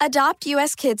Adopt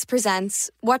US Kids presents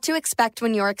What to Expect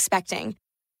When You're Expecting.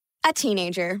 A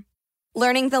teenager.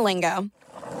 Learning the lingo.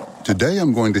 Today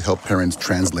I'm going to help parents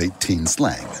translate teen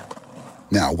slang.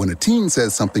 Now, when a teen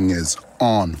says something is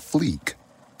on fleek,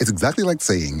 it's exactly like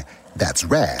saying, that's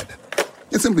rad.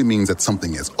 It simply means that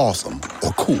something is awesome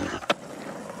or cool.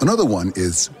 Another one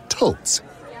is totes.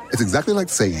 It's exactly like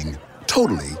saying,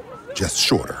 totally, just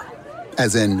shorter.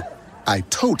 As in, I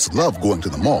totes love going to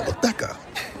the mall with Becca.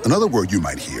 Another word you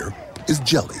might hear is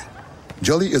jelly.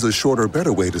 Jelly is a shorter,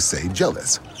 better way to say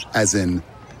jealous. As in,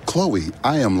 Chloe,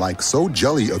 I am like so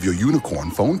jelly of your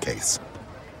unicorn phone case.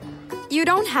 You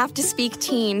don't have to speak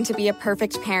teen to be a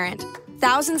perfect parent.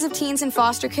 Thousands of teens in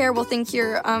foster care will think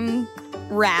you're,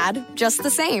 rad, just the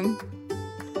same.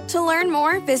 To learn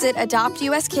more, visit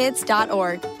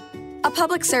adoptuskids.org. A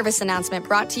public service announcement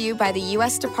brought to you by the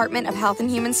U.S. Department of Health and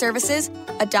Human Services,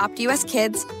 Adopt U.S.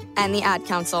 Kids, and the Ad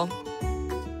Council.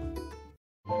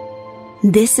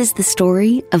 This is the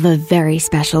story of a very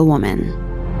special woman.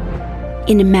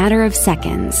 In a matter of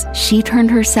seconds, she turned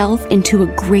herself into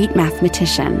a great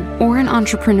mathematician or an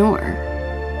entrepreneur.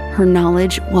 Her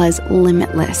knowledge was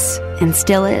limitless and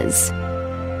still is.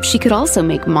 She could also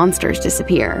make monsters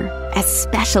disappear,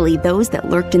 especially those that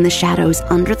lurked in the shadows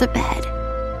under the bed.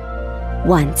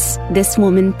 Once, this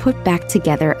woman put back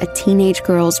together a teenage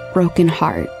girl's broken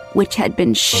heart, which had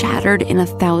been shattered in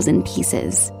 1,000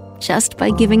 pieces, just by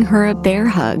giving her a bear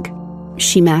hug.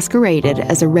 She masqueraded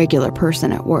as a regular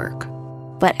person at work,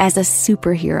 but as a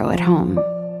superhero at home.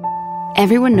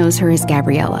 Everyone knows her as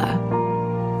Gabriella.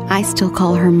 I still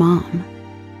call her Mom.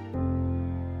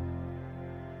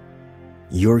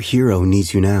 Your hero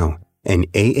needs you now, and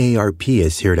AARP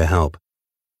is here to help.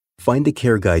 Find the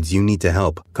care guides you need to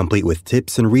help, complete with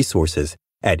tips and resources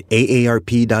at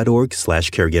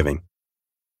aarp.org/caregiving.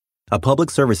 A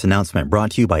public service announcement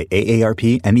brought to you by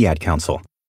AARP and the Ad Council.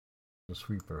 The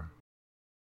sweeper.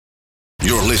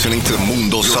 You're listening to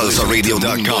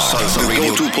MundoSalsaRadio.com, the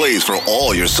go-to place for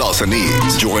all your salsa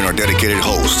needs. Join our dedicated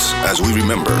hosts as we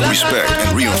remember, respect,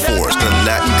 and reinforce the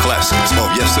Latin classics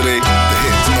of yesterday, the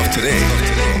hits of today,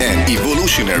 and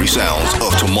evolutionary sounds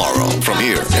of tomorrow from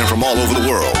here and from all over the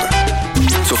world.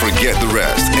 So forget the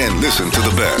rest and listen to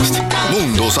the best.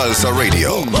 Mundo Salsa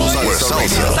Radio, where salsa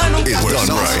is done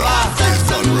right. Is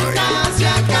done right.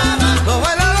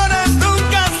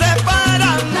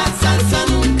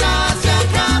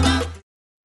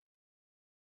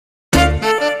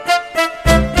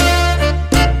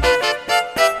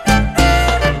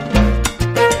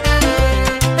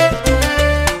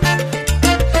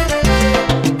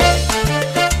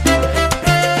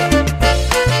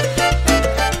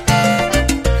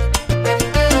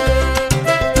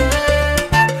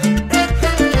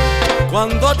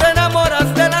 Cuando te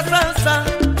enamoras de la salsa,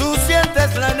 tú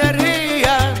sientes la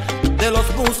energía de los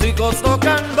músicos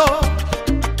tocando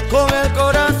con el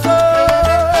corazón.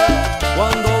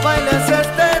 Cuando bailes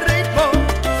este ritmo,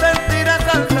 sentirás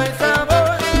salsa y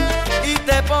sabor, y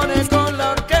te pones con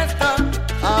la orquesta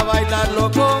a bailarlo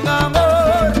con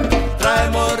amor.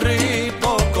 Traemos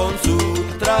ritmo con su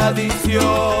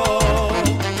tradición,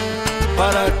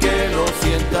 para que lo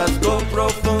sientas con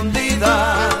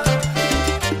profundidad.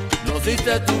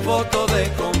 Diste tu voto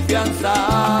de confianza.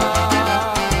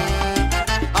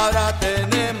 Ahora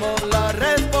tenemos la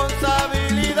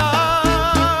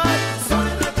responsabilidad. Soy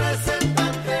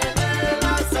representante de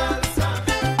la salsa.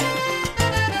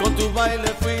 Con tu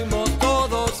baile fuimos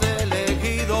todos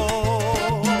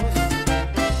elegidos.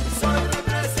 Soy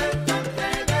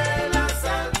representante de la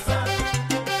salsa.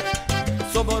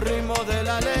 Somos ritmo de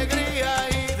la alegría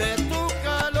y de tu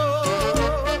calor.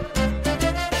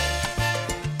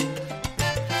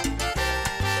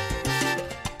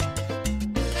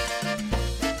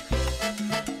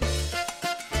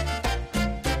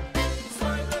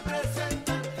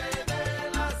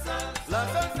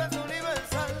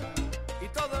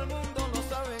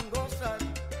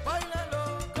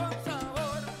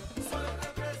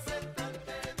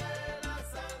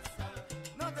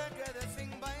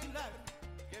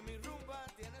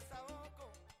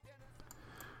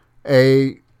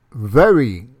 A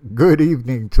very good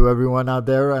evening to everyone out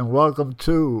there, and welcome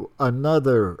to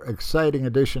another exciting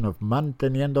edition of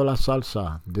Manteniendo la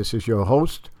Salsa. This is your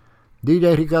host,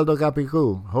 DJ Ricardo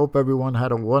Capicu. Hope everyone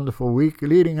had a wonderful week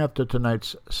leading up to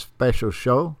tonight's special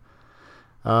show.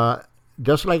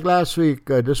 Just like last week,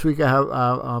 this week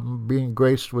I'm being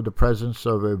graced with the presence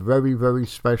of a very, very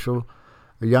special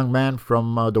young man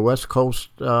from the West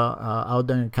Coast out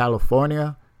there in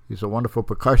California. He's a wonderful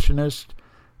percussionist,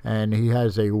 and he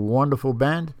has a wonderful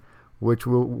band, which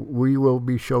we will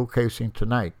be showcasing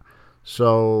tonight.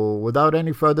 So without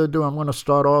any further ado, I'm going to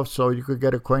start off so you could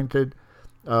get acquainted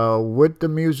with the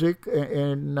music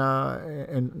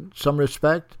in some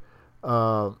respect.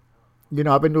 I've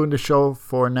been doing the show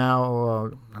for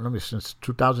now, since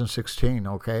 2016,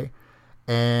 okay?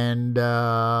 And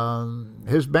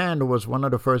his band was one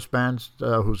of the first bands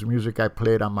whose music I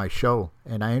played on my show.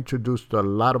 And I introduced a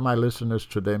lot of my listeners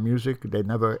to their music. They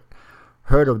never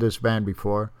heard of this band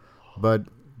before, but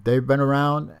they've been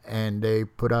around and they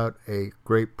put out a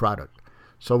great product.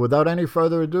 So without any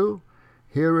further ado,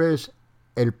 here is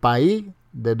El País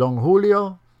de Don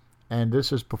Julio, and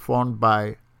this is performed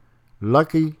by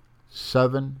Lucky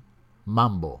 7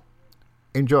 Mambo.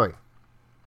 Enjoy.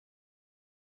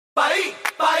 País,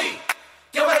 país,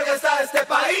 qué bueno que está este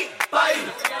país, país.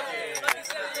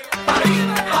 País,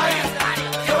 país,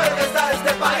 qué bueno que está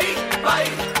este país, país.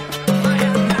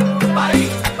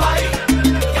 País, país,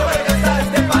 qué bueno que está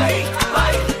este país,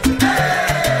 país.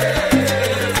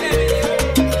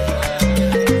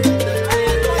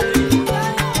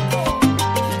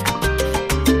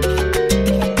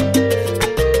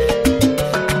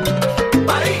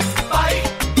 País, país,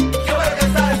 qué bueno que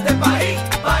está este país,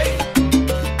 país.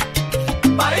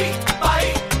 País,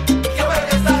 país, qué bueno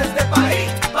que está este país,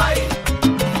 país.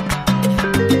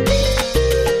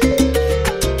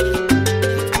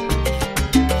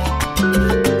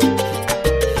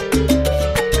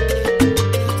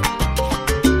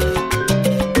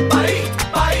 País,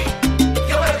 país,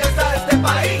 qué bueno que está este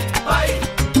país, país.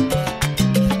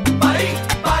 País,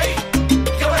 país,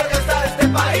 qué bueno que está este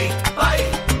país, país.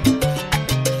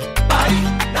 País,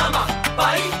 nada más,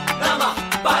 país, nada más,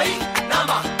 país, nada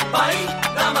más, país,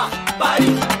 nada más,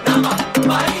 país, nada más,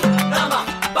 país, nada más,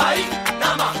 país,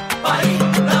 nada más, país,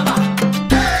 nada más.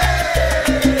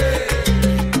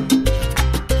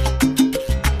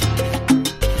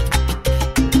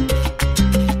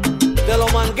 Te lo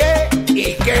mangué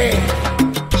y qué.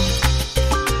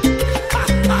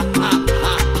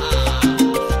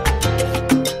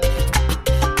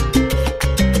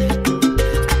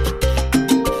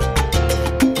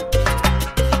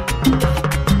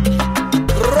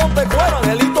 Rompe cuero,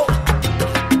 Angelito.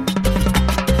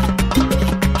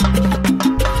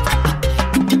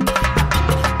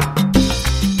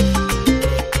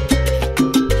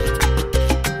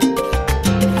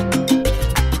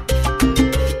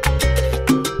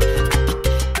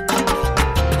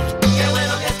 Qué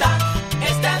bueno que está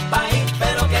este país,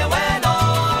 pero qué bueno.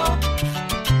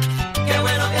 Qué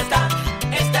bueno que está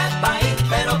este país,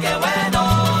 pero qué bueno.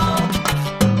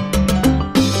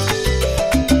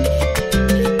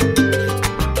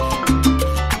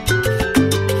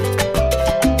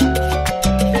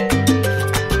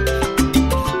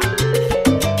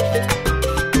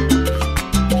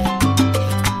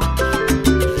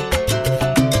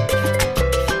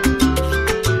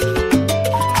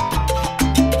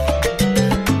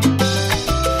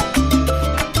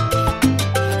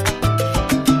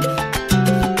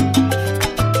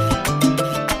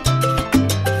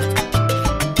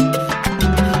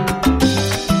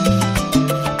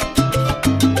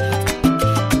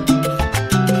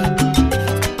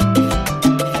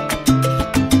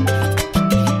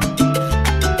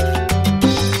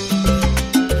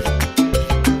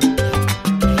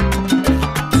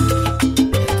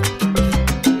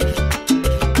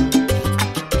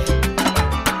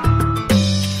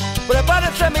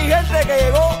 Prepárense mi gente que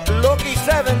llegó Lucky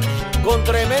 7 con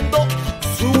tremendo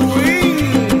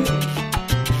swing.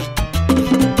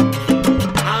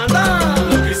 Anda.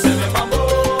 Lucky 7 mambo,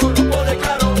 lo pone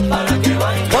claro para que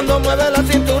baile. Cuando mueve la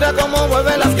cintura como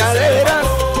mueve las caderas.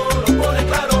 Lo pone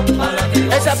claro para que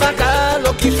baile. Echa pa' acá,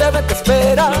 Lucky 7 te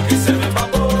espera. Lucky 7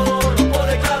 mambo, lo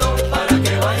pone claro para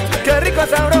que baile. Qué rico,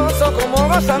 sabroso como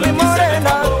goza mi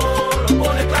morena. Lo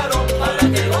pone claro para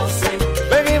que goce.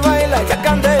 Ven y baila esta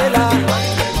candela.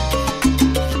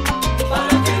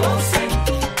 Para que goce.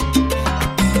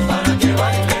 Para que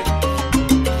baile.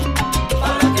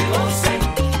 Para que goce.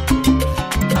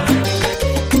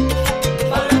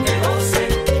 Para que goce.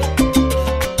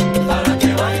 Para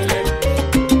que baile.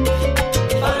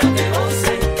 Para que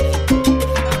goce.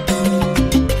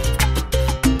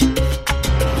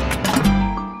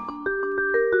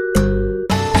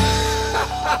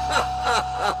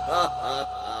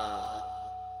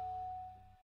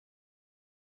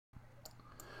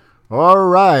 All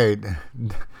right.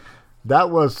 That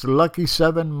was Lucky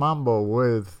 7 Mambo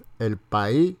with El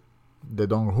País de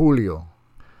Don Julio.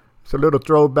 It's a little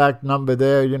throwback number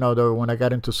there. When I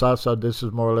got into salsa, this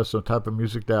is more or less the type of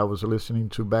music that I was listening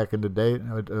to back in the day,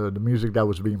 the music that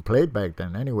was being played back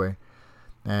then anyway.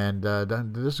 And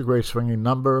this is a great swinging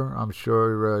number. I'm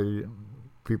sure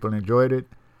people enjoyed it.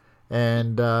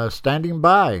 And standing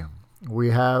by, we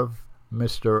have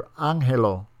Mr.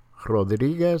 Angelo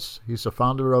Rodriguez. He's the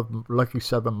founder of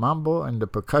L7M Mambo and the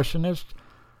percussionist.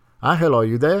 Angelo, are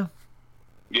you there?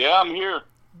 Yeah, I'm here.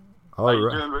 How you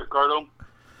doing, Ricardo?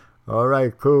 All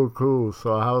right, cool.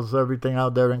 So how's everything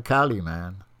out there in Cali,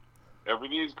 man?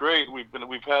 Everything's great. We've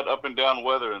had up and down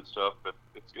weather and stuff, but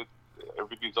it's good.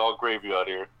 Everything's all gravy out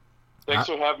here. Thanks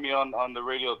for having me on the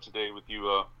radio today with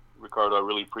you, Ricardo. I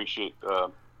really appreciate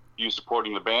you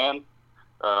supporting the band,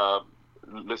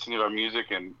 listening to our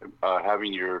music, and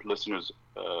having your listeners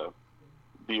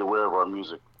be aware of our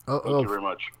music. Thank you very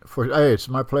much. Hey, it's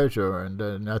my pleasure,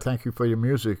 and I thank you for your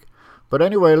music. But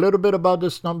anyway, a little bit about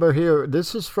this number here.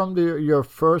 This is from your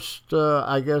first,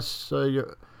 I guess,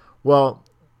 the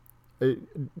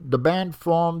band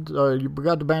formed, you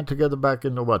got the band together back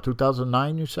in,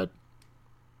 2009, you said?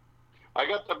 I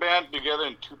got the band together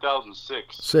in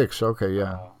 2006. Okay,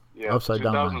 yeah. Yeah, Upside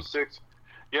 2006. Down.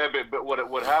 Yeah, but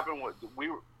what happened was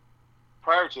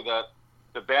prior to that,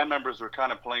 the band members were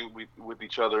kind of playing with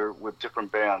each other with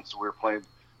different bands. We were playing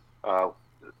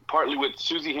partly with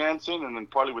Susie Hansen and then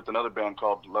partly with another band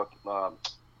called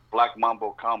Black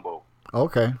Mambo Combo.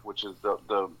 Okay. Which is it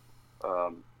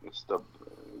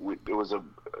was a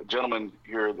gentleman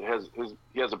here that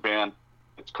he has a band.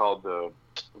 It's called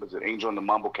Angel and the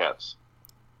Mambo Cats.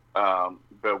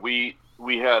 But we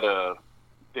had a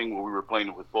thing where we were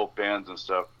playing with both bands and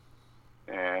stuff.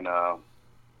 And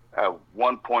at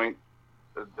one point,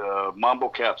 the Mambo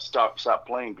Cats stopped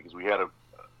playing because we had a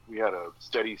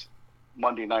steady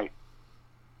Monday night,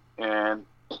 and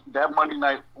that Monday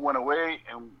night went away,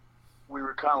 and we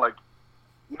were kind of like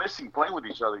missing playing with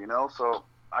each other, So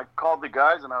I called the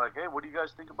guys, and I'm like, "Hey, what do you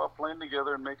guys think about playing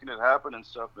together and making it happen and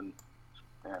stuff, and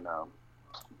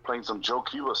playing some Joe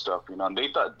Cuba stuff, And they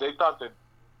thought that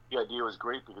the idea was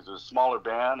great because it was a smaller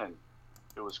band, and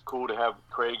it was cool to have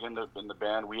Craig in the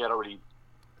band. We had already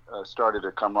started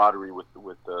a camaraderie with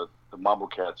the Mambo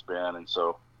Cats band, and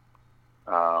so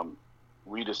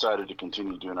we decided to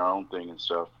continue doing our own thing and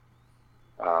stuff.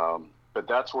 But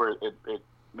that's where it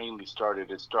mainly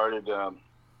started. It started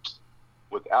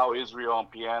with Al Israel on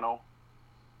piano,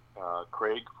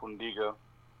 Craig Fundiga,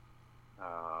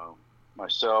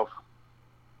 myself,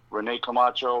 Rene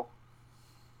Camacho,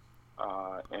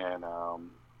 and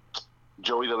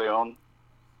Joey De Leon.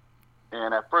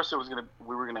 And at first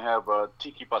we were gonna have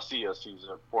Tiki Pasillas. He's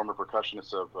a former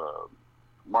percussionist of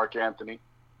Mark Anthony,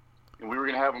 and we were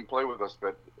gonna have him play with us,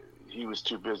 but he was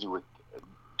too busy with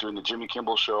doing the Jimmy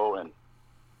Kimmel show and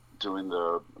doing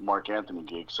the Mark Anthony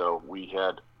gig. So we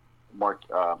had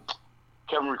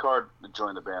Kevin Ricard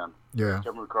join the band. Yeah.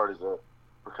 Kevin Ricard is a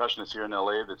percussionist here in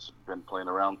LA that's been playing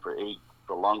around for a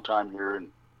long time here, and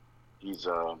he's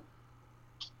one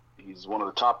of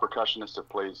the top percussionists that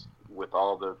plays with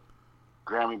all the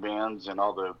Grammy bands and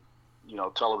all the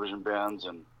television bands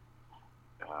and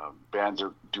bands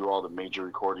that do all the major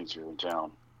recordings here in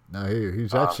town. No,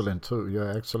 he's excellent too.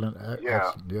 Yeah, excellent.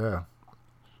 Yeah. Yeah.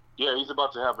 Yeah, he's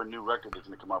about to have a new record that's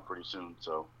going to come out pretty soon.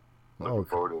 So looking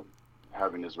forward to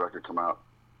having his record come out.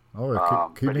 Oh,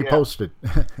 keep me posted.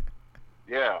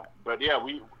 Yeah, but yeah,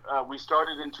 we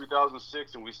started in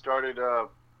 2006, and we started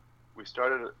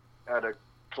at a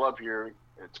club here.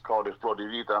 It's called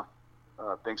Florida.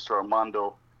 Thanks to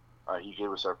Armando, he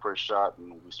gave us our first shot,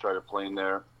 and we started playing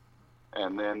there.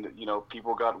 And then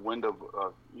people got wind of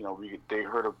they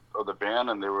heard of the band,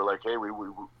 and they were like, "Hey,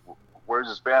 where's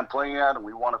this band playing at?" And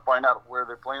we want to find out where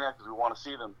they're playing at because we want to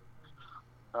see them.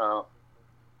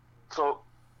 So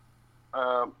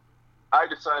I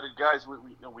decided, guys,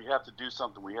 we have to do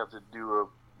something. We have to do a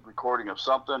recording of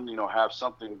something. Have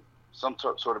something, some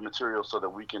sort of material so that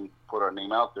we can put our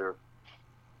name out there.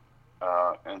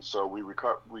 And so we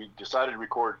decided to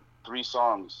record 3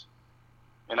 songs.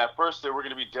 And at first, they were going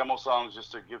to be demo songs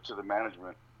just to give to the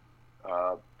management,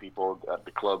 people at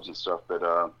the clubs and stuff. But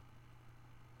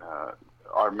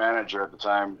our manager at the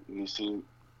time, Nissim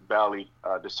Bali,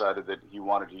 decided that he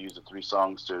wanted to use the 3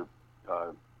 songs to,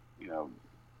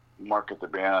 market the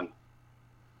band.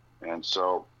 And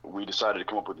so we decided to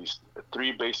come up with these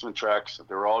 3 basement tracks.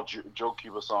 They were all Joe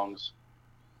Cuba songs.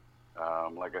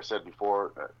 Like I said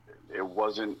before, it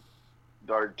wasn't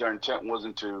our intent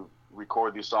wasn't to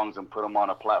record these songs and put them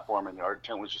on a platform, and our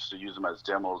intent was just to use them as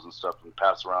demos and stuff and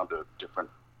pass around to different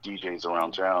DJs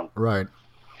around town. Right.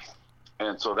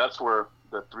 And so that's where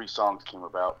the 3 songs came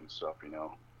about and stuff,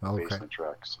 basement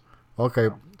tracks. Okay,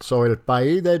 so El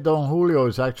País de Don Julio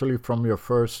is actually from your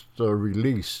first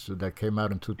release that came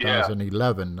out in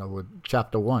 2011 with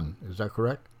Chapter 1. Is that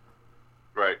correct?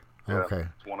 Right. Yeah. Okay.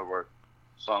 It's one of our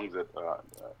songs that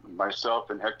myself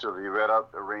and Hector Rivera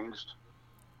arranged.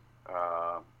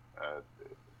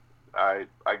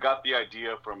 I got the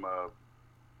idea from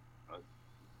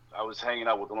I was hanging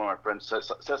out with one of my friends,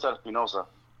 Cesar Espinosa,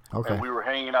 Okay. and we were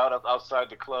hanging out outside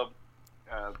the club,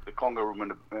 the conga room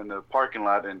in the parking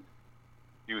lot, and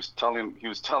he was telling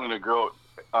the girl,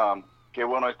 "Que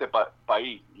bueno este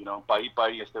país, you know, país,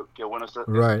 que bueno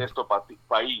Right. esto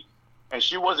país," and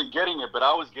she wasn't getting it, but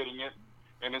I was getting it,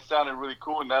 and it sounded really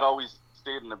cool, and that always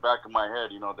stayed in the back of my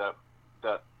head, you know, that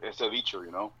ese dicho,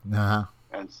 you know, Uh-huh.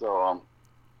 and so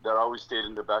that always stayed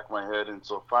in the back of my head, and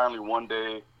so finally one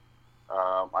day.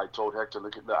 I told Hector,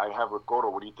 "Look, I have a coro.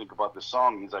 What do you think about this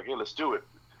song?" And he's like, "Hey, let's do it."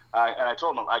 And I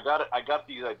told him, I got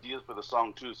these ideas for the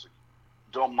song too, so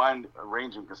don't mind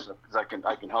arranging because I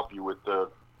can help you with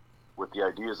the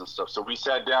ideas and stuff. So we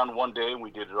sat down one day and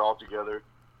we did it all together,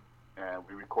 and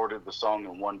we recorded the song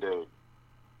in one day.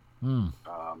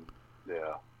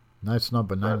 Yeah. Nice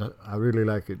number. I really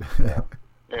like it. Yeah.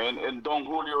 And Don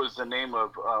Julio is the name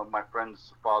of my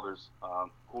friend's father's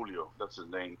Julio. That's his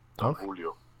name, Don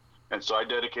Julio. And so I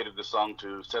dedicated the song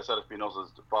to Cesar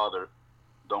Espinosa's father,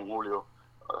 Don Julio.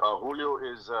 Julio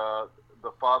is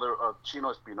the father of Chino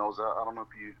Espinosa. I don't know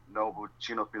if you know who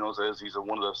Chino Espinosa is. He's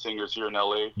one of the singers here in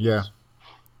L.A. Yeah.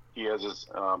 He has his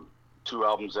 2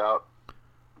 albums out.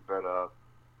 But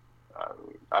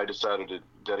I decided to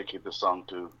dedicate the song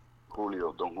to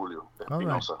Julio, Don Julio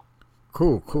Espinosa. Right.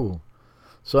 Cool.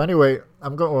 So anyway,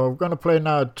 we're going to play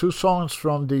now 2 songs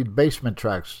from the basement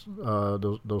tracks,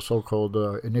 those so-called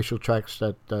initial tracks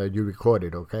that you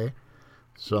recorded, okay?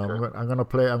 So Okay. I'm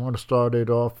going to start it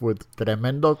off with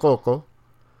Tremendo Coco,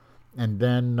 and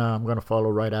then I'm going to follow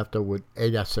right after with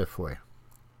Ella Se Fue.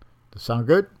 Does that sound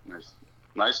good?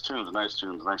 Nice tunes,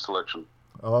 nice selection.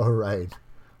 All right.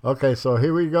 Okay, so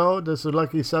here we go. This is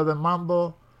Lucky Southern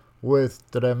Mambo with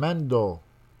Tremendo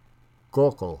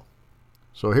Coco.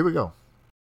 So here we go.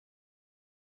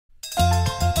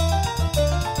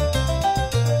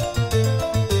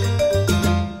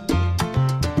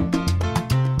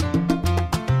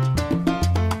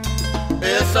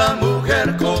 Esa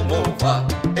mujer cómo va,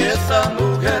 esa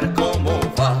mujer cómo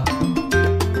va.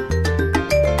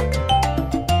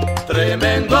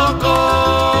 Tremendo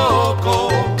coco,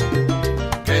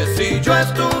 que si yo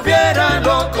estuviera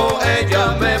loco,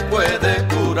 ella me puede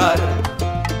curar.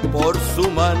 Por su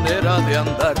manera de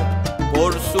andar,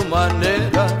 por su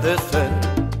manera de ser.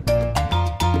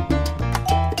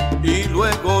 Y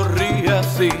luego ríe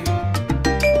así,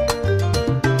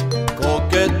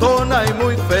 coquetona y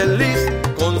muy feliz,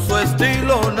 con su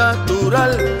estilo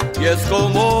natural, y es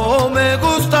como me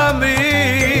gusta a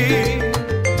mí.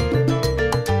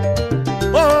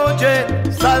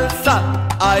 Oye, salsa,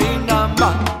 ahí nada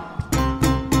más.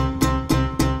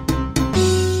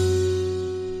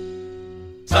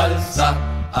 Salsa,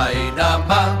 ahí nada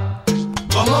más,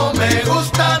 como me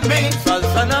gusta a mí.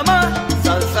 Salsa nada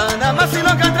más, si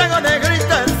lo que traigo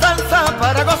negrita es salsa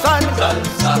para gozar.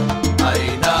 Salsa,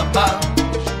 ahí nada más,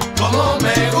 como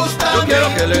me gusta a mí. Yo quiero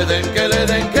que le den,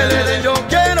 yo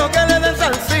quiero que le den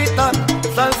salsita,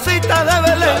 salsita de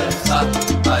Belén.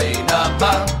 Salsa, ahí nada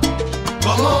más,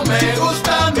 como me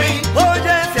gusta a mí.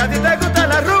 Oye, si a ti te gusta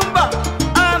la rumba,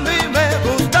 a mí me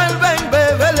gusta el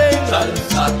bembe Belén.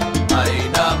 Salsa, ahí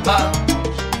nada más,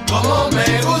 como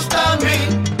me gusta a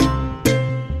mí.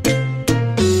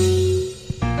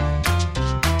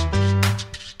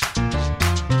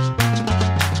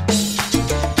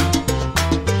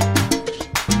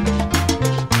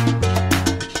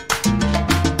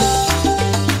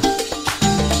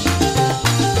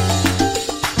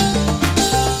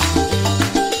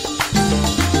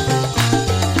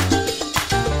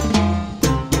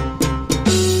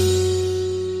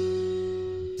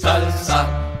 Salsa,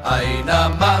 ahí nada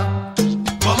más,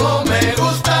 como me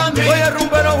gusta a mí. Oye,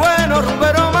 rumbero bueno,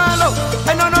 rumbero malo,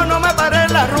 ay no me pare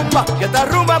la rumba, que esta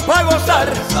rumba es pa' gozar.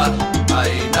 Salsa,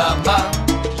 ahí nada más,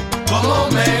 como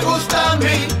me gusta a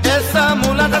mí. Esa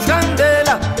mulata es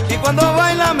candela, y cuando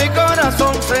baila mi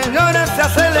corazón, señores, se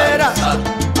acelera.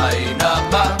 Salsa, ahí nada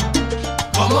más,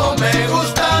 como me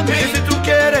gusta a mí. Y si tú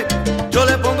quieres, yo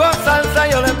le pongo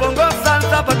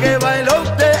salsa pa' que baile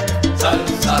usted.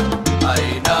 Salsa,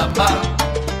 ahí nada más,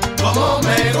 como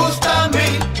me gusta a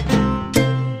mí.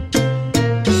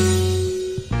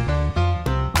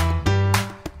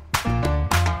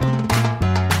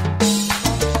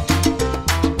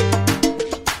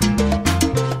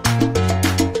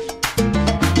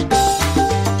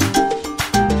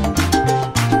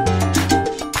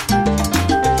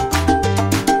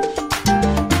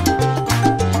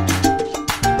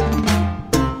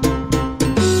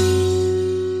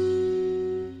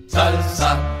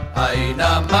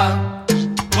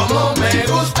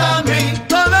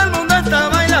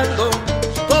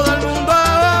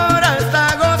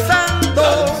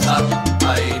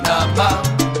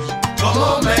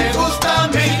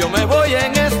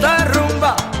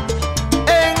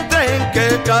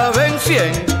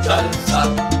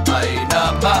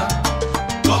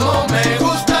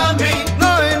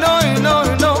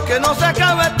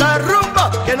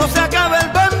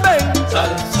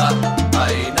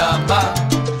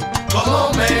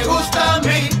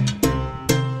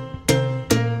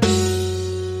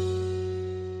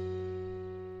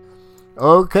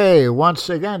 Okay, once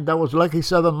again, that was Lucky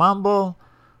Southern Mambo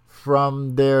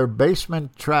from their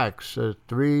Basement Tracks.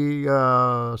 3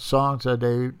 songs that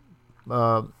they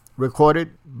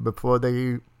recorded before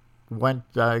they went,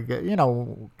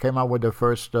 came out with their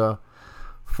first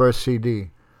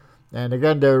CD. And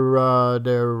again,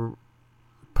 they're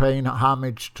paying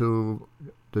homage to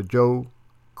the Joe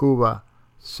Cuba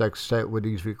Sextet with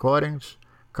these recordings.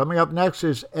 Coming up next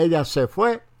is Ella Se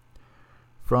Fue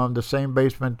from the same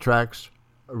Basement Tracks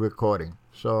recording.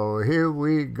 So here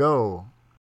we go.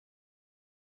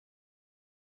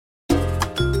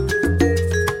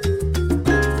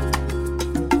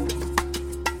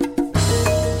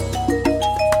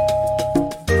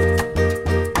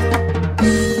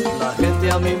 La gente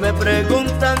a mí me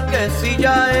preguntan que si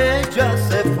ya ella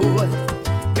se fue,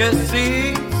 que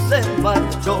si se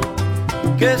marchó,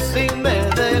 que si me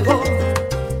dejó.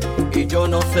 Y yo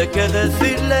no sé qué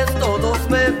decirles, todos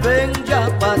me ven ya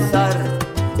pasar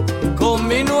con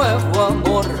mi nuevo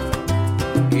amor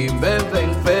y me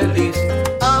ven feliz.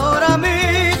 Ahora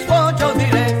mismo yo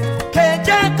diré que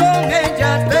ya con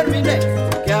ella terminé,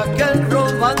 que aquel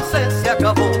romance se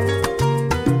acabó.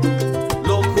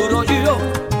 Lo juro yo.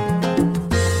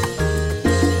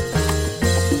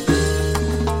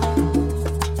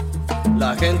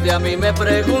 La gente a mí me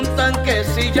preguntan que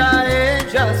si ya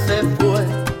ella se fue,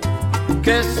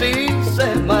 que si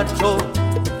se marchó,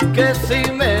 que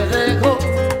si me dejó.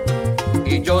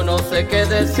 Y yo no sé qué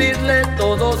decirle,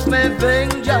 todos me ven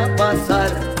ya pasar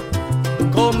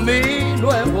con mi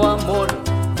nuevo amor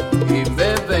y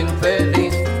me ven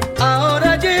feliz.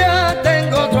 Ahora ya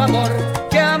tengo otro amor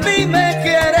que a mí me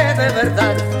quiere de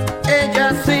verdad.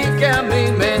 Ella sí que a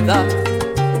mí me da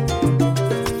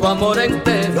su amor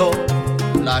entero.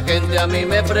 La gente a mí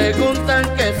me preguntan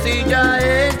que si ya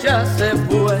ella se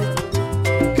fue,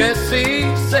 que si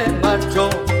se marchó,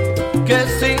 que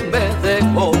si me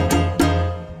dejó.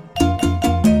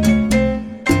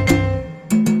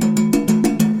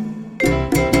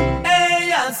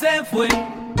 Ella se fue,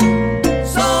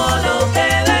 solo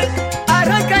quedé.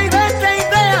 Arranca y vete y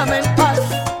déjame en paz.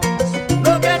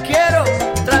 Lo que quiero,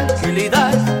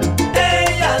 tranquilidad.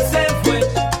 Ella se fue,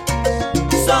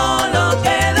 solo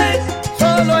quedé.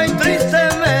 Solo y triste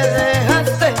me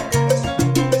dejaste,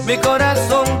 mi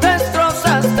corazón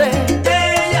destrozaste.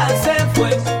 Ella se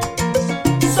fue,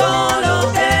 solo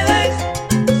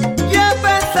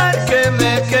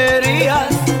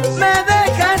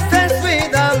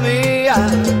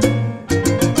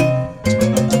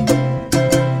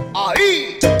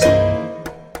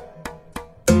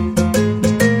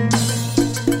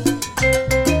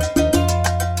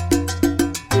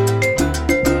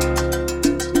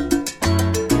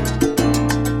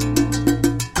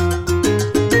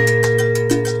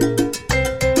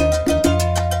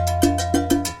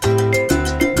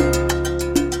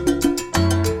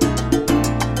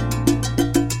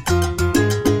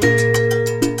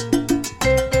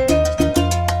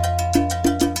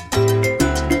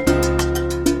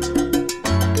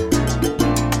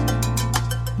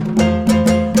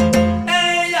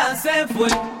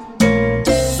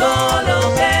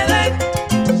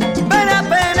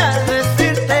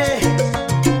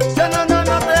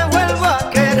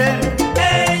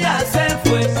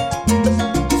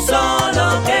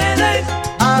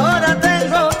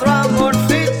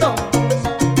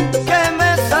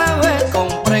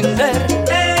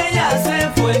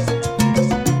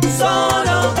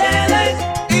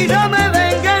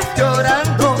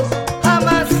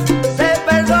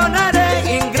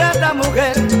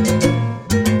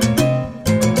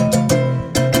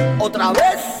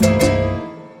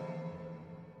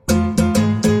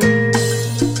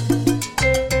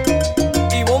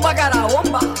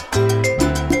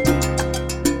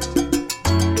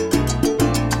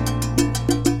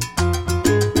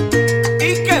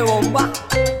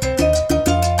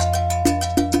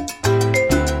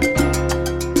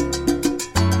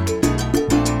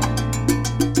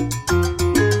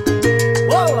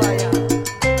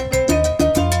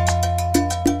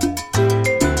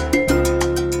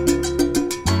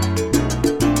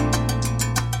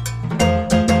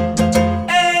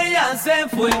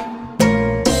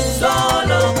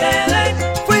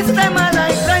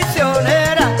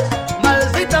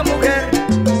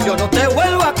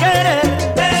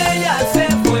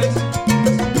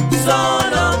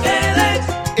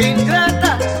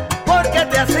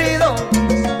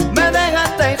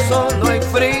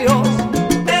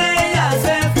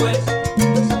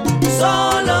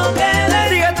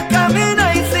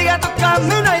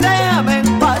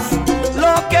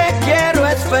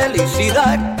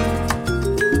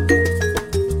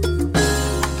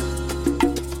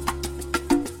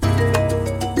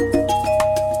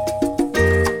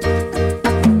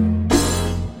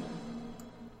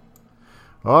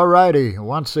Alrighty,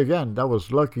 once again, that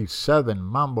was Lucky 7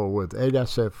 Mambo with Ella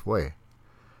Se Fue.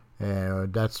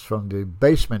 That's from the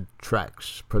Basement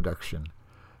Tracks production.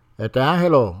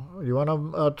 Angelo, you want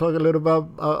to talk a little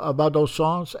about those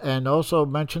songs and also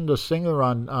mention the singer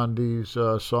on these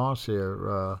songs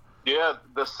here? Yeah,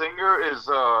 the singer is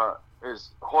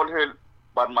Jorge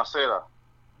Balmaceda,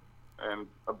 and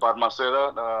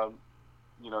Balmaceda,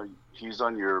 he's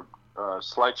on your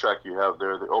slide track you have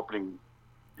there,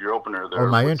 your opener there.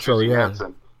 Oh, my intro, Susie yeah.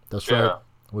 Hansen. That's right.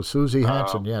 With Susie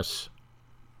Hansen, yes.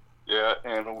 Yeah,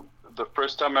 and the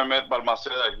first time I met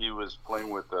Balmaceda, he was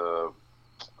playing with a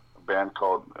band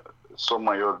called Son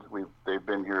Mayor. They've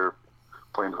been here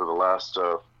playing for the last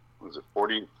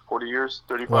 40 years,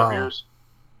 35 years.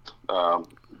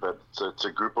 But it's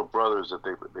a group of brothers that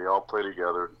they all play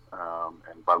together.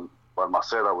 And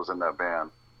Balmaceda was in that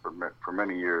band for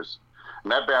many years.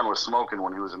 And that band was smoking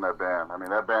when he was in that band. I mean,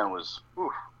 that band was,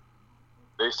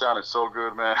 they sounded so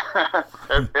good, man.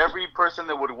 Every person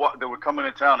that would come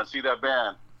into town and see that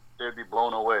band, they'd be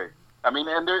blown away. I mean,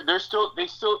 and they still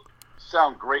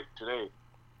sound great today.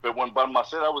 But when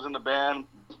Balmaceda was in the band,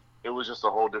 it was just a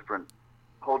whole different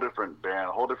band,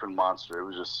 a whole different monster. It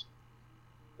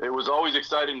was always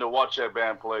exciting to watch that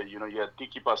band play. You had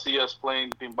Tiki Pasillas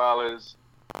playing timbales.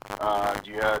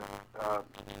 You had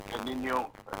El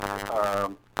Nino,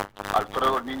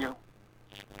 Alfredo El Nino.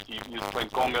 He was playing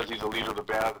congas. He's the leader of the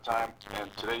band at the time, and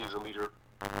today he's the leader.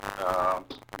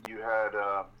 You had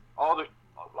a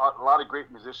lot of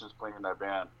great musicians playing in that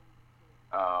band.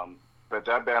 But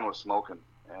that band was smoking,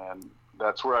 and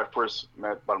that's where I first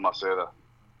met Balmaceda.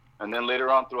 And then later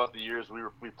on throughout the years,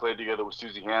 we played together with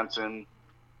Susie Hansen,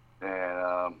 and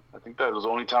I think that was the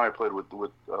only time I played with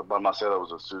Balmaceda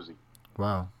was with Susie.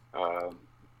 Wow.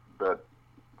 But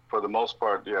for the most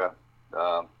part, yeah,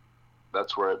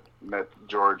 that's where I met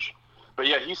George. But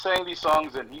yeah, he sang these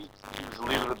songs, and he was the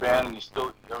leader of the band, and he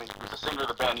was the singer of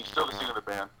the band. He's still the singer of the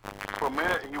band. For a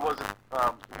minute, he wasn't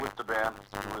with the band.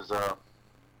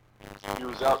 He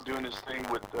was out doing his thing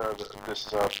with this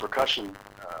percussion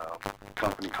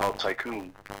company called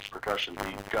Tycoon Percussion.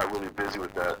 He got really busy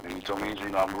with that, and he told me,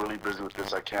 I'm really busy with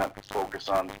this. I can't focus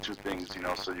on two things,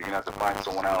 so you're gonna have to find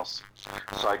someone else.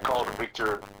 So I called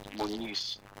Victor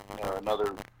Muniz,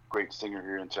 another great singer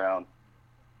here in town,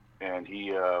 and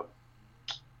he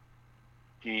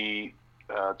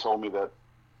told me that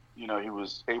he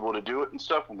was able to do it and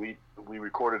stuff, and we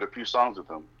recorded a few songs with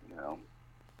him,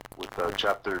 with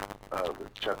chapter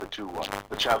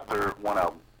 1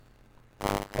 album.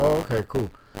 Oh, okay,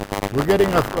 cool. We're getting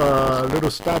a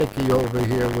little staticky over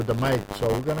here with the mic, so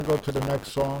we're gonna go to the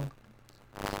next song.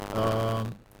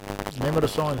 Name of the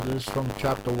song is from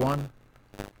chapter 1.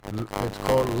 It's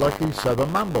called Lucky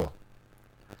 7 Mambo.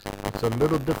 It's a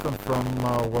little different from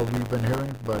what we've been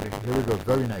hearing, but here we go.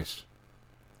 Very nice.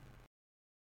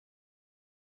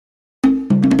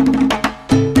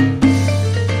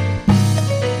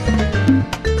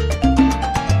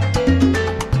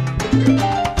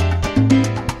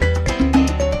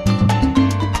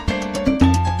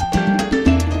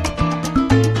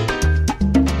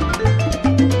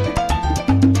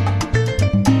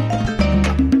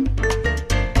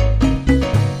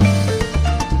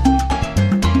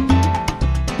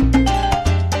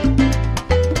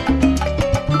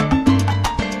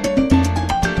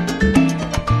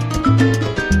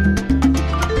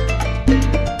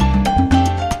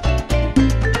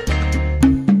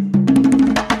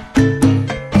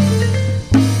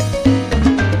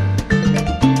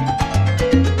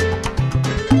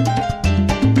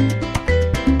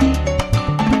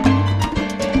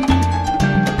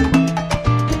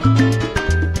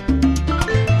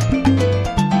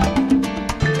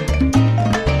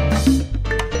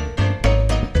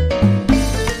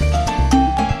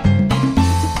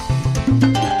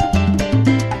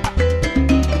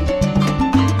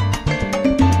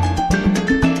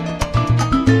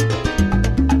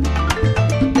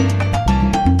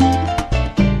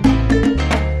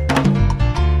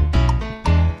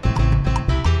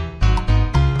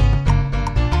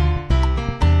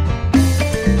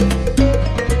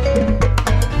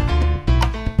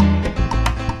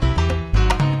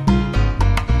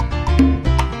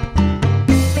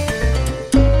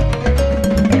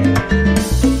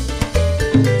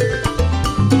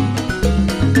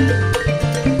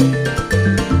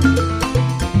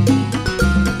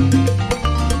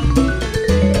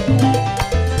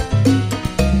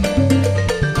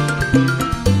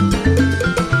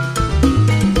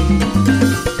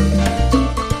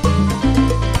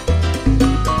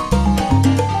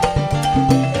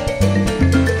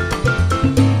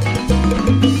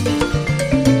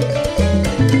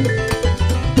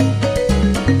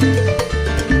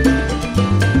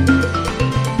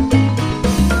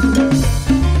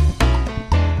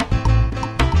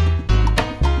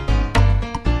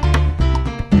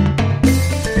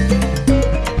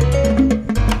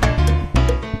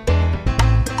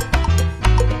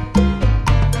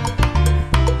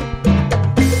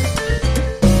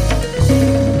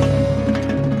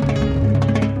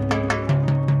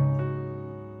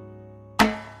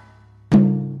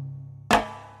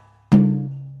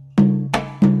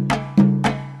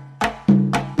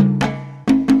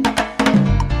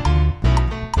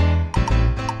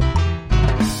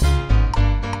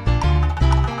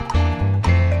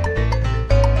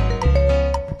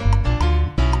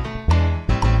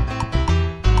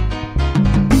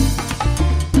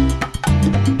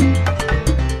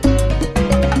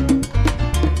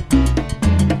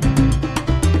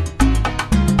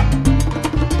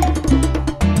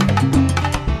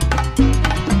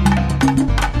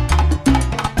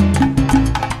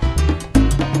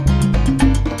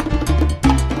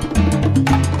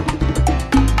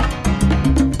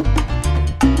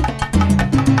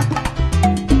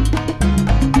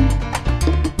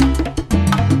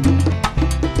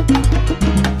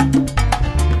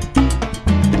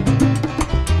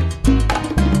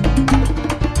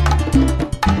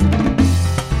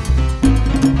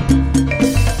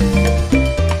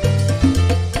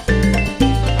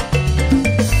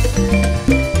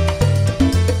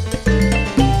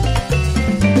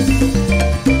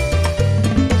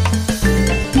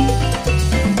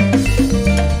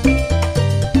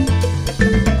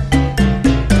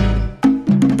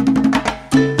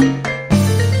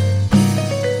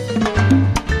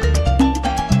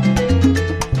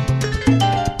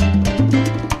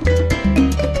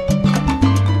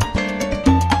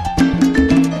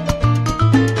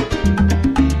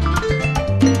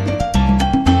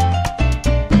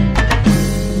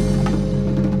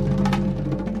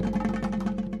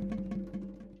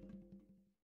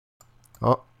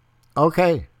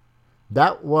 Okay,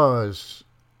 that was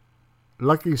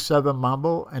Lucky 7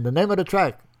 Mambo, and the name of the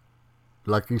track,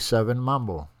 Lucky 7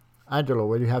 Mambo. Angelo,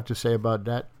 what do you have to say about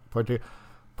that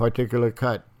particular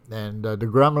cut? And the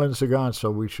gremlins are gone,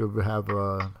 so we should have,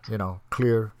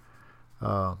 clear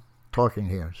talking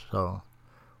here. So,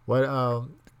 what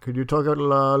could you talk a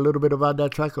little bit about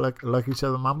that track, Lucky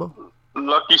 7 Mambo?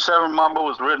 Lucky 7 Mambo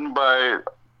was written by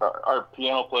our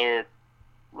piano player,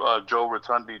 Joe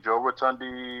Rotundi. Joe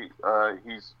Rotundi,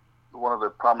 he's one of the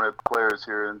prominent players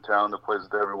here in town that plays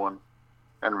with everyone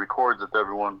and records with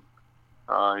everyone.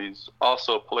 He's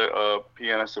also a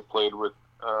pianist that played with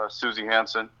Susie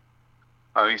Hansen.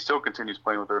 He still continues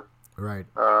playing with her. Right.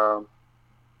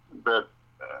 But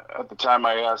at the time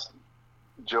I asked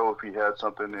Joe if he had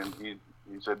something, and he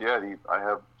said, yeah, I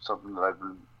have something that I've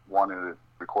been wanting to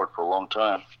record for a long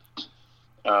time.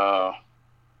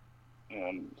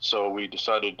 And so we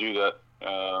decided to do that.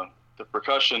 The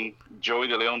percussion, Joey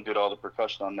De Leon did all the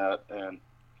percussion on that. And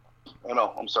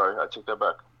I'm sorry, I take that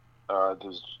back.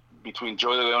 There's between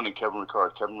Joey De Leon and Kevin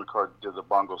Ricard. Kevin Ricard did the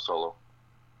bongo solo.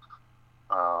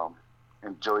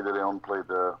 And Joey De Leon played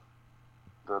the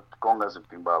congas and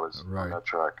timbales on that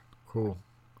track. Cool.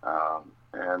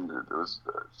 And there was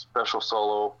a special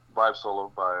vibe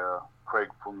solo by Craig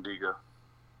Fundiga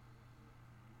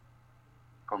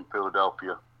from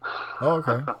Philadelphia. Oh,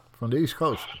 okay. From the East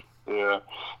Coast. Yeah.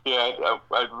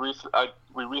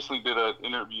 We recently did an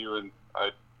interview, and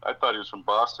I thought he was from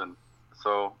Boston.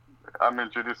 So I'm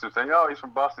introduced him saying, "Oh, he's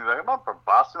from Boston." He's like, "I'm not from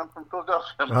Boston. I'm from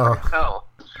Philadelphia." I'm like, "No."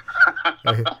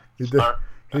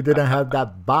 He didn't have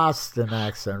that Boston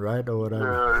accent, right, or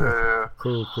whatever. Yeah.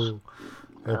 Cool.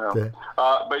 Yeah.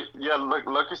 But yeah,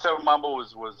 Lucky 7 Mambo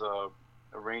was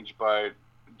arranged by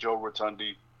Joe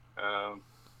Rotundi.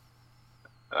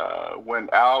 When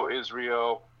Al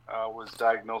Israel was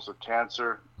diagnosed with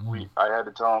cancer, I had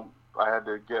to tell him, I had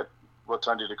to get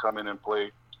Rotundi to come in and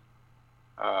play.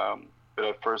 But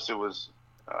at first it was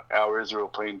Al Israel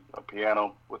playing a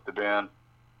piano with the band.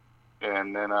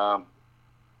 And then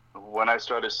when I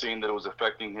started seeing that it was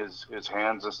affecting his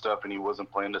hands and stuff, and he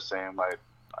wasn't playing the same, I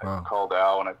called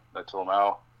Al, and I told him,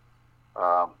 Al,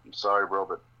 I'm sorry, bro,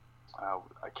 but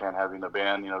I can't have you in the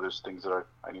band. There's things that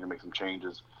I need to make some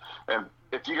changes. And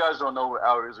if you guys don't know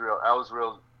Al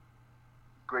Israel,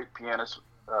 great pianist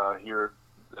here,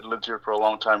 that lived here for a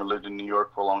long time and lived in New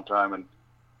York for a long time, and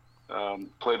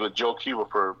played with Joe Cuba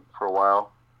for a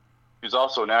while. He's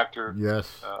also an actor.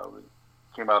 Yes.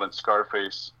 Came out in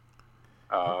Scarface.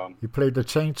 He played the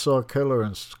Chainsaw Killer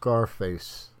in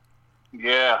Scarface.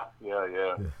 Yeah.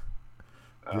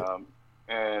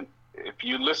 And if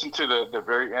you listen to the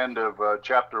very end of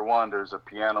chapter 1, there's a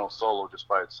piano solo just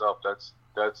by itself. That's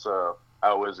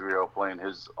Al Israel playing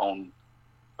his own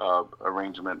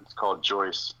arrangement. It's called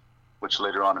Joyce, which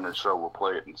later on in the show we'll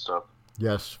play it and stuff.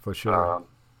 Yes, for sure.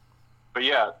 But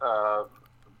yeah,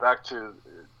 back to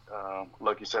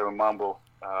Lucky 7 Mambo.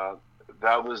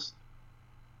 That was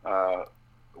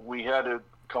we had to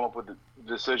come up with the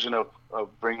decision of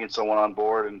bringing someone on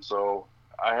board, and so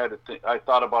I had to I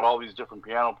thought about all these different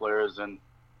piano players, and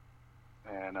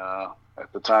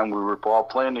at the time we were all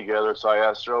playing together. So I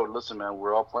asked Joe, "Listen, man,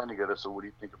 we're all playing together. So what do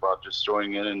you think about just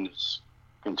joining in and just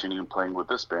continuing playing with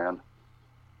this band?"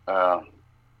 And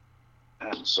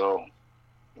so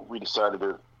we decided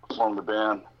to form the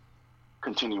band,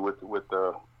 continue with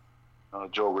Joe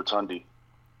Rotundi.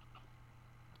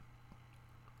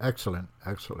 Excellent.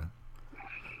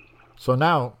 So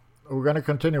now we're going to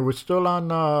continue. We're still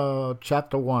on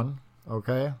chapter 1,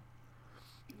 okay?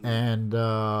 And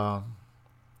I'm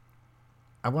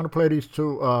going to play these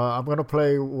two. I'm going to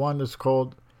play one that's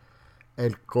called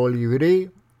El Colibrí,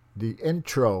 the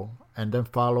intro, and then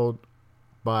followed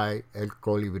by El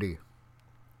Colibrí.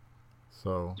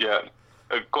 So yeah,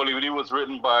 El Colibrí was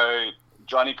written by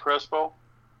Johnny Crespo.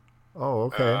 Oh,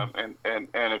 okay. And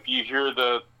if you hear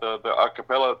the a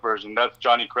cappella version, that's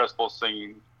Johnny Crespo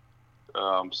singing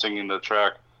the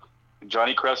track.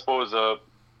 Johnny Crespo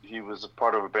he was a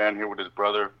part of a band here with his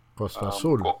brother Costa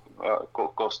Azul.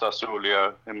 Costa Azul,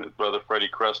 yeah, and his brother Freddie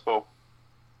Crespo.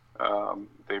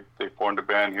 They formed a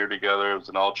band here together. It was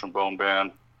an all trombone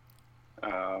band.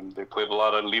 They played a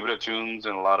lot of Libre tunes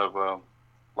and a lot of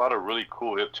really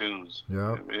cool hip tunes.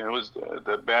 Yeah, it was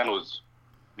that band was.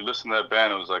 You listen to that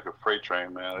band, it was like a freight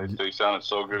train, man. They sounded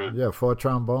so good. Yeah, 4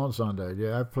 trombones on that.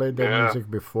 Yeah, I played that music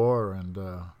before, and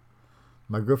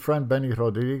my good friend Benny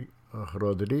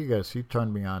Rodriguez, he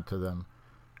turned me on to them,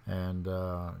 and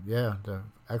they're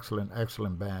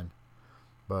excellent band.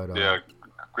 But yeah,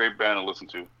 great band to listen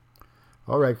to.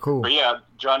 All right, cool. But yeah,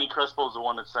 Johnny Crespo is the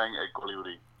one that sang El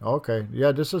Colibri. Okay,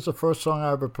 yeah, this is the first song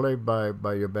I ever played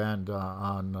by your band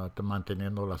on the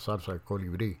Manteniendo la Salsa, El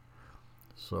Colibri.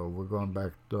 So we're going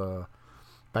back to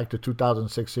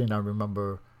 2016. I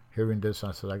remember hearing this,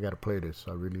 and I said, I got to play this.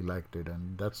 I really liked it,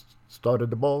 and that started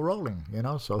the ball rolling,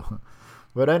 So,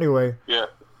 but anyway. Yeah.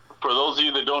 For those of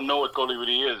you that don't know what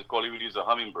colibri is a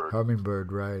hummingbird.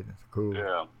 Hummingbird, right. Cool.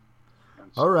 Yeah.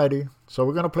 Alrighty. So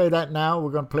we're going to play that now.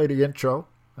 We're going to play the intro,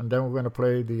 and then we're going to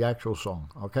play the actual song,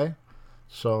 okay?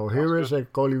 So here is a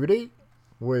colibri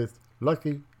with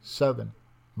Lucky 7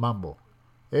 Mambo.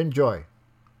 Enjoy.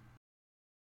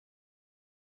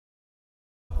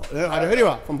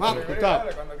 Arriba, from top to top.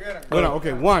 Bueno,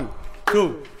 okay, 1,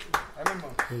 2.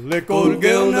 Le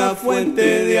colgué una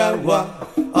fuente de agua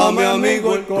a mi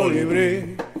amigo el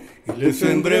colibrí y le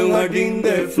sembré un jardín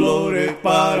de flores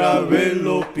para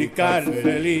verlo picar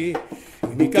feliz.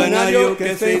 Y mi canario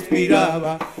que se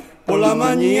inspiraba por la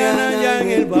mañana ya en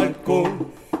el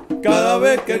balcón, cada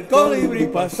vez que el colibrí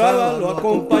pasaba lo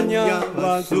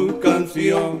acompañaba su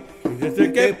canción. Y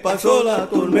desde que pasó la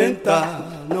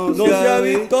tormenta no se ha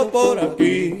visto por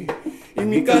aquí. Y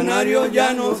mi canario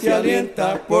ya no se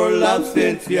alienta por la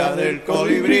ausencia del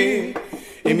colibrí.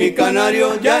 Y mi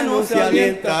canario ya no se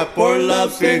alienta por la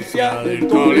ausencia del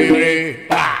colibrí.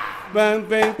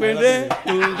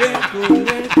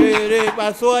 ¿Qué le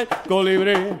pasó al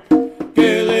colibrí?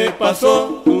 ¿Qué le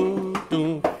pasó?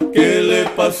 ¿Qué le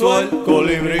pasó al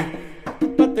colibrí?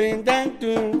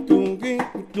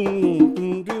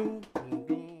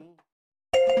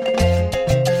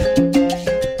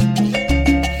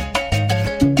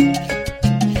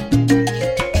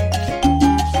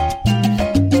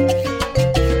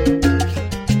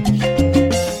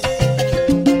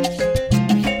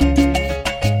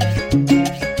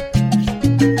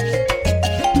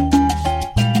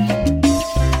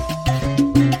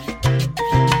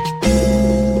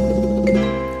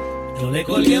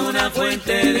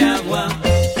 Fuente de agua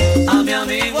a mi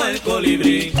amigo el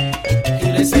colibrí y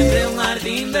le sembré un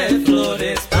jardín de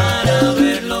flores para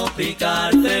verlo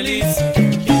picar feliz.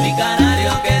 Y mi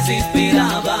canario que se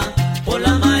inspiraba por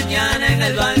la mañana en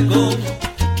el balcón,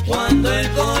 cuando el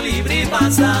colibrí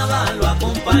pasaba lo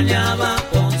acompañaba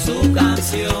con su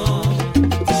canción.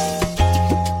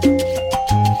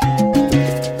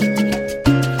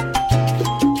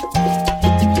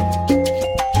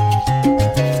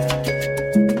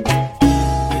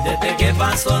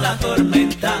 Pasó la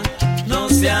tormenta, no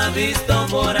se ha visto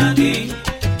por aquí,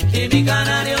 y mi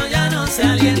canario ya no se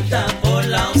alienta por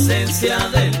la ausencia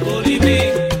del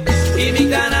colibrí. Y mi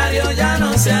canario ya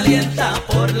no se alienta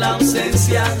por la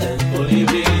ausencia del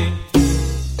colibrí.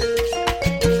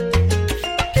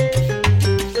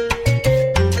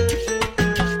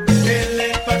 ¿Qué le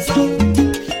pasó?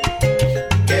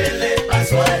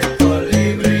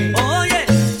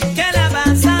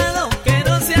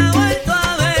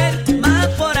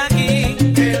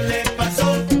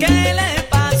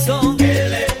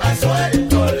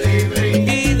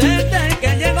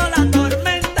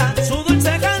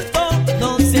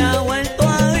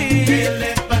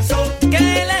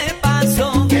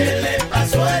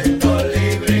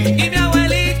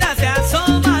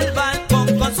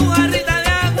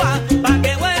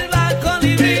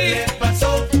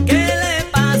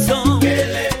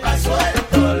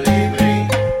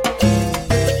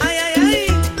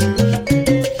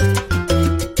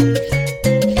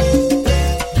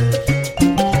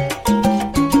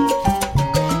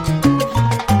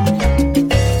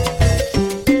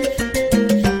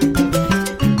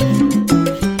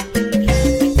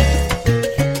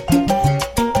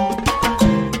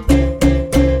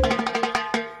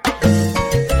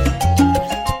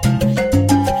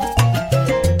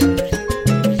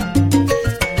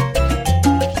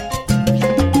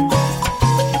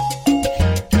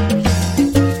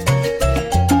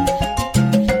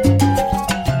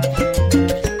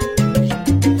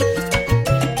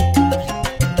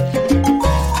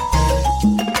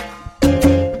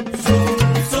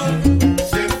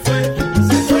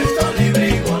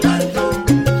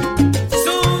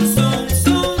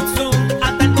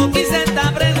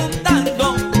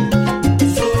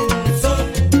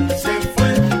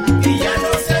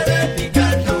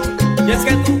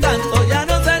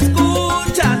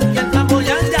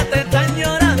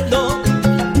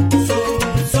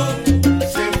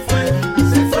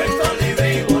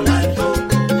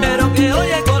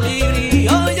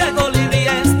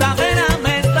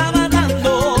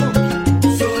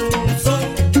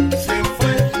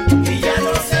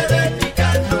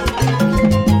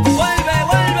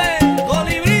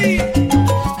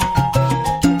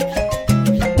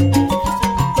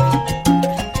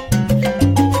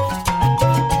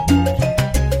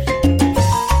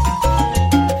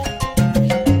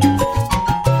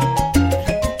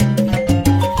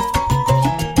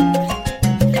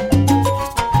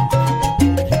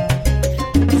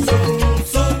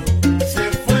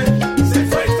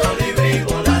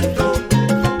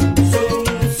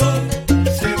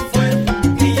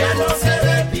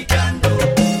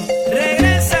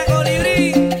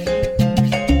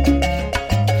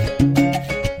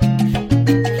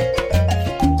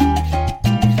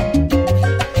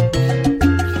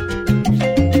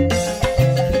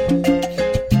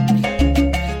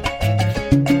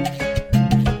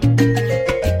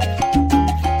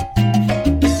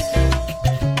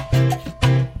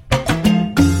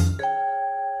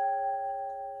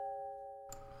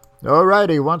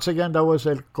 righty. Once again, that was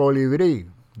El Colibrí,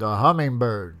 the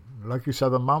hummingbird. Lucky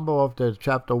Seven Mambo of the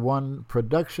Chapter 1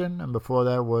 production. And before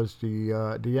that was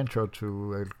the intro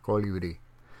to El Colibrí.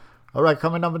 All right,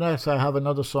 coming up next, I have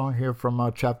another song here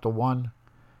from Chapter 1.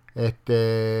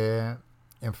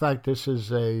 In fact, this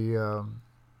is a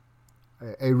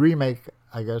remake,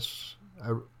 I guess,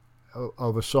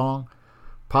 of a song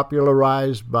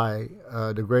popularized by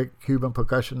the great Cuban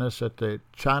percussionist at the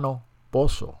Chano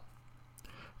Pozo.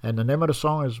 And the name of the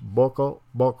song is Boco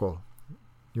Boco.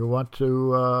 You want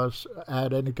to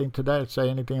add anything to that? Say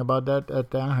anything about that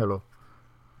at Angelo?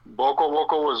 Boco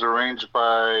Boco was arranged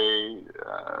by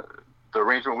the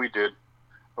arrangement we did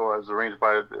was arranged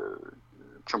by the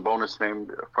trombonist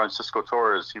named Francisco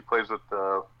Torres. He plays with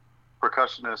the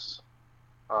percussionist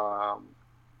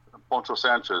Poncho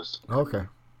Sanchez. Okay.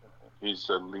 He's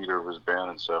the leader of his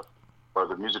band and stuff, or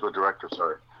the musical director.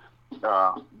 Sorry.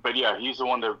 But yeah, he's the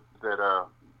one that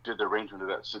did the arrangement of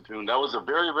that tune. That was the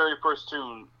very, very first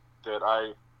tune that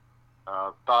I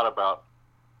thought about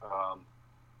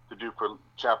to do for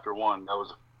Chapter 1. That was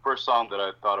the first song that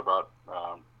I thought about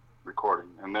recording,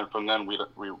 and then from then we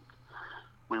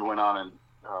went on and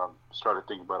started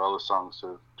thinking about other songs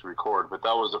to record. But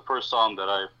that was the first song that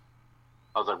I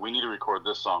was like, we need to record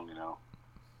this song, you know.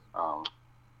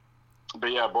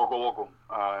 But yeah, Boco Boco,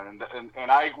 and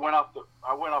I went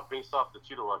off based off the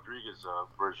Tito Rodriguez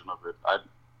version of it.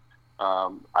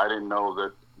 I didn't know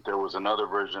that there was another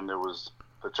version. There was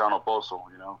the Chano Pozo,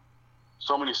 you know.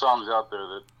 So many songs out there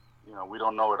that, you know, we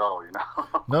don't know it all, you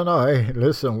know. No, hey,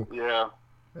 listen. Yeah.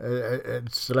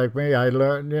 It's like me. I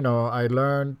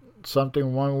learned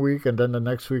something one week, and then the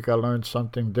next week I learned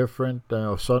something different,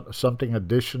 something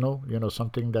additional, you know,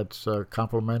 something that's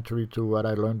complementary to what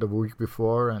I learned the week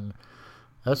before. And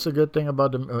that's a good thing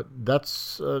about it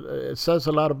says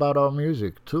a lot about our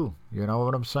music too. You know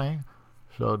what I'm saying?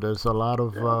 So there's a lot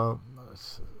of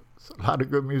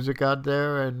good music out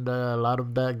there, and a lot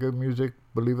of that good music,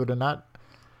 believe it or not,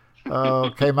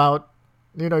 came out,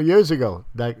 you know, years ago.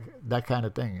 That kind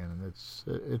of thing, and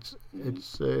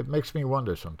it makes me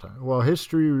wonder sometimes. Well,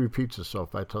 history repeats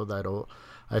itself. I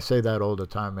say that all the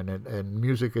time, and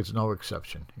music is no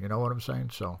exception. You know what I'm saying?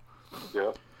 So.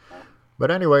 Yeah. But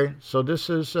anyway, so this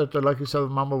is the Lucky Seven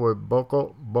Mambo with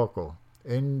Boco Boco.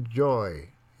 Enjoy.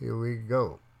 Here we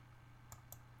go.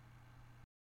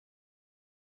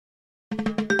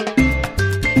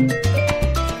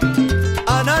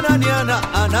 Anananiana,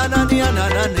 anananiana.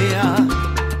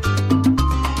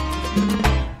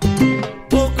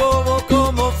 Boco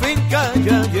Boco mo finca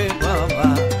ya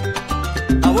llevaba.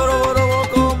 Aboro boro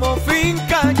como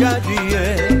finca ya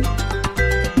llevaba.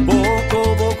 Boco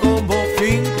Boco mo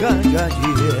finca ya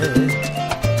llevaba.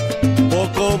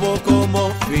 Boco Boco mo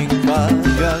finca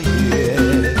ya llevaba.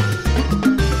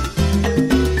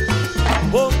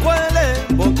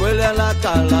 Bocuele a la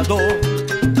calado.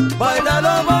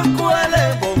 Bailalo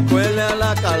boncuele a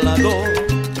la calado.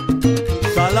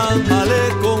 Salam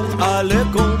aleikum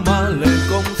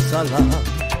salam.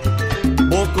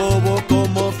 Boco Boco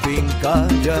mo finca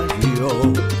ya yo.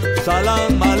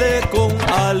 Salam aleikum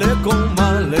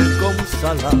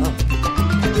salam.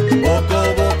 Boco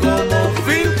Boco mo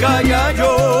finca ya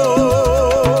yo.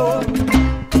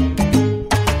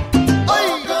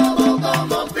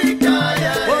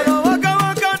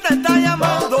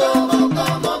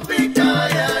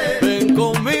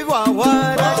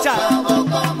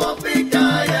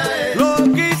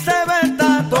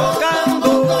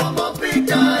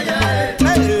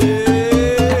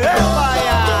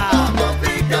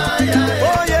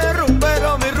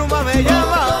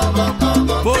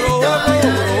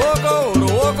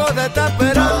 Está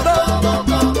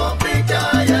esperando.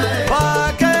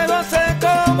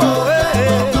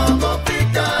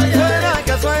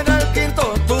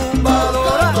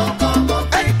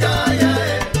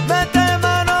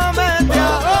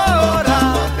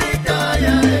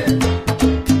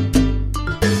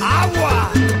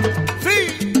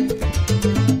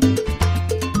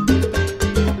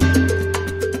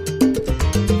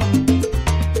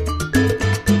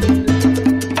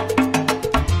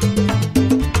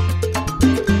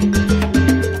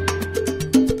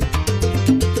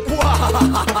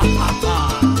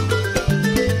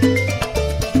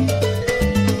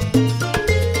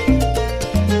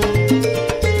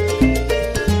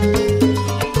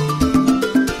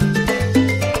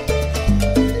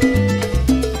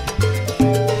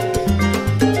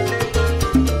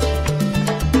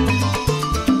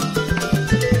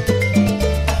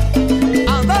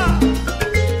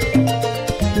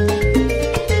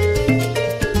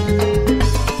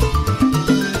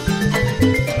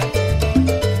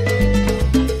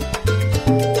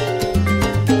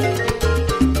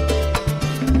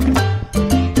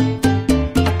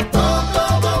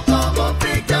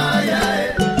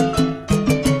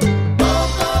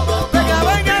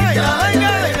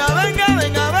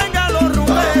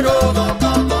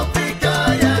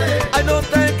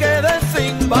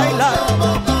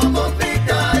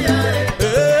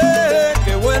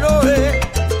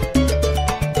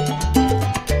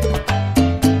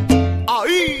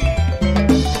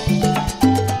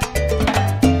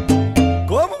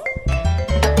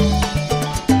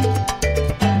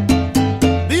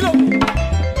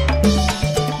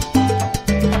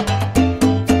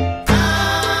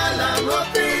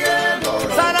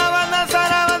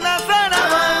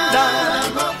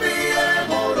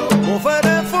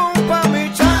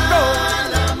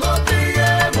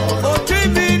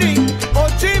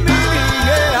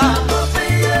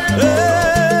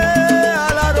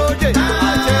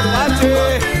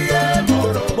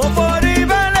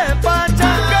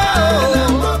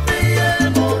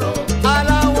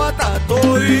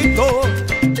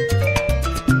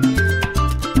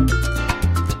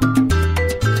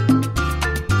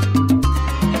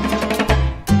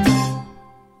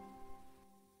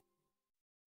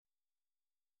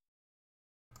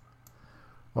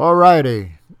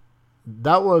 Alrighty.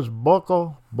 That was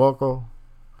Boko Boko,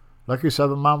 Lucky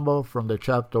Seven Mambo from the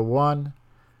Chapter 1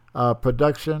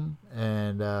 production.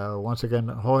 And once again,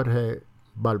 George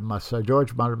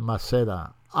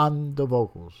Balmaceda on the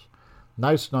vocals.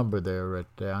 Nice number there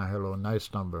at Angelo.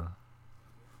 Nice number.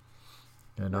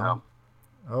 You know?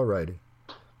 Yeah. Alrighty.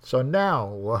 So now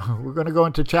we're going to go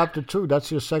into Chapter 2.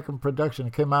 That's your second production.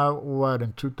 It came out, what,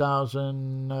 in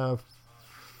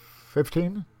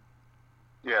 2015?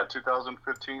 Yeah,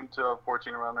 2015 to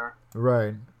 14, around there.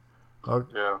 Right.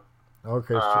 Okay. Yeah.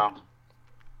 Okay.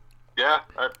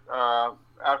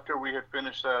 After we had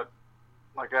finished that,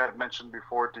 like I had mentioned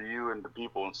before to you and the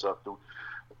people and stuff,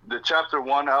 the Chapter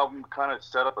 1 album kind of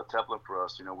set up a template for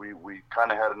us. You know, we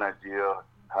kind of had an idea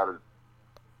how to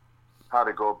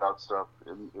go about stuff,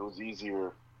 and it was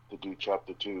easier to do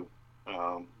Chapter 2.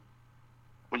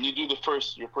 When you do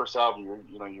your first album,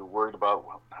 you're worried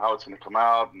about how it's going to come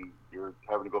out, and you're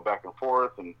having to go back and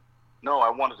forth. And no, I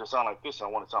want it to sound like this, I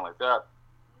want it to sound like that.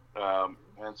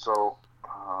 And so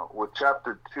with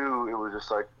Chapter 2, it was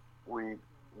just like we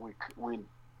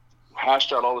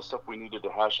hashed out all the stuff we needed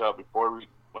to hash out before we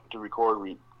went to record.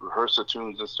 We rehearsed the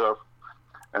tunes and stuff,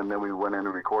 and then we went in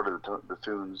and recorded the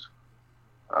tunes.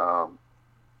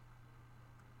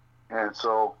 And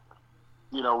so,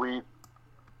 we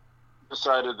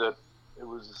decided that it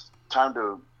was time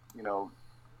to,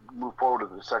 move forward to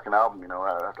the second album,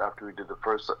 after we did the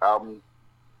first album.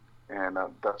 And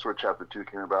that's where Chapter 2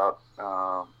 came about.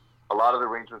 A lot of the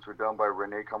arrangements were done by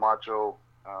Rene Camacho,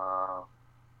 our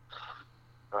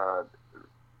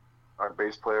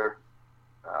bass player,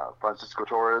 Francisco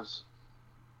Torres.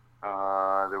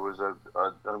 There was an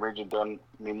arrangement done,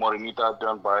 Mi Morenita,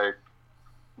 done by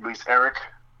Luis Eric,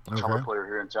 a trumpet player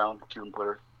here in town, a Cuban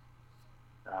player.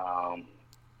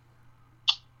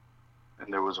 And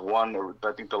there was one,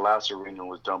 I think the last arrangement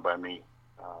was done by me.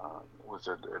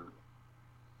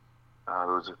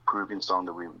 There was a Peruvian song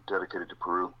that we dedicated to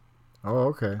Peru. Oh,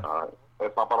 okay.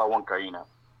 Papa la Huancaína.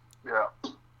 Yeah.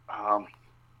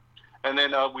 And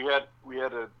then we had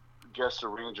a guest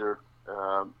arranger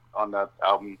on that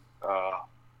album.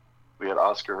 We had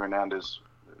Oscar Hernandez.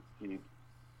 He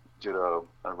did an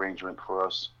arrangement for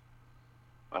us.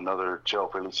 Another Cheo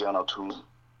Feliciano tune.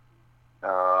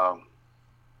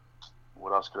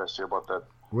 What else could I say about that?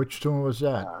 Which tune was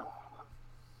that?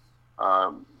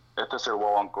 Este es el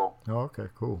Huahuanco. Oh, okay,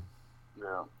 cool.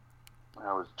 Yeah.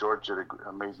 George did an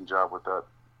amazing job with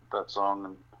that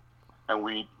song,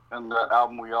 and that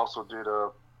album we also did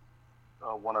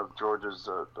one of George's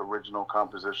original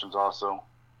compositions also.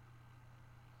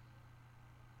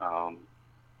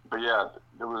 But yeah,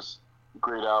 it was a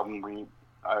great album.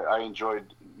 I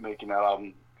enjoyed making that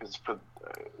album because for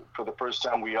the first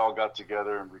time we all got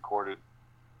together and recorded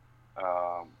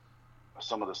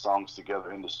some of the songs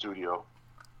together in the studio.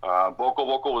 Vocal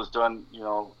was done, we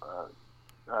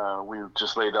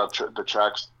just laid out the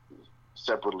tracks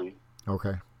separately.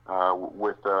 Okay.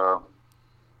 With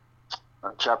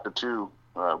Chapter 2,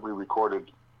 we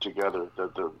recorded together.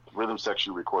 The rhythm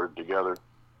section recorded together.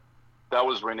 That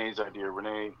was Renee's idea.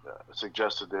 Renee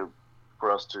suggested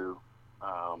for us to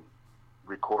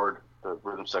record the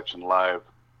rhythm section live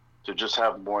to just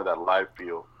have more of that live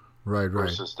feel. Right.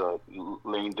 Versus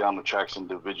laying down the tracks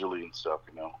individually and stuff,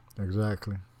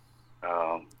 Exactly.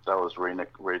 That was Rene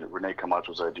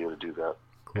Camacho's idea to do that.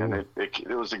 Cool. And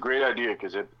it was a great idea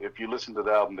because if you listen to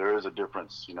the album, there is a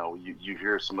difference. You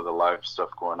hear some of the live stuff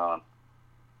going on.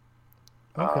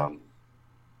 Okay.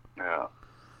 Yeah.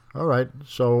 All right.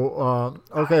 So,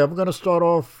 I'm going to start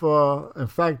off. In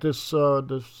fact, this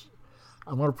I'm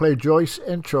going to play Joyce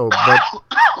intro, but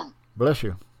bless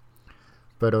you.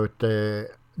 But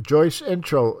Joyce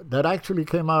intro that actually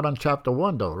came out on Chapter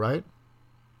 1, though, right?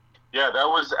 Yeah, that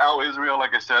was Al Israel.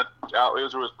 Like I said, Al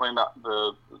Israel was playing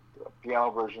the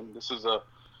piano version. This is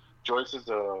Joyce's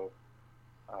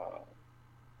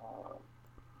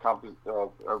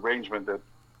arrangement that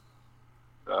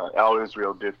Al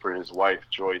Israel did for his wife,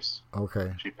 Joyce.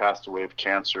 Okay. She passed away of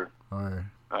cancer. All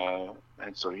right.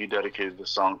 And so he dedicated the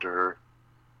song to her,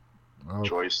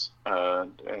 Joyce.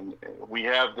 And we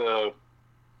have a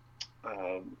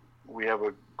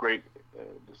great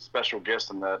special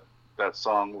guest in that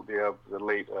song. We have the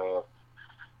late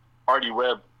Artie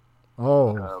Webb.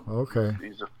 Oh, okay.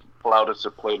 He's a flautist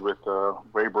that played with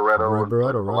Ray Barretto.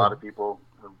 Right. A lot of people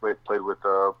played with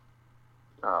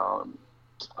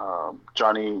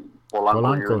Johnny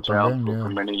Polanco here in town for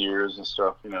many years and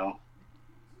stuff.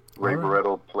 Ray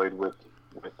Barretto played with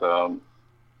a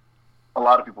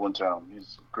lot of people in town.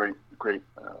 He's great.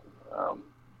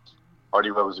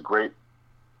 Artie Webb was a great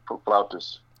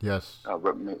flautist. Yes.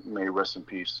 May rest in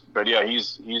peace. But yeah, he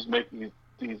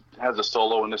has a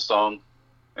solo in this song,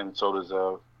 and so does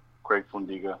Craig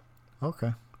Fundiga.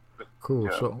 Okay. Cool.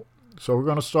 Yeah. So we're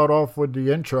gonna start off with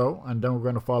the intro, and then we're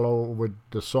gonna follow with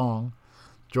the song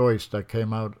Joyce that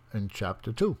came out in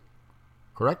Chapter 2.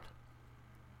 Correct?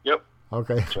 Yep.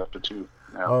 Okay. Chapter 2.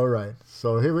 Yeah. All right.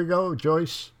 So here we go,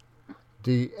 Joyce.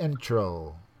 The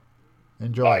intro.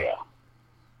 Enjoy. Oh, yeah.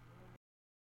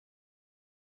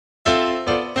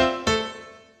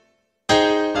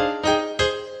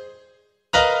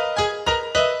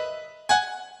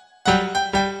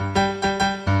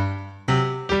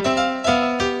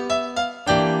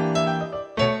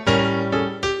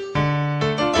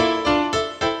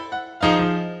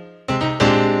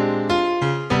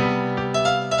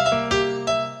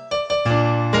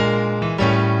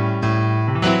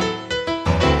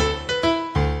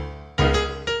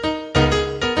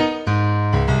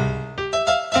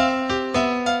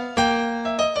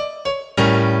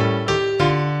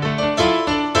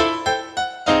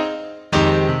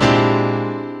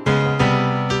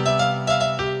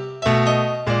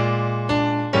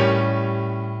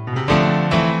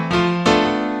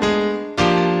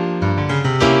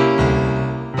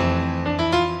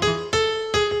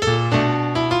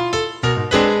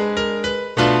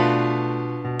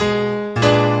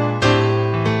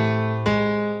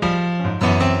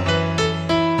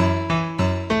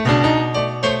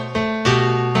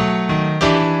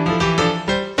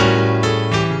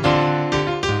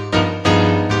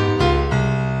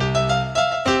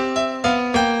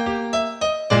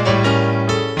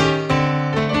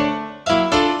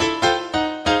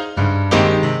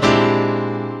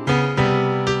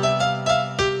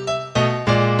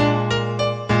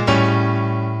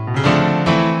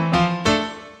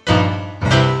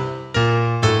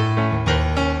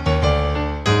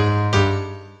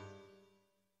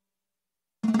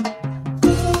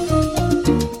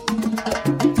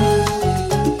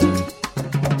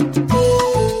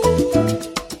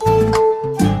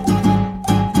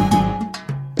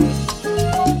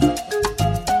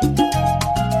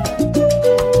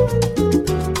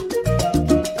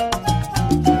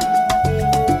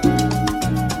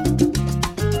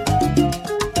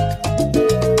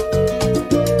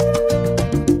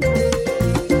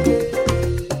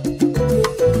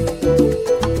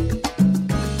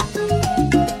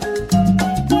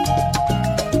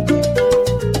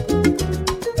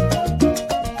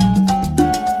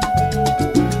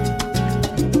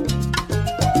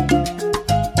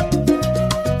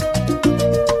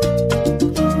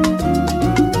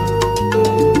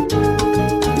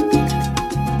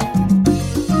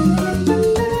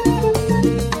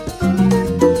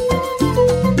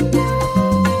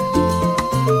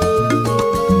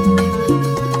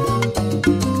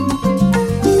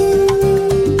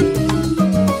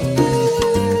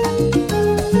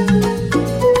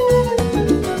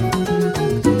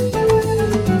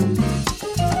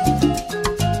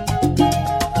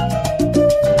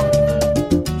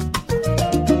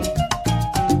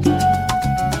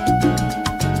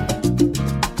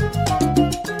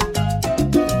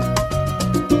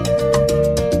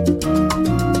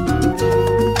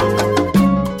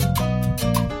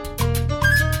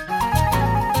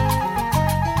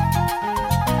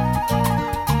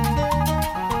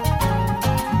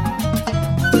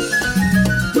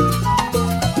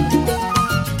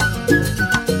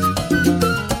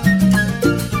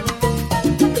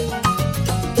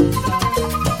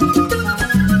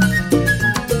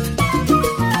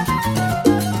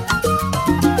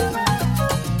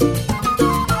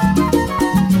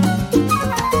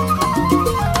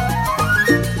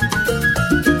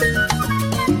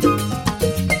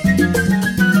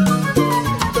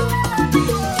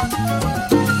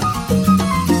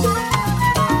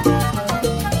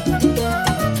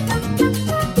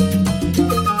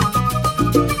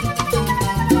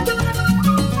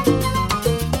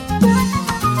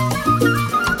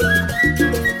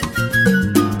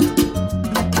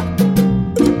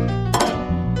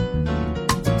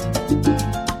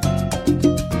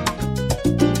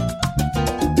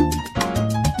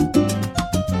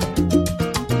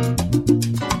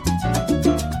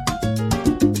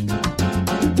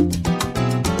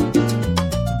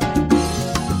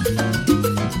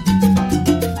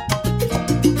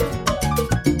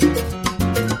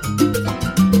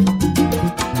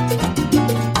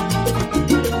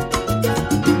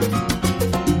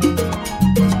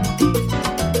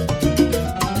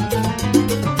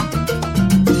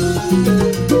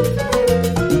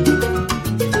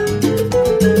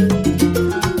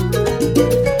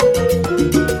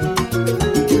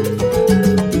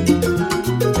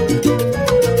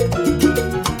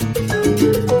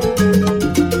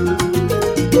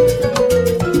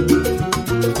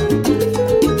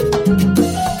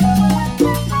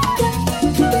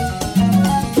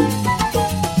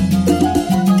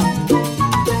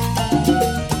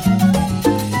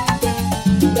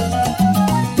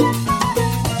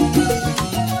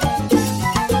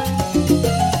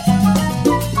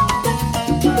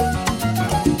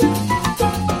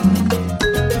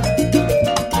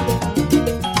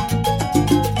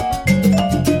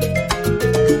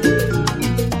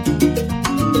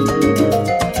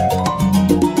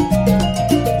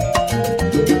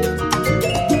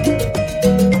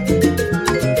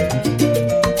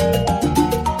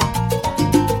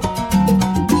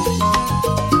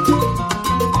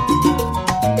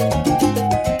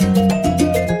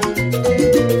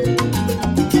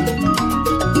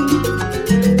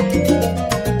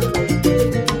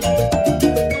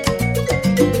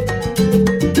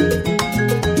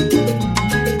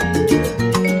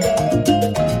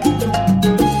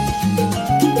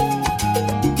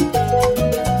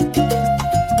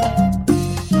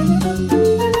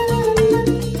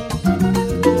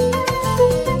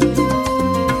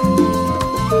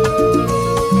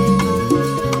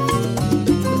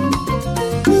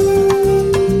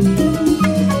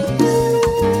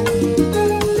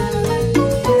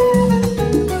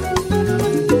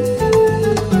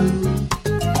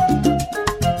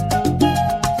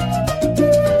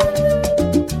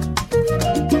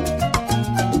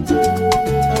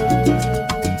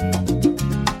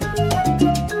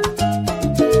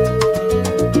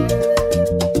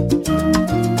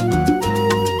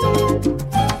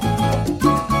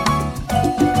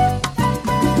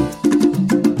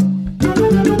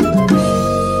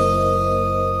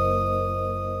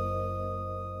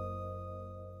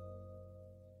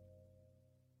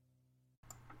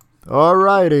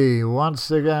 Alrighty.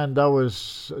 Once again, that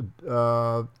was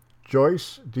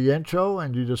Joyce, the intro,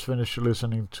 and you just finished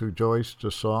listening to Joyce,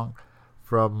 the song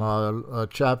from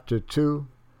Chapter 2.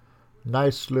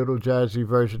 Nice little jazzy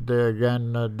version there.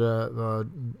 Again, the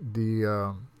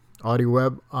Audie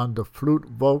Webb on the flute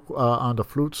on the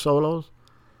flute solos,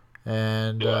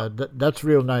 and that's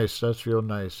real nice. That's real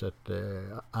nice at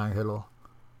Angelo.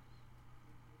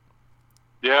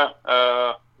 Yeah,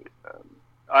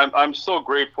 I'm so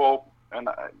grateful, and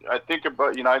I think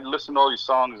about, I listen to all these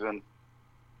songs, and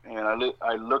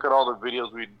I look at all the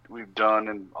videos we've done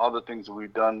and all the things that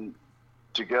we've done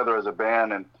together as a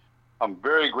band, and I'm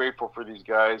very grateful for these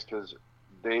guys because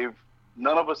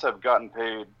none of us have gotten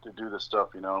paid to do this stuff.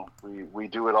 We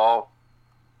do it all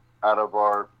out of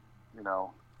our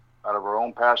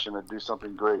own passion to do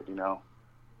something great.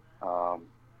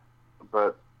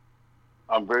 But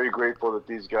I'm very grateful that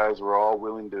these guys were all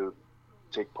willing to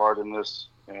take part in this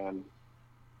and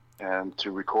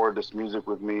to record this music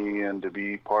with me and to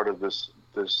be part of this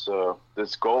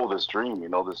goal, this dream,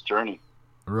 this journey.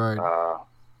 Right.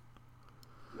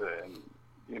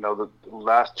 And the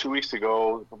last 2 weeks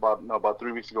ago, about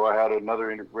 3 weeks ago, I had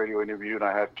another radio interview, and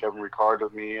I had Kevin Ricard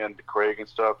with me and Craig and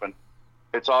stuff. And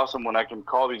it's awesome when I can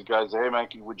call these guys, hey man,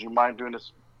 would you mind doing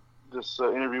this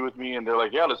interview with me? And they're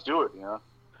like, yeah, let's do it.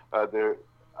 I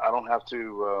don't have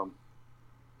to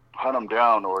hunt them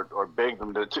down or beg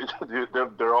them to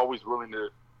they're always willing to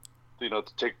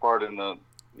take part in the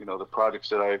projects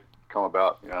that I come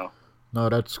about. No,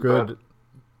 that's good. But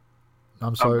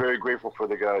I'm sorry. I'm very grateful for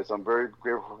the guys. I'm very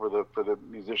grateful for the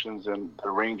musicians and the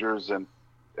arrangers and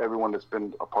everyone that's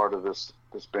been a part of this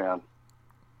band.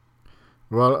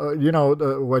 Well,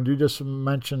 what you just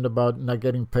mentioned about not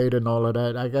getting paid and all of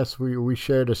that, I guess we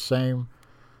share the same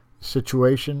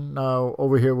situation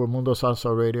over here with Mundo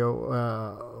Salsa Radio.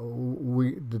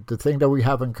 The thing that we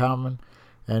have in common,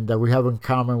 and that we have in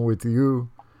common with you,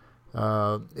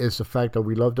 is the fact that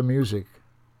we love the music,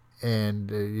 and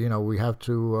we have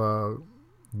to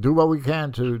do what we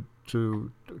can to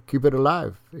keep it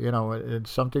alive. It's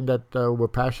something that we're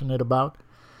passionate about,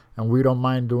 and we don't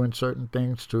mind doing certain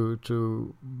things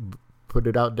to put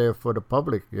it out there for the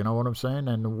public. You know what I'm saying?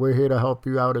 And we're here to help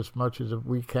you out as much as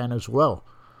we can as well.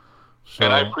 So,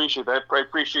 and I appreciate that. I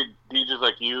appreciate DJs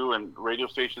like you and radio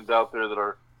stations out there that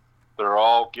are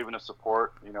all giving us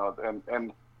support.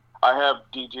 And I have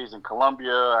DJs in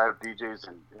Colombia. I have DJs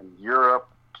in Europe.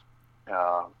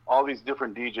 All these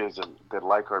different DJs that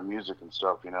like our music and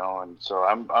stuff. And so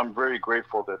I'm very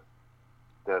grateful that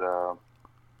the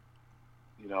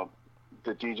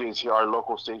DJs here, our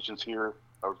local stations here,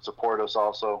 support us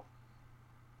also.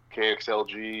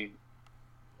 KXLG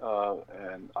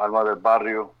and Alma del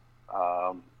Barrio.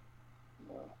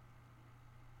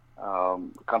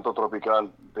 Canto Tropical,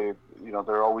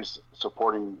 they're always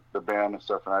supporting the band and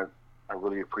stuff, and I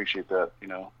really appreciate that.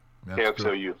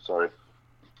 KXLU, sorry.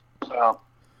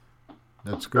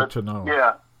 That's good to know.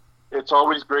 Yeah, it's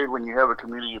always great when you have a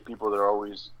community of people that are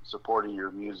always supporting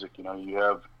your music.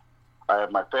 I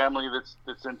have my family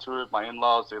that's into it. My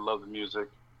in-laws, they love the music.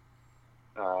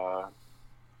 I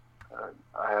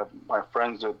have my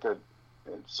friends that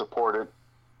support it.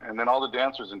 And then all the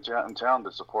dancers in town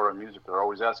that support our music, they're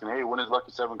always asking, hey, when is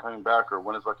Lucky 7 coming back? Or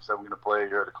when is Lucky 7 going to play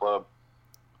here at the club?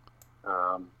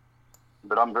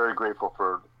 But I'm very grateful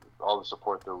for all the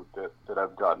support that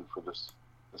I've gotten for this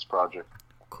project.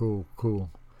 Cool.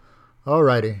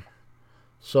 Alrighty.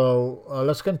 So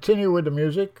let's continue with the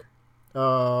music.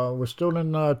 We're still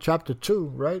in Chapter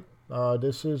 2, right?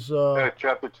 This is...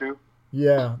 Chapter 2?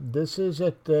 Yeah, this is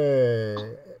at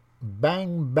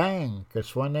Bang Bang, que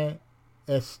suene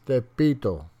este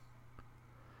pito.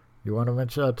 You want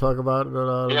to talk about it?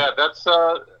 Yeah, that's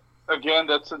again,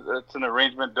 that's an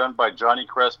arrangement done by Johnny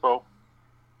Crespo.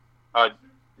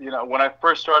 When I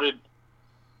first started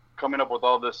coming up with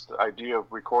all this idea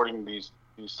of recording these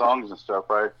songs and stuff,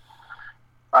 right?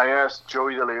 I asked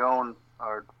Joey De Leon,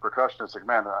 our percussionist, like,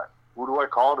 man, who do I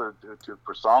call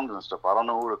for songs and stuff? I don't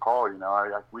know who to call.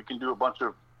 We can do a bunch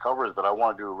of covers, but I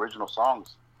want to do original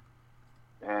songs.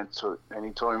 And he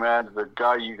told me, man, the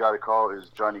guy you got to call is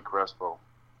Johnny Crespo.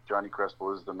 Johnny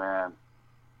Crespo is the man.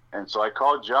 And so I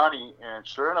called Johnny, and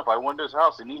sure enough, I went to his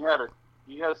house, and he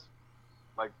has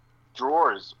like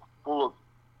drawers full of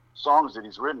songs that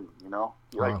he's written.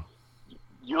 Like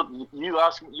you'll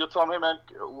tell him, hey man,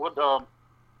 what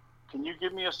can you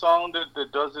give me a song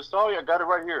that does this? Oh yeah, I got it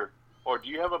right here. Or do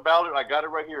you have a ballad? I got it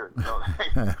right here.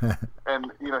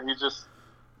 And he's just.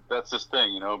 That's his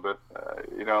thing, But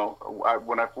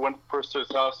when I went first to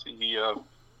his house, we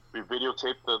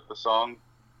videotaped the song.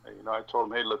 I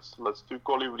told him, hey, let's do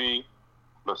Colibri.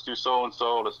 let's do so and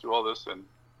so, let's do all this,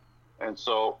 and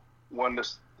so when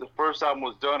the first album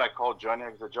was done, I called Johnny.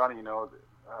 I said, Johnny,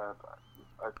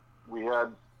 we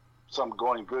had something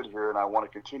going good here, and I want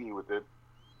to continue with it.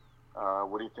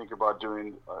 What do you think about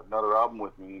doing another album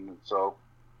with me? And so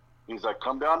he's like,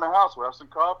 come down to the house, we'll have some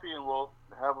coffee, and we'll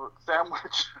have a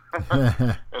sandwich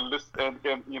and listen,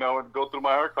 and go through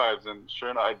my archives. And sure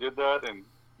enough, I did that, and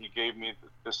he gave me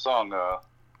this song that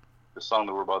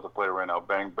we're about to play right now,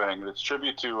 Bang Bang. It's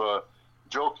tribute to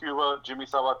Joe Cuba, Jimmy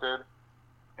Sabater,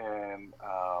 and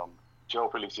Joe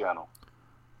Feliciano.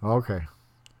 Okay.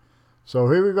 So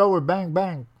here we go with Bang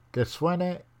Bang. Que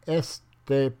suene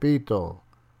este pito.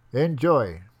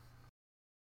 Enjoy.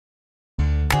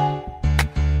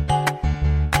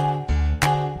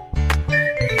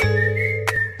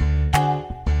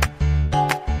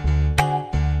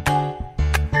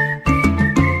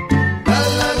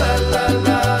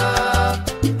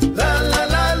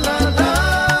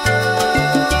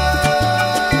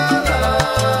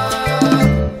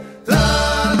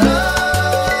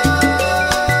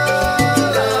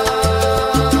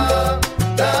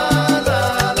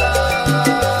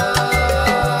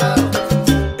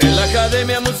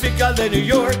 De New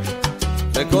York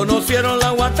me conocieron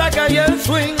la guataca y el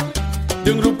swing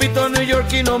de un grupito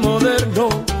neoyorquino moderno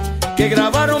que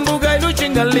grabaron Buga y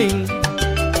Chingalín.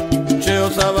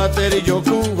 Cheo Sabater y Joe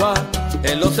Cuba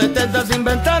en los 70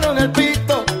 inventaron el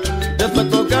pito, después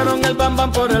tocaron el bam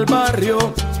bam por el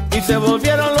barrio y se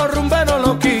volvieron los rumberos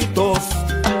loquitos.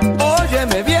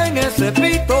 Óyeme bien ese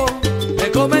pito, me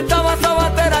comentaba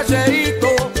Sabater a Cheito,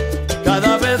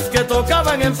 cada vez que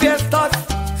tocaban en fiestas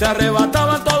se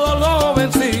arrebataban todos los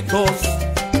jovencitos.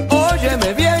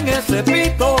 Óyeme bien ese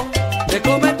pito, le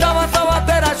comentaba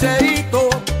Sabater a Cheito,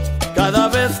 cada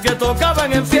vez que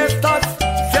tocaban en fiestas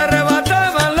se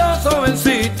arrebataban los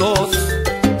jovencitos.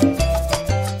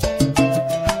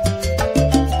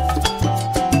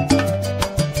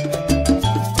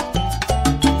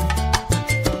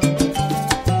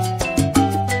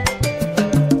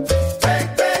 Bang,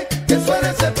 bang, que suene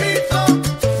ese pito,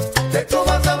 te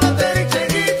comas Sabater y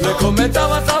Cheito. Le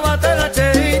comentaba Sabater a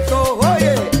Cheito,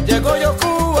 oye, llegó yo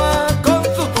Cuba con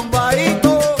su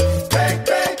tumbadito. Bang,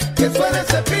 bang, que suene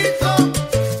ese pito,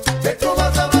 te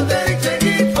comas Sabater y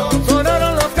Cheito.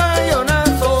 Sonaron los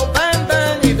cañonazos, bang,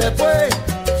 bang, y después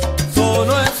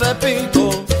sonó ese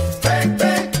pito. Bang,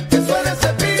 bang, que suene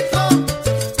ese pito,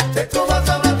 te comas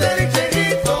Sabater y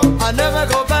Cheito. I never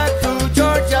go back to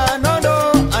Georgia, no,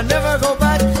 no, I never go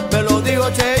back, me lo dijo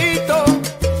Cheito.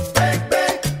 Bang,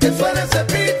 bang, que suene ese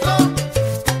pito,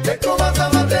 te comas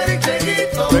Sabater y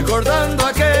Cheito. Recordando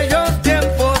aquellos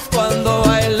tiempos cuando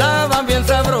bailaban bien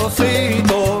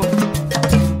sabrosito.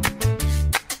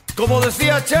 Como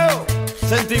decía Cheo,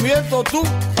 sentimiento tú.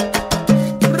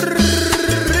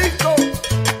 Rico.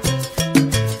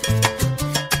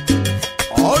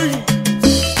 Ay.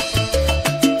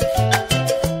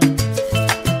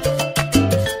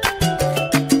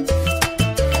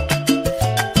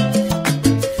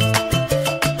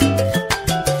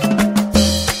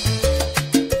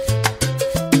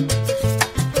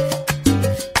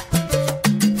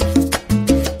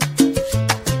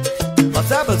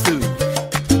 Masabasu.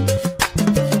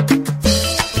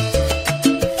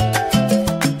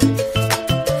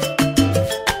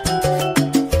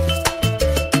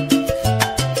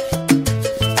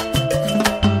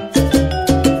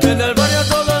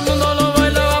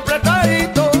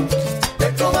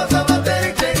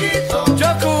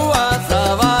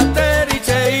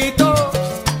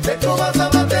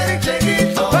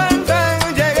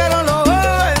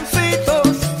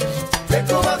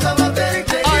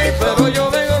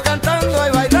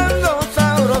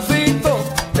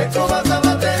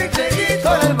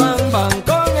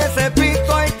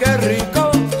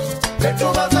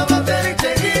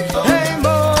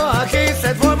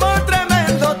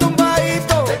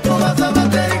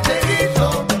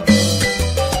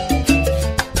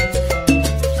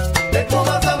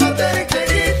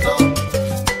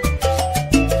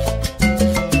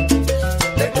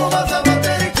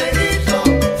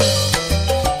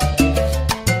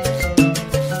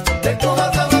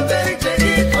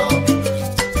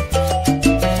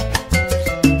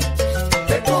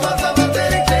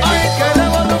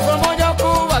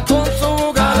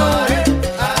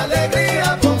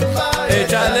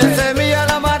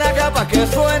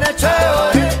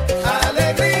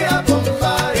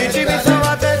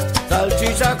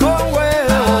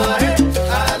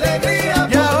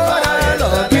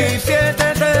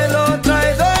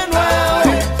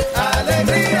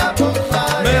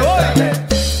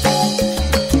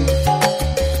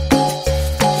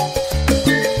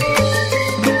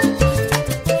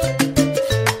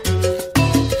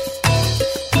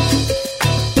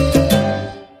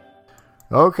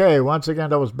 Okay, once again,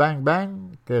 that was Bang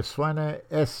Bang. Que suene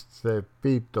este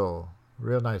pito.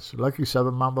 Real nice. Lucky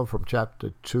 7 Mambo from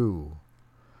Chapter 2.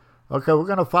 Okay, we're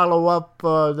going to follow up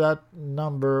that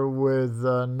number with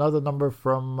another number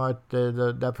from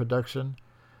that production.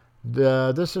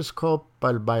 This is called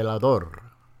Pal Bailador.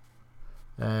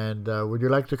 And would you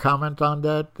like to comment on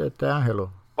that,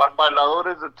 Angelo? Pal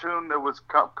Bailador is a tune that was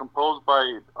composed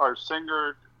by our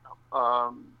singer,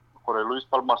 Jorge Luis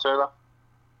Palmaceda.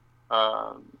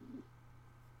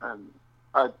 And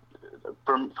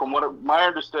from what my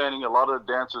understanding, a lot of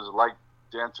the dancers like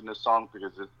dancing this song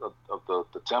because of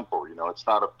the tempo. You know, it's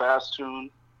not a fast tune,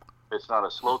 it's not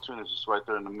a slow tune. It's just right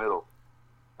there in the middle.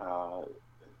 That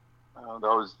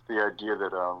was the idea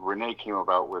that Renee came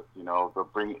about with. You know,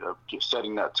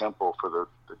 setting that tempo for the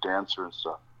dancer and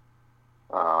stuff.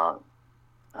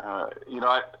 You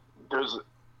know, there's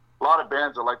a lot of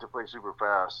bands that like to play super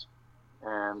fast,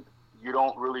 and you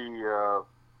don't really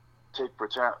take for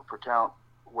account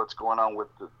what's going on with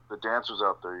the dancers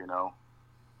out there, you know.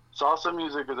 Salsa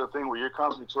music is a thing where you're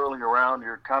constantly twirling around,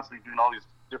 you're constantly doing all these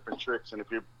different tricks, and if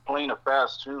you're playing a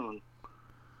fast tune,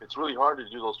 it's really hard to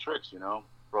do those tricks, you know,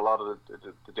 for a lot of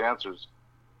the dancers.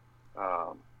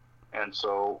 And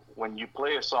so when you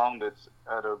play a song that's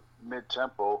at a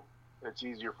mid-tempo, it's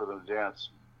easier for them to dance.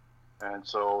 And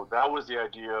so that was the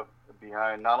idea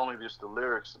behind not only just the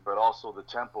lyrics, but also the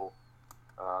tempo,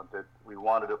 that we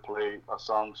wanted to play a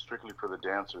song strictly for the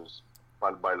dancers,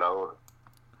 Pal Bailador.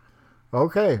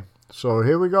 Okay, so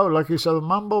here we go. Lucky 7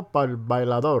 Mambo, Pal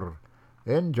Bailador.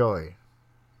 Enjoy.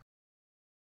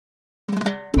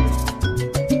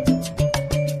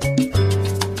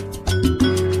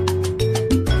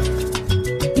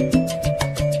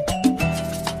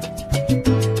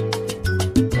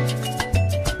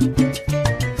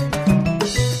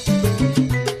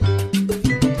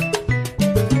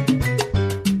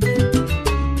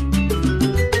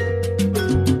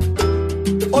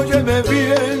 Óyeme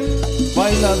bien,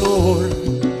 bailador,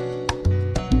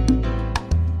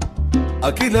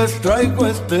 aquí les traigo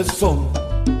este son,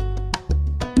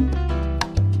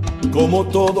 como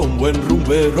todo un buen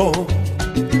rumbero,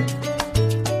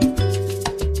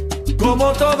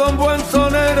 como todo un buen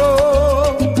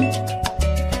sonero,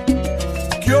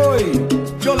 que hoy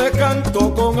yo le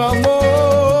canto con amor,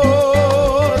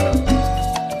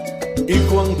 y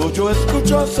cuando yo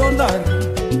escucho sonar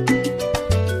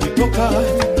y tocar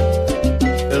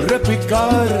el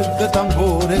repicar de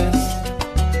tambores,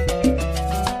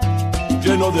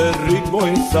 lleno de ritmo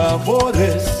y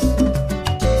sabores,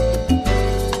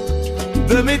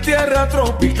 de mi tierra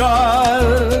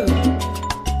tropical.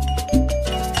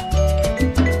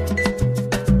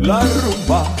 La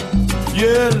rumba y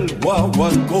el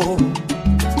guaguancó,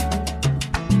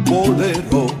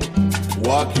 bolero,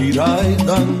 guajira y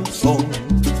danzón,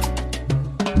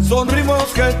 son ritmos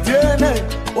que tiene,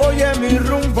 oye mi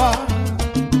rumba,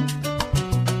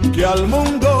 que al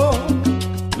mundo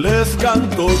les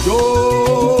canto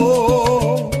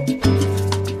yo.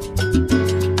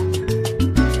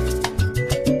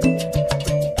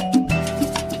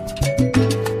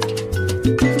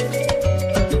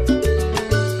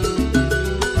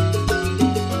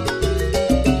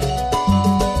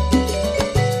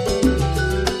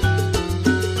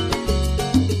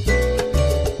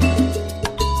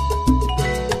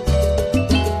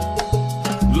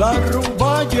 La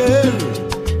rumba y el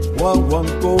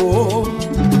guaguancó,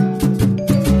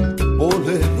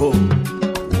 bolero,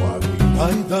 guajira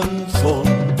y danzón,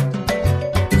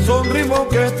 son ritmos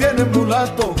que tienen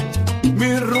mulato,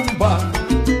 mi rumba,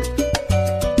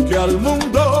 que al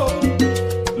mundo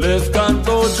les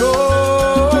canto yo.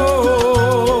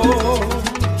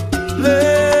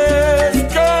 Les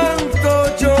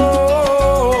canto yo.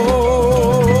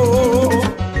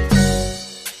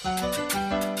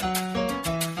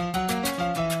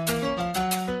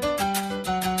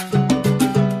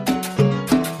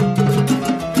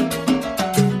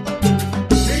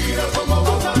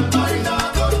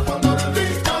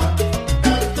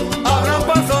 Abran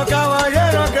paso,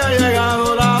 caballero, que ha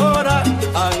llegado la hora.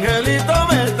 Angelito,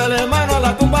 métele mano a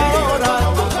la tumbadora.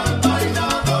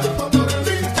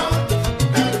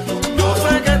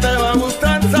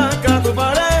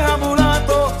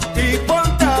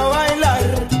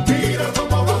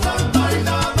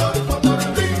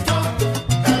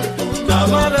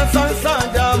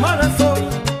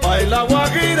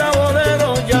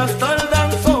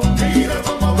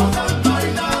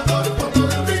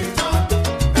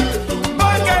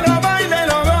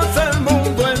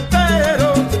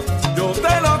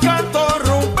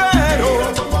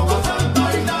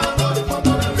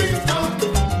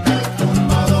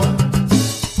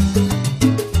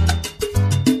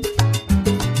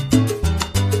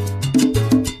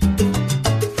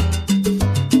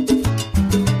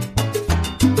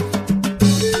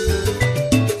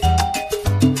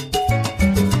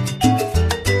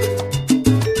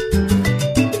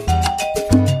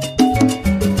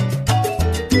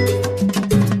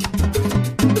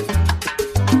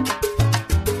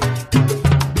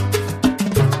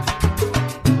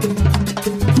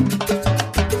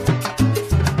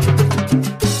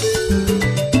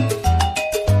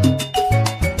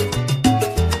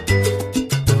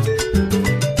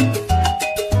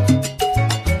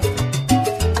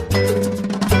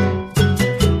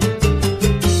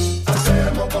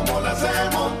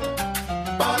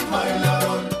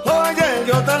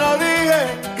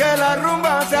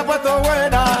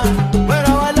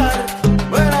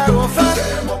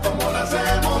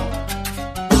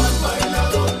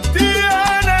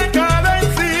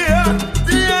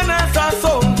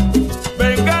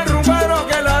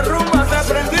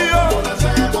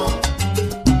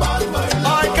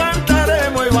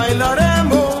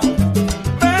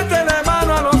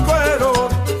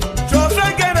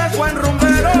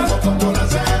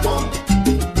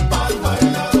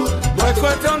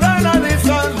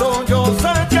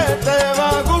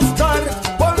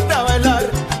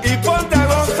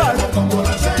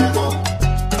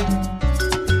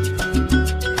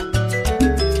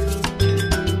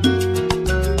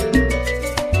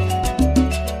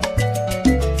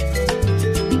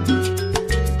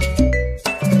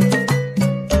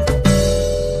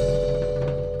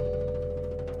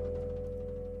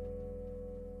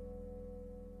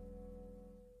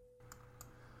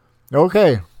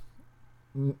 Okay.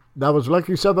 That was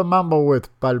Lucky 7 Mambo with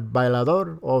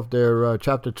Bailador of their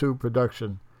Chapter 2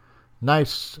 production.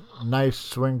 Nice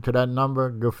swing to that number.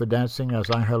 Good for dancing, as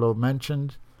Angelo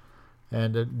mentioned.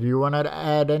 And do you want to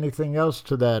add anything else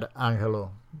to that,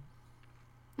 Angelo?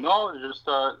 No, just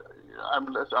I'm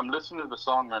listening to the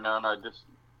song right now, and I just,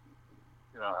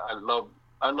 I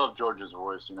love George's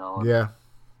voice. Yeah.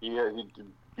 He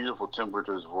beautiful timbre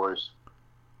to his voice.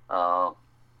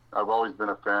 I've always been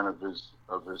a fan of his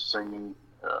singing,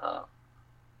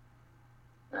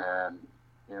 and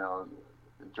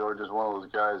George is one of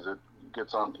those guys that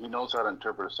gets on. He knows how to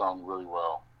interpret a song really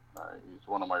well. He's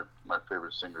one of my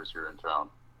favorite singers here in town.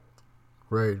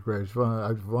 Great. It's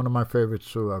one of my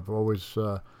favorites too. I've always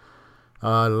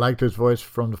liked his voice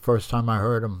from the first time I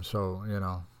heard him. So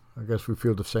I guess we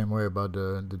feel the same way about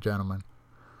the gentleman.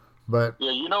 But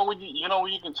yeah, when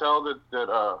you can tell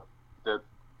that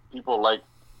people like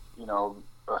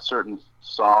a certain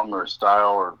song or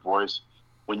style or voice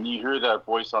when you hear that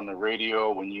voice on the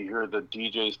radio, when you hear the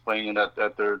DJs playing it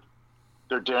at their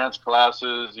dance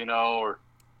classes, or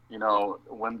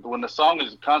when the song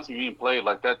is constantly being played,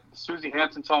 like that Susie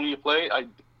Hansen song you play,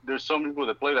 there's so many people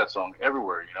that play that song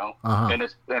everywhere, Uh-huh. and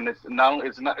it's not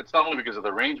only because of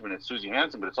the arrangement, it's Susie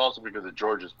Hansen, but it's also because of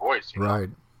George's voice. Right.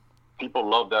 People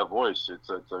love that voice. It's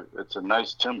a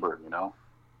nice timbre,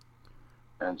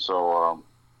 and so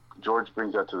George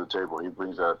brings that to the table. He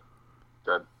brings that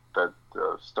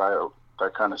style,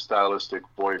 that kind of stylistic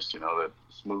voice, that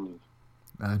smooth.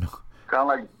 I know. Kind of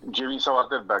like Jimmy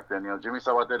Sabater back then. Jimmy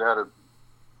Sabater had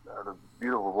a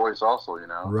beautiful voice also.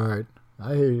 Right.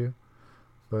 I hear you.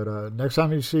 But next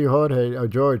time you see Jorge or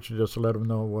George, just let him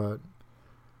know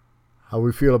how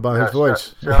we feel about his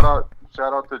voice. Shout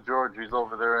out to George. He's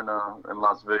over there in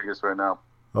Las Vegas right now.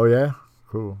 Oh yeah,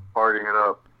 cool. Partying it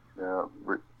up. Yeah,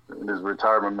 in his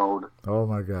retirement mode. Oh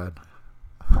my God.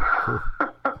 Cool.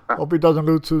 Hope he doesn't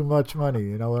lose too much money.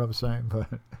 You know what I'm saying? But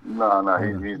no,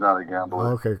 he's not a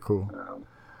gambler. Okay, cool.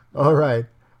 All right,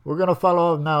 we're gonna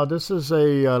follow up now. This is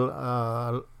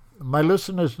my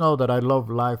listeners know that I love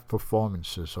live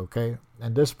performances. Okay,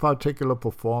 and this particular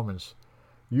performance,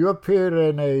 you appeared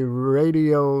in a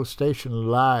radio station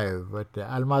live at the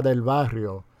Alma del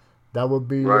Barrio. That would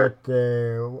be at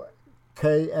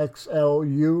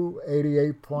KXLU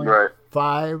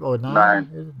 88.5 or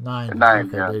 9? 9. 9,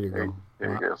 okay, yeah. there you go.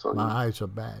 There you go. So my eyes are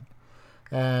bad.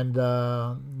 And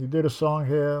you did a song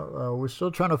here. We're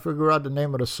still trying to figure out the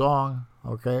name of the song,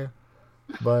 okay?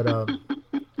 But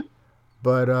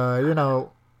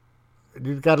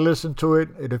you got to listen to it.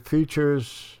 It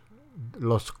features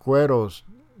los cueros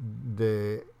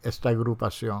de esta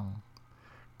agrupación.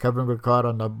 Kevin Ricardo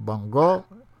on the bongo,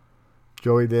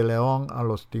 Joey De Leon on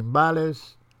los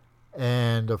timbales,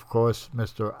 and of course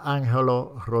Mr.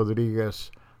 Angelo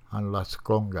Rodriguez on las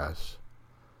congas.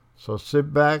 So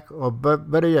sit back, or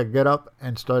better yet, get up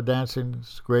and start dancing.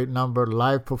 It's a great number,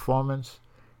 live performance.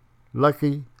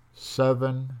 Lucky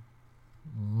 7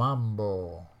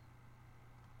 Mambo.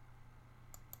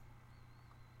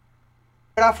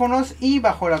 Y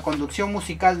bajo la conducción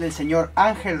musical del señor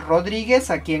Ángel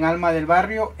Rodríguez, aquí en Alma del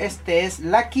Barrio, este es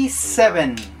Lucky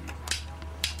 7.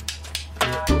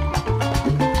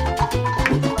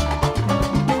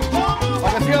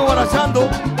 Para que sigan guarachando.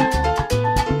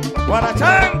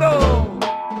 ¡Guarachando!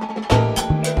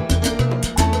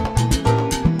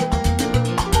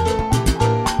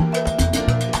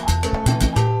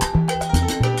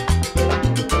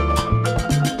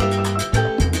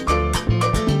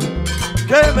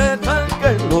 Que me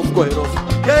tanquen los cueros,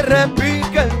 que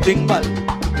repique el timbal,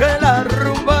 que la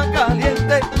rumba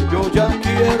caliente, yo ya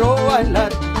quiero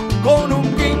bailar con un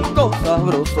quinto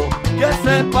sabroso que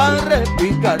sepa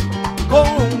repicar, con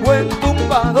un buen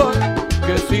tumbador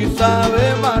que sí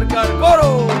sabe marcar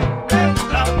coro.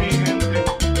 Entra mi gente,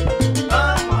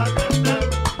 vamos a cantar,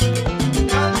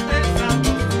 cante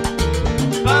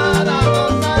sabroso para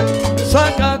gozar.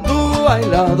 Saca tu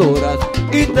bailadora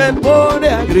y te pone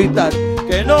a gritar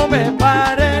que no me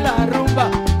pare la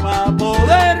rumba pa'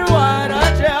 poder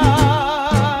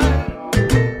guarachear.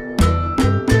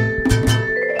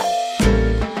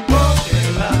 Porque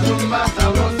la rumba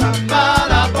sabrosa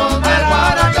para poder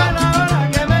guarachear. A la hora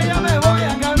que me llame voy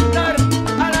a cantar,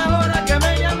 a la hora que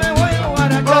me llame voy a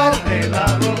guarachear. Porque la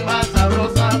rumba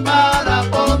sabrosa para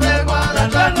poder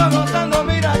guarachear. Cantando, gozando,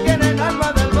 mira que en el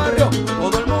alma del barrio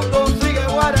todo el mundo sigue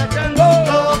guarachando.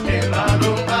 Porque la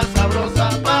rumba sabrosa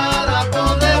para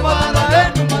poder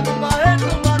guarachear.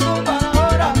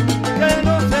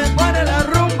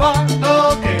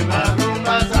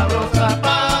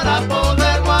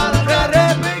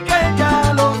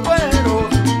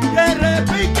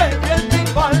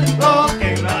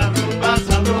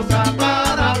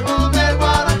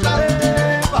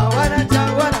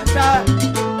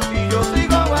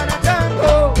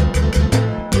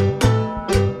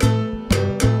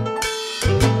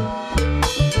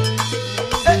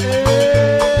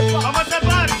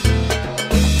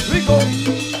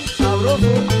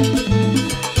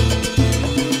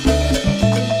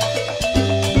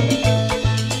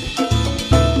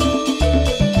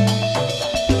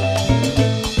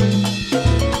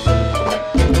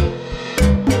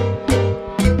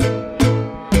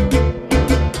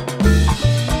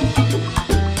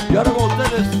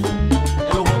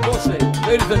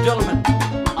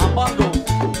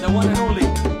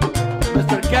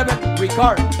 Kevin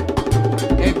Ricard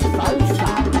en Salsa.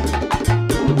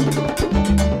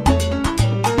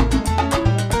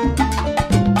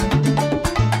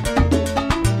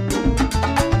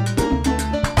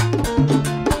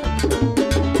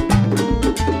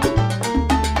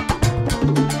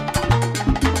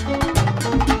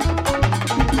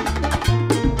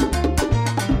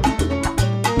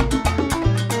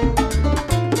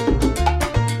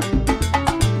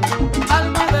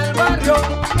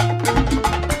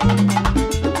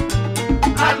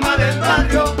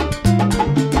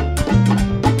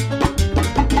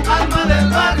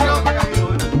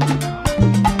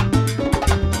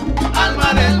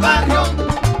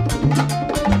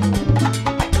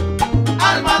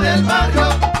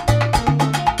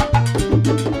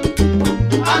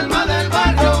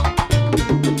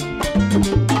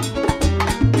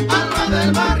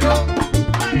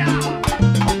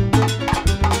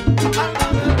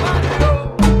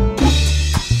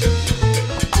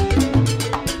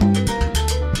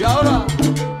 Y ahora,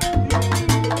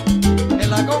 en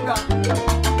la conga,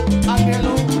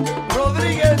 Angelo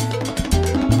Rodríguez.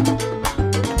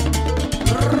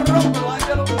 Rómpelo,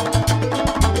 Angelo.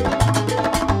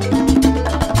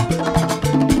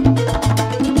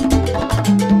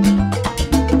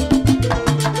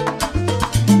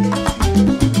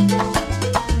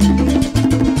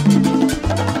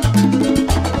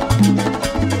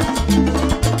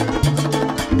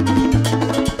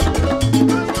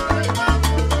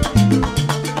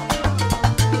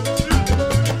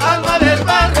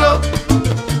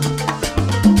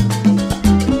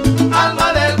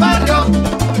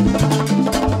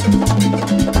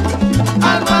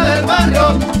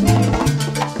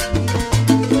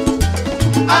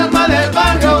 Alma del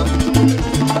barrio,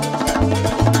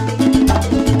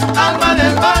 alma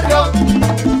del barrio,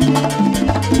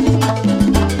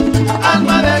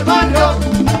 alma del barrio,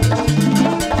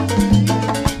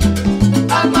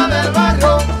 alma del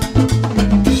barrio.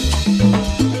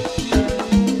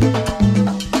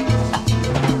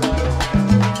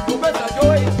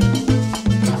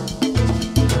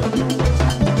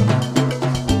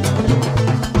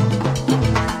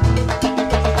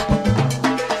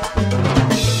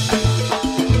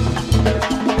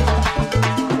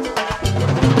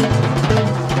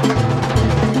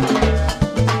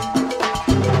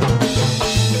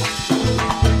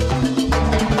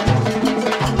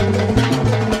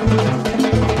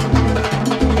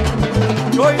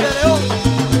 Joy de León,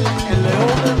 el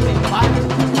león del timbal.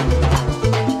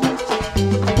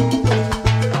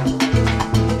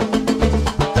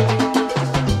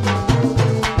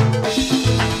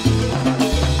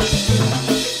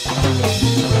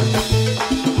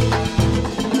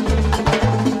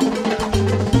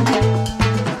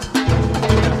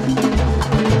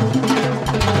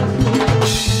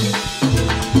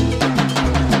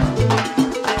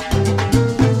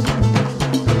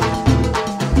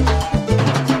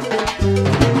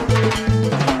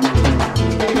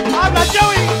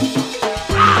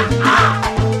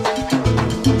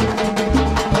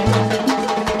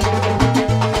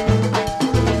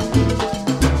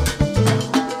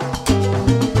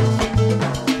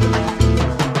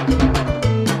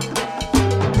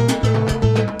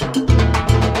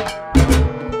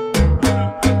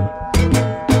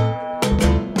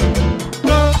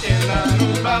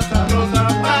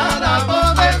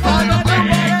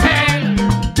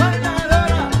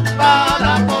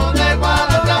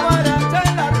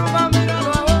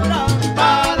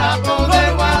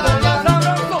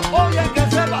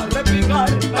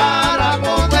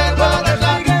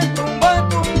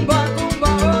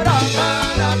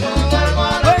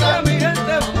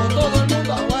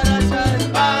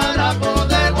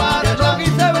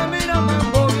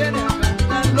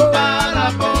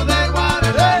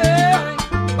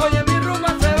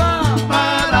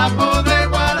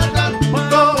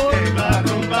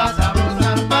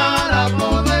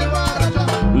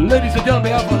 Ladies and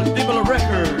gentlemen, on Timber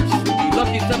Records y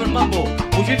Lucky 7 Mambo.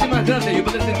 Muchísimas gracias. You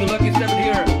better listen to Lucky 7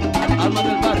 here at Alma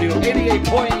del Barrio,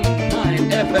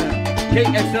 88.9 FM,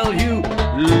 KXLU,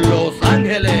 Los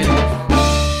Ángeles.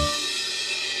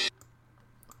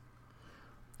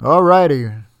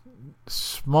 Alrighty,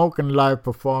 smoking live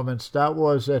performance. That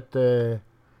was at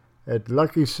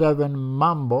Lucky 7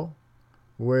 Mambo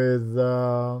with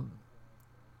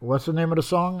what's the name of the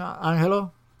song,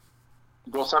 Angelo?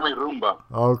 Goza mi rumba.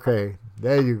 Okay,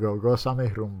 there you go. Goza mi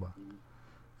rumba.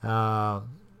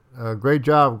 Great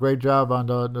job on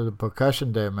the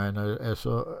percussion there, man.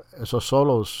 Esos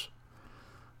solos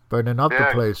burning up the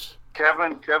place.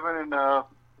 Kevin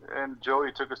and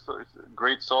Joey took a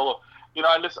great solo. you know,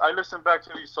 I listen back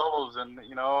to these solos, and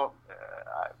you know,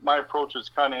 my approach is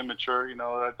kind of immature. You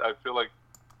know, I feel like,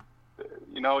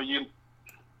 you know, you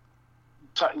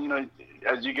know,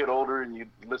 as you get older and you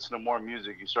listen to more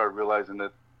music, you start realizing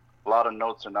that a lot of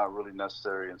notes are not really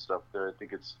necessary and stuff. There, I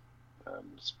think it's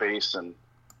space and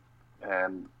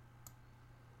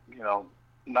you know,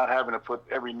 not having to put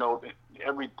every note,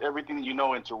 everything you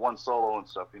know into one solo and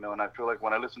stuff, you know. And I feel like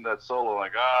when I listen to that solo,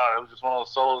 like, it was just one of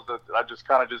those solos that I just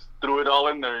kind of just threw it all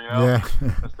in there, you know, yeah.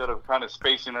 instead of kind of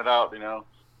spacing it out, you know.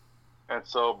 And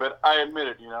so, but I admit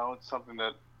it, you know, it's something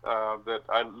that that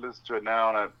I listen to it now,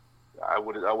 and I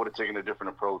would have taken a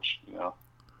different approach, you know.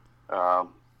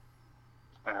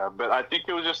 But I think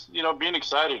it was just, you know, being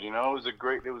excited, you know. It was a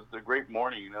great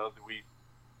morning, you know. We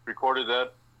recorded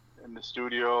that in the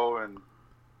studio, and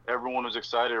everyone was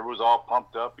excited. Everyone was all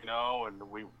pumped up, you know. And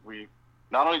we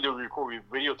not only did we record,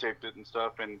 we videotaped it and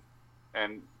stuff, and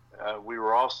we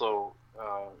were also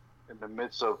in the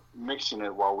midst of mixing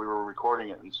it while we were recording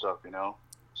it and stuff, you know.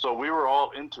 So we were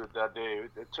all into it that day.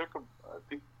 It took, I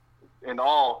think, in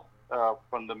all,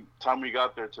 from the time we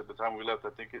got there to the time we left,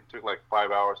 I think it took like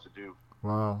 5 hours to do.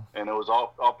 Wow. And it was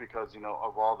all because, you know,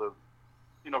 of all the,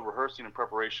 you know, rehearsing and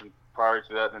preparation prior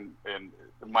to that, and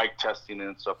the mic testing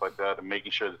and stuff like that, and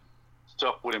making sure that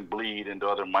stuff wouldn't bleed into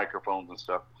other microphones and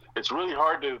stuff. It's really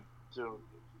hard to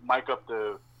mic up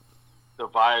the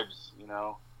vibes, you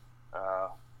know,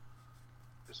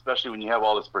 especially when you have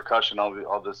all this percussion,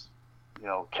 all this, you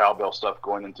know, cowbell stuff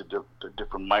going into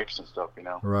different mics and stuff, you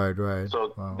know. Right.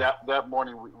 So wow. that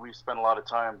morning we spent a lot of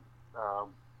time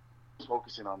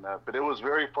focusing on that, but it was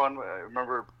very fun. I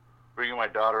remember bringing my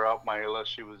daughter out, my MLS.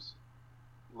 She was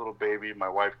a little baby. My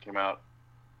wife came out,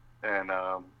 and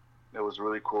it was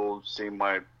really cool seeing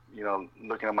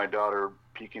looking at my daughter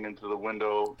peeking into the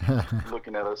window,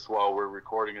 looking at us while we're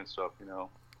recording and stuff, you know.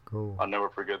 Cool. I'll never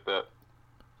forget that.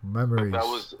 Memories.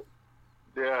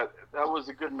 That was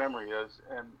a good memory,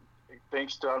 and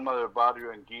thanks to Alma del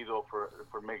Barrio and Guido for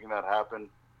making that happen.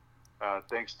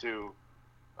 Thanks to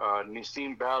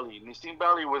Nissim Bali. Nissim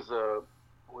Bali was a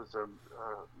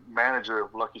manager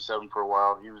of Lucky 7 for a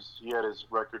while. He had his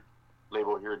record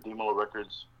label here, Dimolo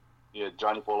Records. He had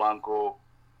Johnny Polanco,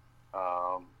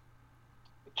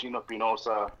 Chino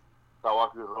Pinoza,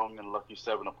 Tawaki Rong, and Lucky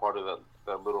 7, a part of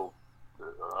that little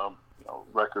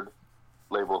record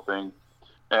label thing.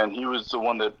 And he was the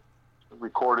one that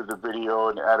recorded the video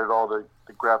and added all the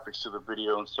graphics to the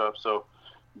video and stuff. So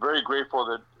very grateful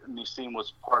that Nissim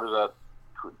was part of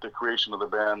the creation of the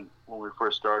band when we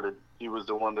first started. He was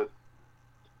the one that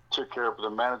took care of the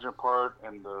management part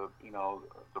and the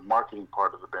marketing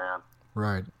part of the band.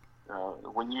 Right.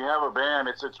 When you have a band,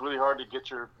 it's really hard to get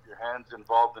your hands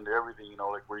involved into everything, you know,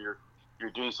 like where you're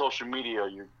doing social media,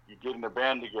 you're getting the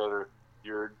band together,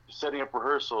 you're setting up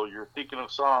rehearsal, you're thinking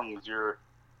of songs, you're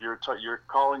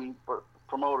calling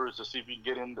promoters to see if you can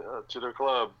get into their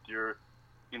club, you're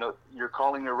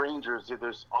calling arrangers.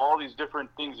 There's all these different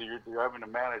things that you're having to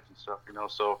manage and stuff, you know.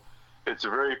 So it's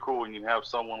very cool when you have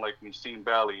someone like Nissim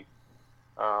Bali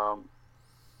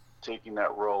taking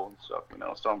that role and stuff, you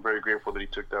know. So I'm very grateful that he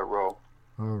took that role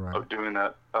of doing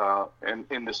that and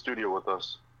in the studio with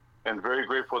us. And very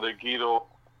grateful that Guido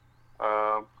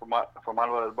from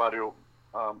Alma del Barrio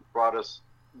brought us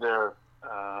there.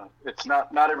 It's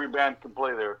not every band can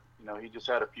play there, you know. He just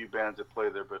had a few bands that play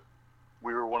there, but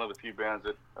we were one of the few bands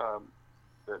that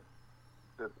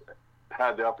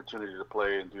had the opportunity to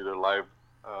play and do their live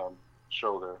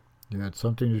show there. Yeah, it's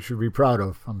something you should be proud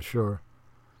of, I'm sure.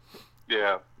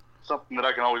 Yeah, something that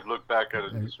I can always look back at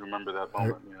and just remember that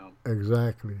moment, you know.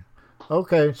 Exactly.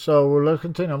 Okay, so let's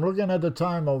continue. I'm looking at the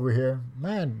time over here.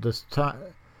 Man,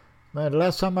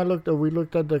 last time we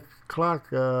looked at the clock,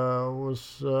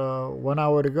 was 1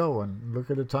 hour to go, and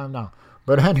look at the time now.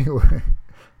 But anyway,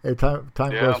 time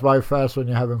goes by fast when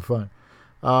you're having fun.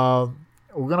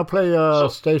 We're going to play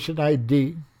Station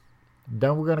ID.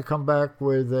 Then we're going to come back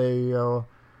with a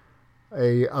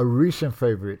recent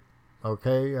favorite.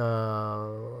 Okay?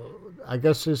 I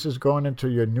guess this is going into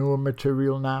your newer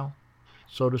material now,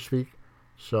 so to speak.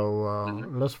 So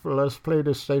let's play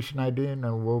the Station ID, and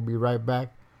then we'll be right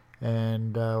back.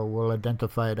 And we'll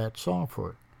identify that song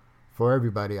for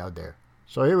everybody out there.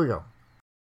 So here we go.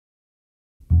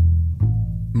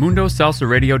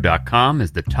 MundoSalsaRadio.com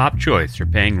is the top choice for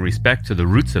paying respect to the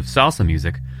roots of salsa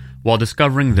music while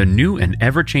discovering the new and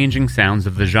ever-changing sounds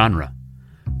of the genre.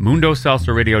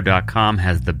 MundoSalsaRadio.com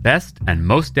has the best and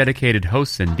most dedicated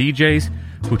hosts and DJs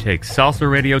who take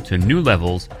salsa radio to new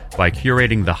levels by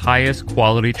curating the highest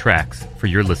quality tracks for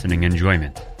your listening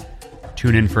enjoyment.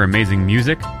 Tune in for amazing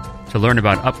music, to learn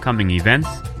about upcoming events,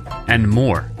 and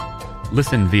more.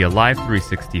 Listen via Live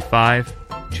 365,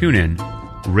 TuneIn,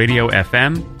 Radio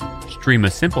FM, Stream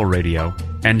a Simple Radio,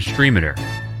 and Streameter.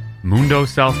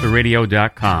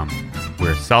 MundoSalsaRadio.com,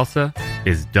 where salsa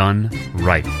is done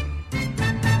right.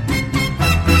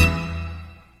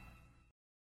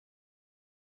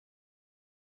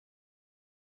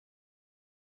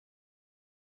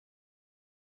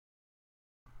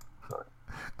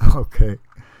 Okay.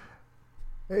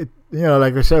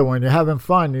 Like I said, when you're having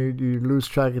fun, you lose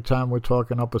track of time. We're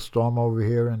talking up a storm over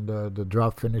here, and the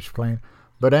drop finished playing.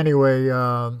 But anyway,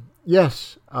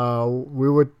 yes, we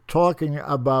were talking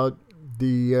about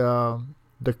the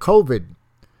COVID,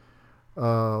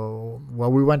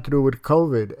 what we went through with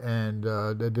COVID, and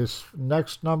this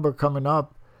next number coming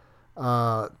up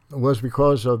was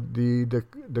because of the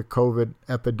COVID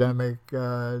epidemic.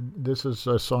 This is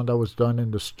a song that was done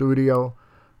in the studio.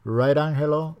 Right,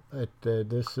 Angelo?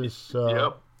 This is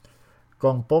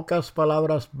Con Pocas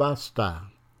Palabras Basta.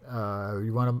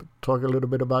 You want to talk a little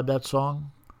bit about that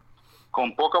song?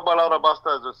 Con Poca Palabra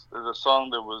Basta is a song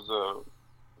that was,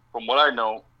 from what I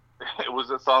know, it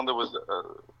was a song that was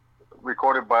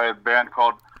recorded by a band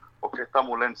called Orquesta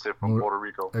Mulense from Puerto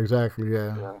Rico. Exactly,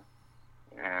 yeah.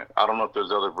 And I don't know if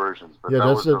there's other versions. But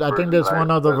yeah, I think there's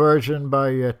one other version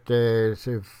by,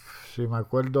 si me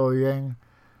acuerdo bien,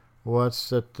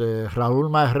 was it Raúl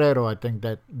Marrero, I think,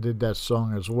 that did that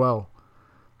song as well.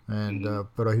 And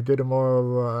but he did it more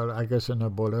of, I guess, in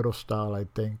a bolero style, I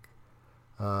think.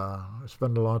 It's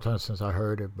been a long time since I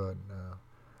heard it,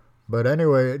 but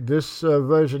anyway, this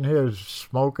version here is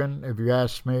smoking, if you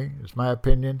ask me. It's my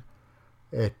opinion.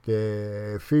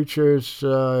 It features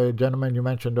a gentleman you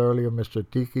mentioned earlier, Mr.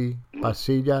 Tiki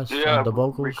Pasillas on the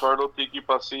vocals. Ricardo Tiki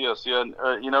Pasillas. Yeah, and,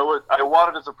 you know what? I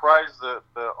wanted to surprise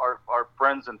our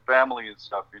friends and family and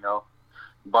stuff,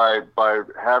 by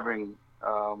having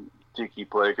Tiki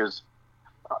play,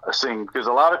 sing, because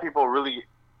a lot of people really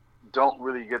don't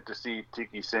really get to see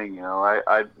Tiki sing.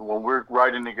 When we're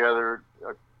riding together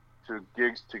to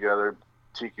gigs together,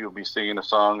 Tiki will be singing a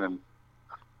song,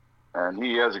 and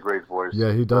he has a great voice.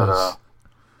 Yeah, he does.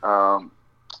 But,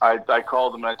 I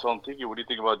called him and I told him, Tiki, what do you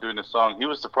think about doing this song? He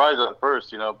was surprised at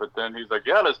first, but then he's like,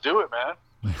 yeah, let's do it, man.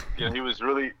 He was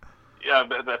really,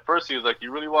 at first he was like,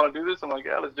 you really want to do this? I'm like,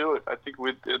 yeah, let's do it. I think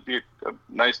it'd be a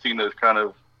nice thing to kind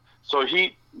of, so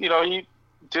he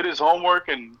did his homework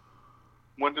and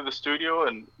went to the studio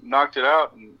and knocked it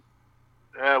out, and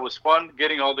it was fun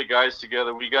getting all the guys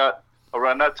together. We got,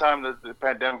 around that time that the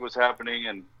pandemic was happening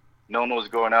and no one was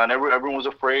going on. Everyone was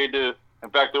afraid to. In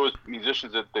fact, there was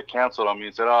musicians that canceled on me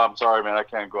and said, "Oh, I'm sorry, man, I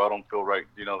can't go. I don't feel right,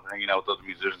 hanging out with other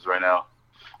musicians right now."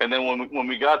 And then when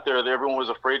we got there, everyone was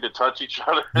afraid to touch each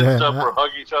other and stuff, or hug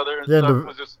each other and stuff. It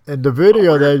was just in the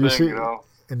video there, you see.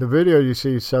 In the video, you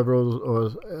see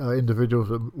several individuals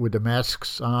with the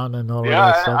masks on and all of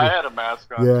that stuff. I had a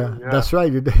mask on. Yeah, too, that's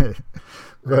right, you did.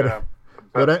 But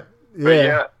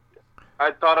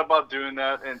I thought about doing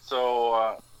that, and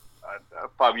so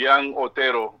Fabian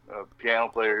Otero, a piano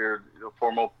player here, a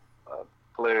former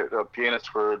pianist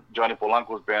for Johnny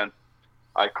Polanco's band,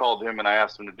 I called him and I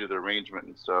asked him to do the arrangement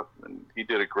and stuff, and he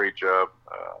did a great job.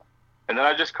 And then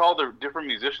I just called the different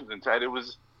musicians in town. It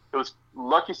was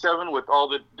Lucky Seven with all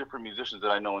the different musicians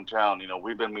that I know in town.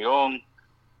 We've mi own,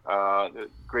 the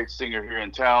great singer here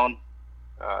in town,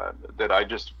 that I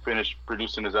just finished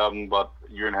producing his album about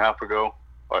a year and a half ago.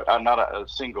 Not a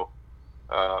single.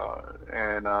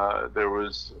 And there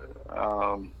was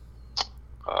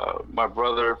my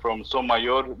brother from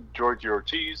Somayor, George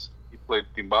Ortiz. He played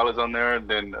timbales on there. And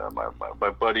then my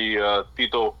buddy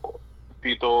Tito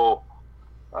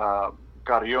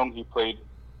Carrion, he played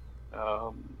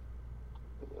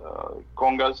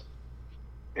congas.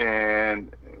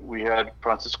 And we had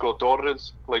Francisco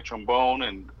Torres play trombone,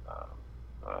 and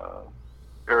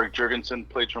Eric Jurgensen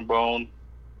played trombone,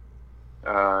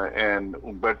 and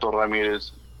Humberto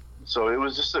Ramirez. So it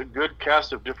was just a good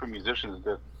cast of different musicians,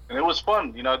 and it was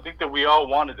fun. I think that we all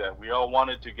wanted that. We all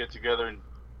wanted to get together and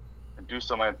do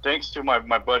something. And thanks to my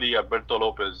buddy Alberto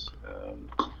Lopez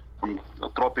from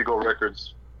Tropico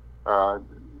Records.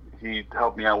 He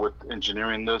helped me out with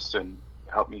engineering this and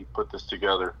helped me put this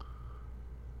together.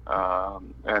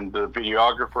 And the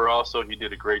videographer also, he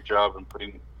did a great job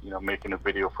in making a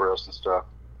video for us and stuff.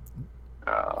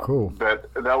 Cool.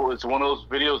 But that was one of those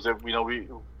videos that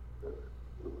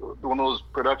one of those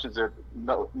productions that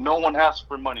no one asked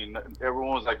for money.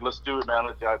 Everyone was like, "Let's do it,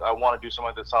 man! I want to do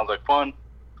something that sounds like fun."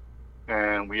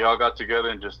 And we all got together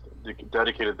and just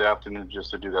dedicated the afternoon just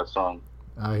to do that song.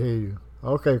 I hear you.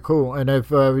 Okay, cool. And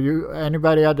if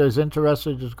anybody out there is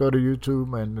interested, just go to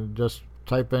YouTube and just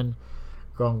type in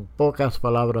con pocas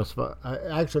palabras.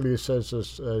 Actually, it says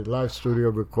it's a live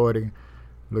studio recording.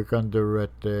 Look under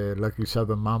at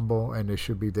L7M Mambo, and it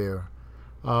should be there.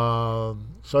 So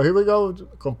here we go.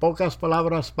 Con pocas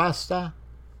palabras basta.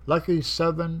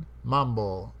 L7M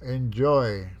Mambo.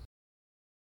 Enjoy.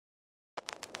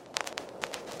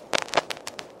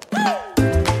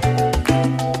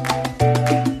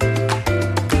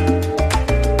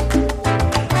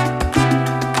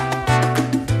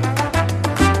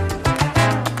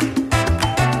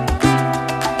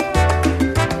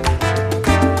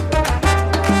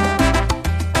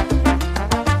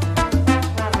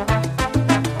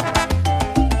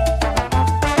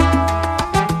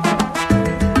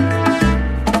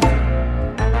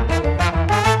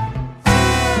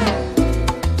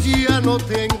 No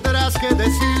tendrás que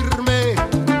decirme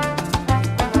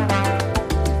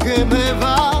que me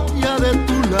vaya de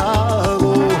tu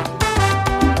lado,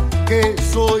 que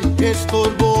soy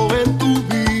estorbo en tu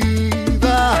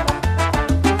vida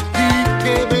y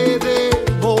que me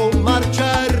debo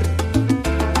marchar.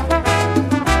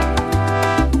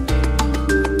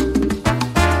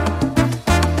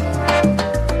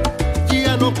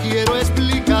 Ya no quiero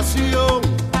explicación.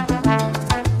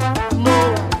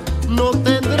 No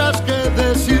tendrás que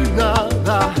decir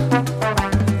nada.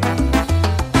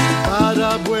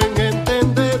 Para buen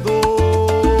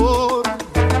entendedor,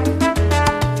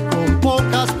 con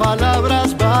pocas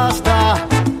palabras basta.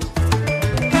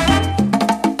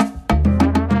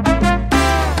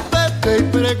 Vete y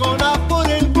pregona por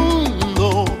el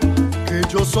mundo que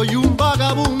yo soy un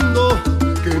vagabundo,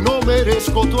 que no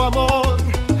merezco tu amor.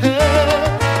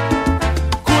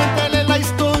 Cuéntale la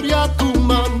historia a tu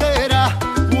manera.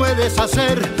 Puedes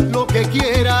hacer lo que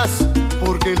quieras,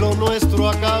 porque lo nuestro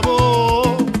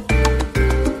acabó.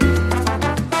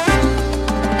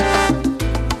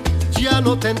 Ya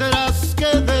no tendrás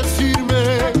que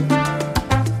decirme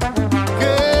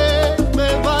que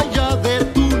me vaya de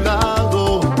tu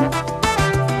lado,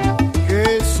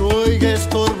 que soy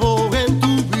estorbo en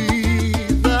tu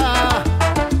vida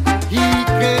y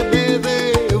que me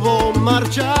debo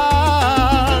marchar.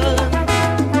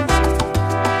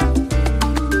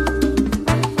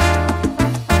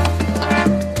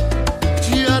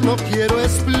 No quiero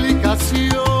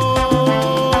explicación,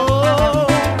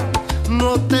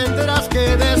 no tendrás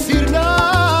que decir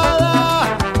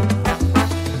nada.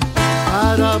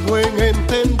 Para buen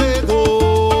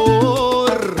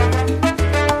entendedor,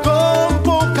 con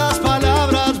pocas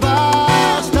palabras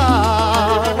basta.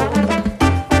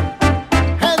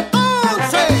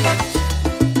 Entonces,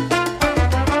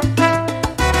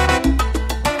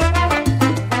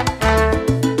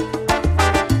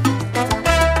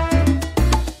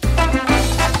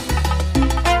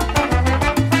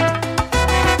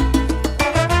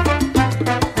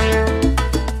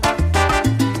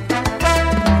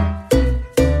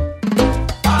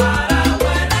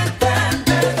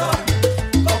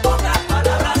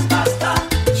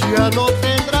 no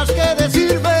tendrás que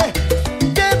decirme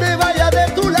que me vaya de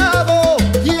tu lado,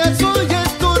 y soy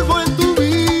estorbo en tu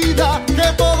vida,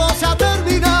 que todo se ha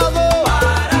terminado.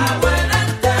 Para buen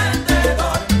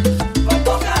entendedor, con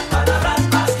pocas palabras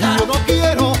basta. Yo no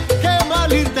quiero que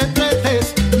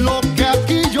malinterpretes lo que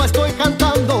aquí yo estoy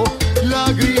cantando.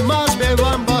 Lágrimas me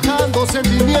van bajando,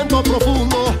 sentimiento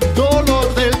profundo,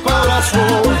 dolor del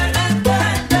corazón.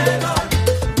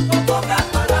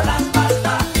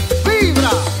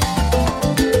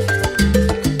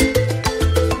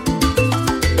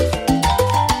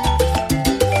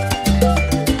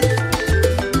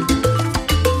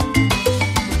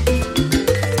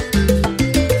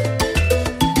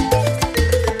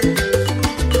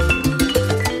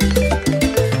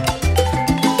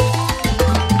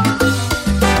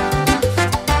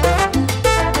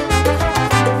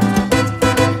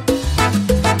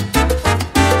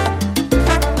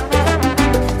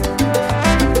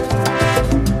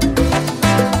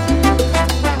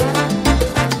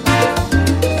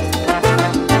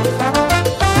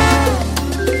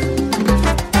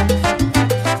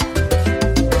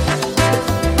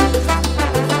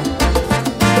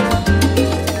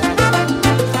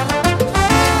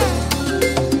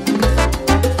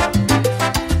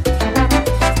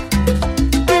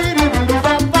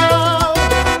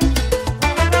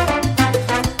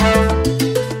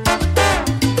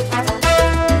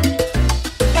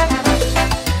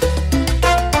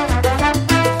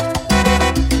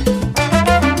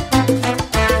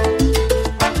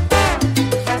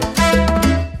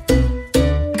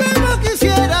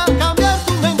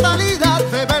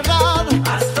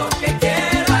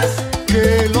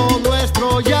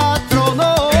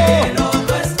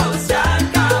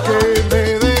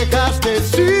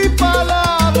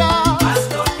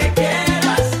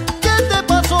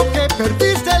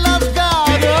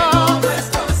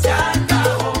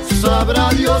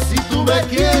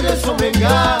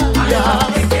 engañas.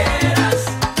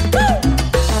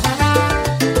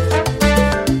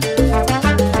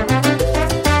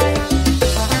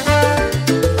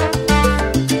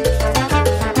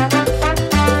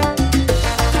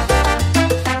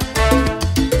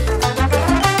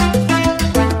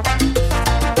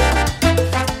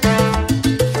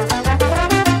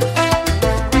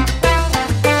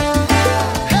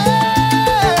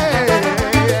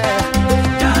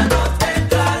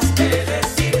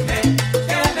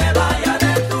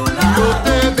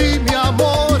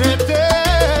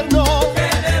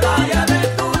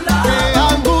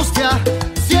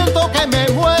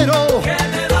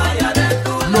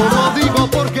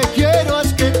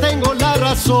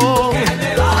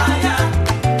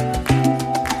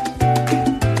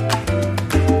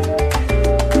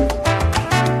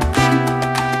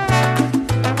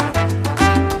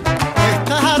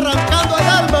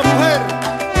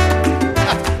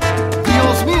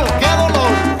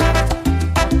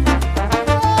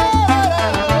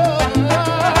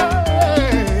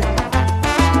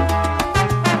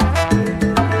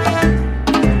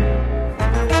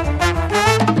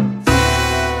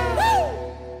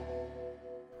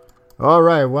 All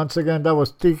right, once again, that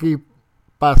was Tiki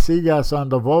Pasillas on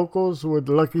the vocals with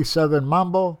Lucky 7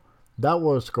 Mambo. That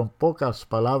was Con Pocas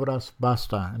Palabras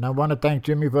Basta. And I want to thank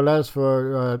Jimmy Velez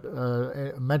for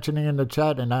mentioning in the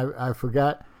chat, and I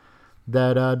forgot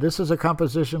that this is a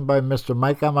composition by Mr.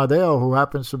 Mike Amadeo, who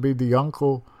happens to be the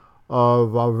uncle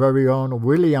of our very own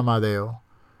Willie Amadeo.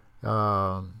 He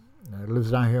lives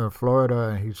down here in Florida,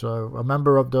 and he's a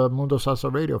member of the Mundo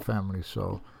Salsa Radio family,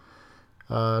 so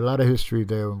a lot of history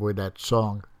there with that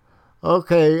song.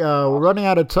 Okay, we're running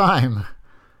out of time.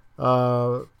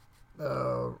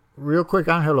 Real quick,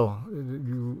 Angelo,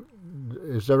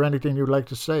 is there anything you'd like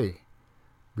to say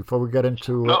before we get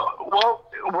into? No, well,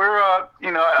 we're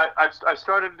I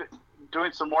started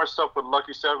doing some more stuff with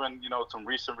Lucky 7. Some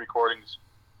recent recordings.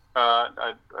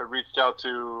 I reached out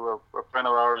to a friend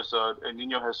of ours, El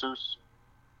Niño Jesus.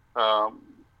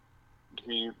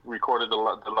 He recorded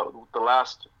the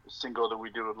last single that we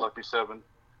did with Lucky 7.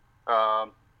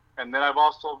 And then I've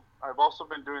also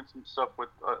been doing some stuff with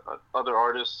other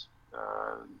artists.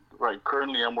 Right,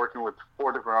 currently I'm working with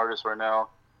 4 different artists right now.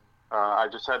 I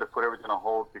just had to put everything on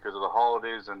hold because of the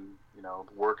holidays and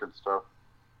work and stuff.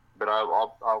 But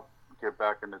I'll get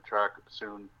back in the track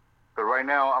soon. But right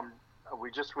now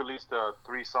we just released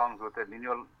 3 songs with El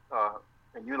Niño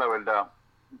La Verdad.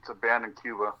 It's a band in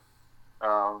Cuba.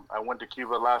 I went to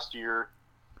Cuba last year,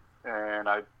 and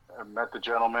I met the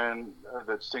gentleman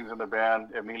that sings in the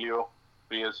band, Emilio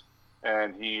Diaz,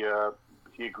 and he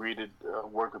agreed to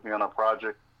work with me on a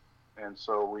project. And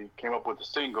so we came up with a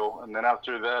single, and then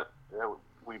after that,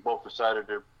 we both decided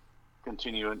to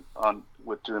continue on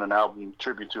with doing an album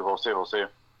tribute to Jose Jose.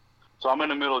 So I'm in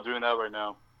the middle of doing that right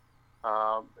now.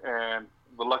 And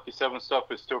the Lucky 7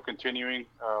 stuff is still continuing.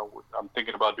 I'm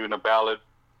thinking about doing a ballad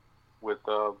with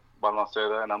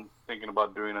Balmaceda, and I'm thinking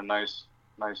about doing a nice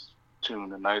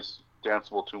tune, a nice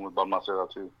danceable tune with Balmaceda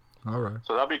too. All right.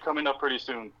 So that'll be coming up pretty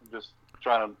soon. I'm just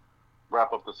trying to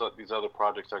wrap up these other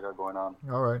projects I got going on.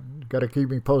 All right. Got to keep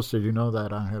me posted. You know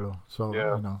that, Angelo. So,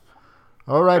 yeah.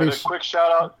 All right. A quick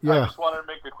shout out. Yeah. I just wanted to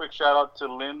make a quick shout out to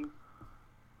Lynn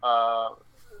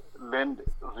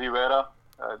Rivera.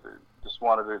 Just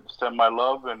wanted to send my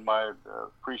love and my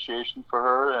appreciation for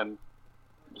her, and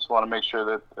just want to make sure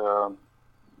that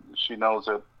she knows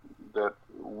that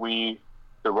we,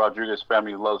 the Rodriguez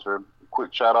family, loves her.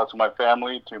 Quick shout out to my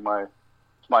family, to my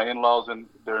in-laws, and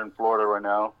they're in Florida right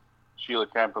now, Sheila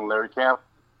Camp and Larry Camp.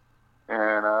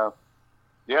 And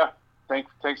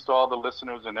thanks to all the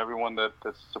listeners and everyone that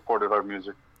supported our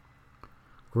music.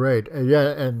 Great.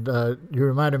 And you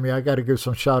reminded me, I got to give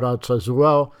some shout outs as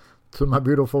well to my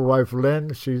beautiful wife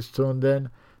Lynn. She's tuned in.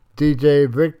 DJ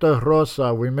Victor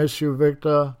Rosa, we miss you,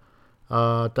 Victor.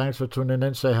 Thanks for tuning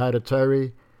in. Say hi to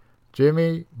Terry.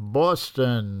 Jimmy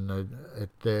Boston,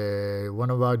 one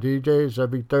of our DJs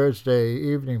every Thursday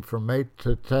evening from 8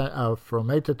 to 10,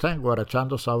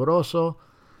 Guarachando Sabroso.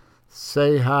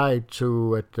 Say hi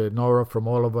to Nora from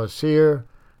all of us here.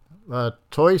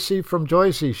 Toysy from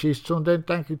Joycey, she's tuned in.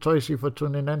 Thank you, Toysy, for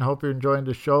tuning in. Hope you're enjoying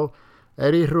the show.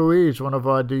 Eddie Ruiz, one of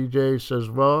our DJs as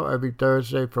well, every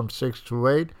Thursday from 6 to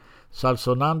 8.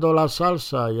 Salsonando la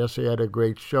Salsa. Yes, he had a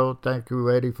great show. Thank you,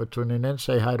 Eddie, for tuning in.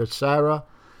 Say hi to Sarah.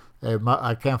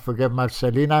 I can't forget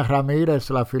Marcelina Ramirez,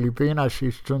 La Filipina.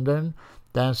 She's tuned in,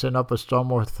 dancing up a storm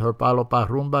with her palo pa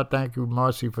rumba. Thank you,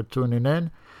 Marcy, for tuning in.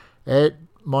 Ed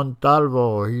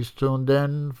Montalvo, he's tuned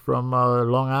in from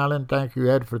Long Island. Thank you,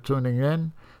 Ed, for tuning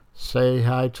in. Say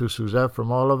hi to Suzette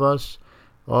from all of us.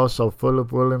 Also,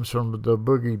 Philip Williams from the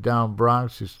Boogie Down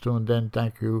Bronx is tuned in.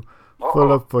 Thank you,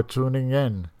 Philip, for tuning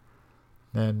in.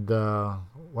 And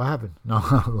what happened? No.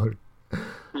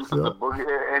 The boogie,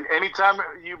 and anytime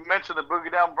you mention the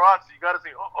Boogie Down Bronx, you got to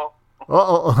say, uh-oh.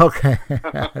 Uh-oh, okay.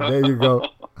 There you go.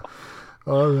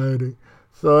 Alrighty.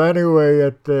 So anyway,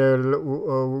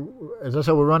 as I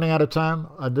said, we're running out of time.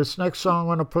 This next song I'm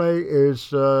going to play is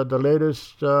the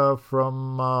latest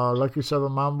from Lucky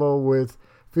Seven Mambo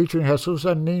featuring Jesus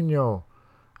El Niño,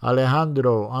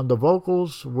 Alejandro on the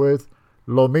vocals with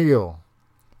Lo Mio.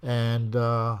 And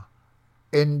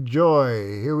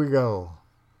enjoy. Here we go.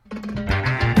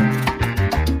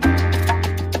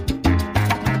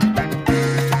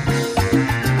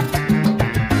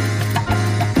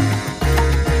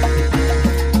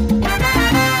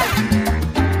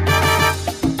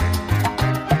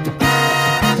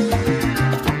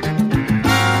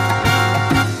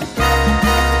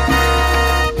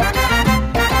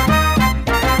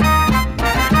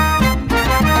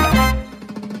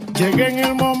 Llegué en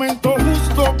el momento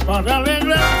justo para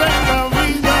alegrarte la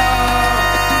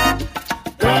vida,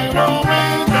 pero me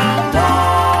encantó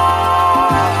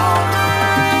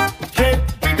que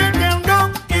te ando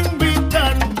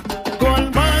invitar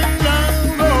con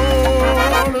bailador.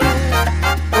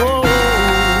 Oh,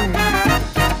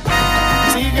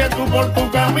 sigue tú por tu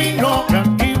camino, que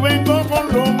aquí vengo con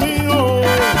lo mío,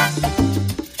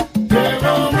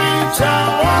 pero mi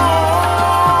sabor.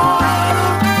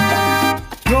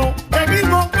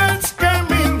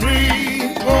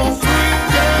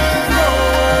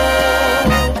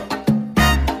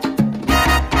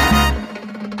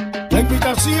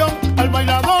 Al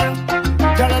bailador,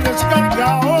 ya la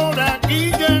descarga ahora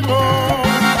aquí llegó,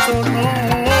 sonó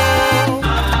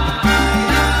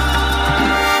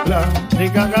la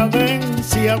rica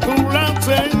cadencia, tú la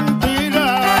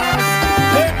sentirás,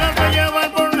 déjate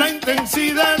llevar por la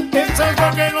intensidad, es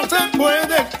algo que no se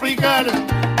puede explicar,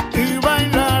 y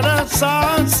bailarás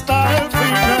hasta el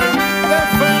final de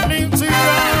felicidad.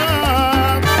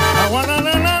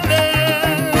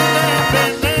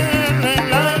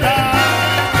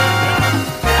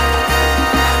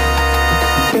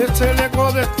 El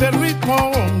eco de este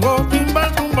ritmo, bongo, timba,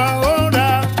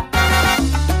 tumbadora,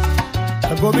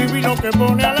 algo divino que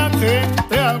pone a la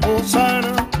gente a gozar.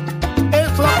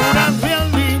 Es una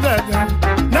realidad,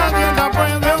 nadie la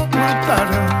puede ocultar.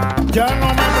 Ya no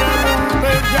me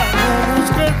preguntes, ya no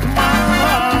busques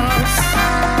más.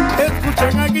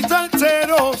 Escuchen aquí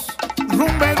salseros,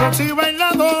 rumberos y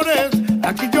bailadores.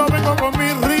 Aquí yo vengo con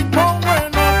mi ritmo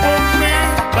bueno, con mi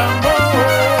tambor.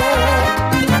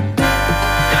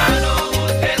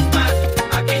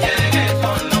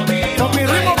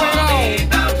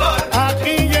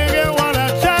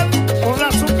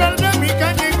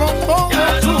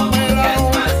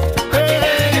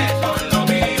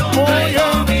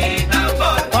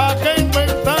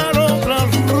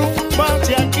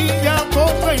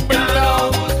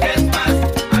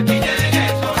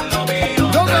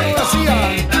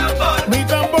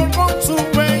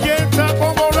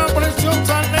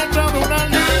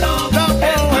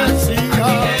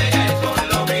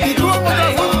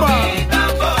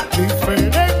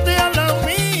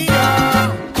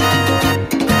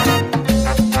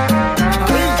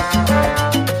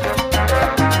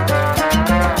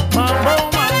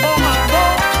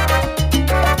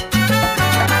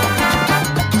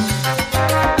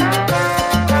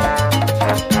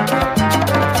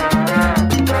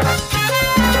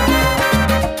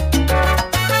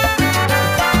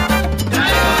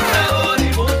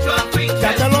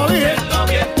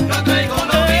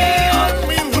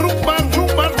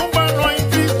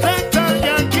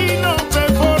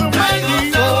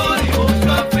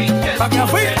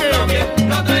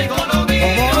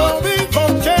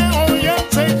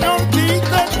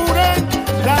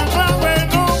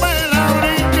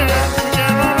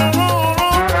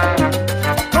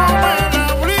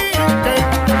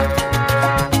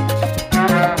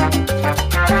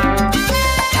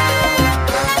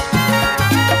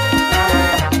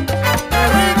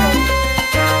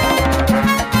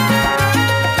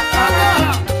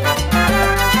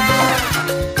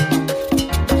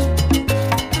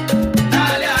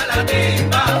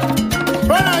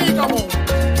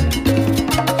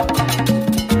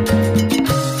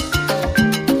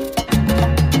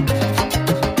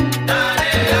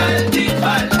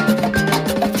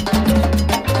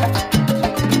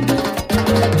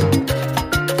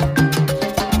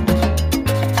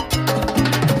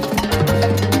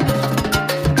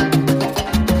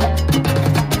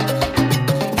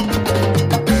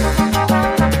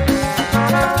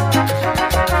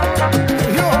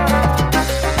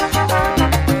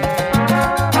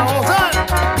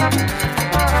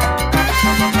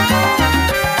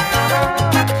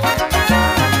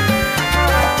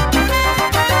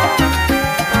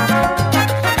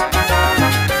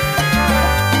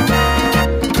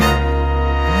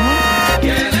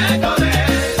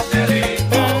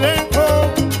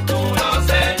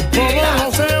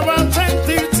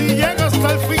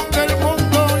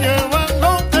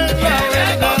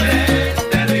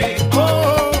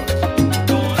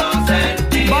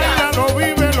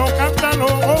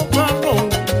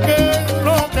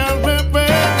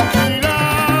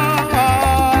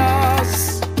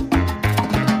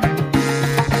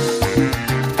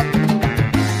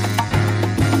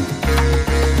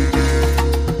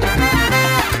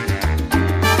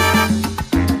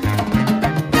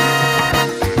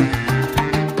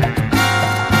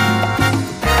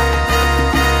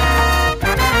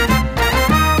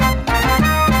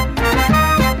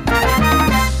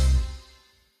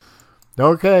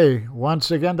 Okay,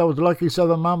 once again, that was Lucky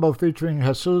 7 Mambo featuring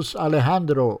Jesus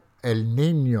Alejandro, El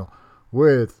Niño,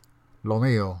 with Lo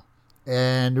Mío.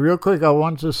 And real quick, I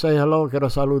want to say hello. Quiero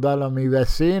saludar a mi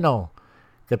vecino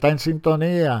que está en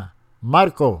sintonía,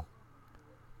 Marco.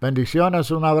 Bendiciones,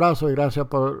 un abrazo y gracias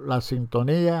por la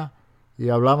sintonía. Y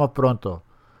hablamos pronto.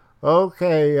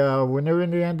 Okay, we're nearing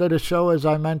the end of the show, as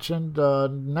I mentioned.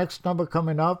 Next number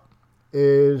coming up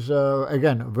is,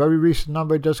 again, a very recent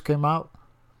number just came out.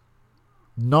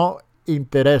 No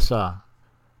interesa.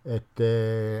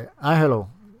 Angelo,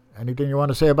 anything you want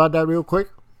to say about that real quick?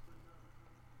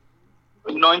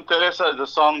 No interesa is the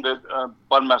song that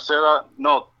Balmaceda,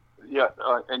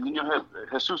 and Niño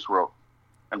Jesus wrote.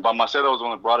 And Balmaceda was the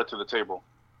one that brought it to the table.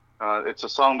 It's a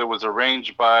song that was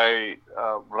arranged by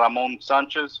Ramon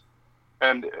Sanchez.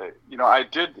 And, I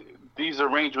did these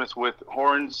arrangements with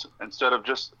horns instead of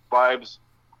just vibes.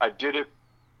 I did it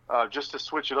just to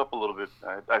switch it up a little bit.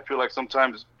 I feel like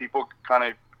sometimes people kind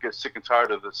of get sick and tired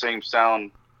of the same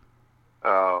sound.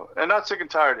 And not sick and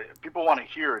tired. People want to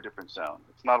hear a different sound.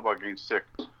 It's not about getting sick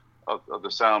of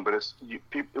the sound, but it's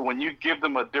when you give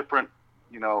them a different,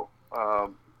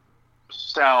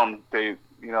 sound, they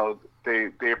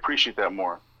appreciate that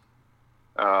more.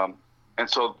 And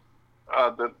so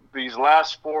these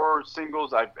last 4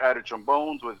 singles, I've added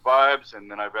trombones with vibes, and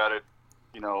then I've added,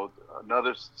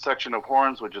 another section of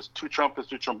horns with just 2 trumpets,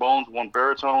 2 trombones, 1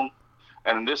 baritone.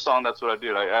 And in this song, that's what I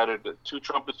did. I added 2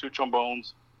 trumpets, 2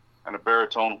 trombones, and a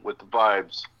baritone with the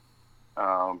vibes.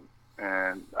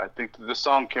 And I think this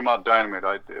song came out dynamite.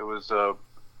 It was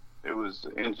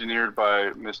engineered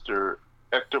by Mr.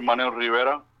 Hector Manuel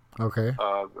Rivera. Okay.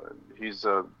 He's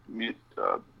a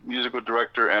musical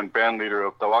director and band leader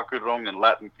of Tabaco y Ron and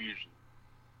Latin Fusion.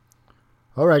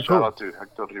 All right, Shout cool. out to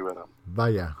Hector Rivera.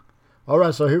 Vaya. All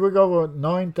right, so here we go with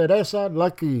No Interesa,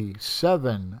 Lucky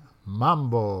 7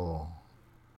 Mambo.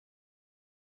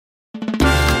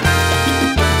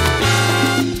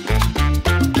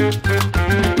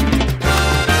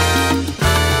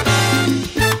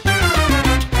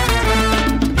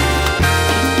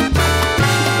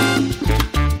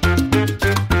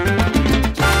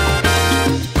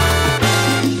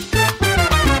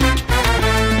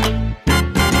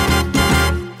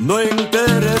 No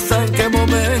interesa en qué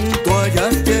momento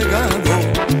hayas llegado,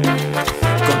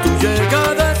 con tu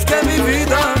llegada es que mi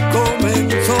vida comenzó.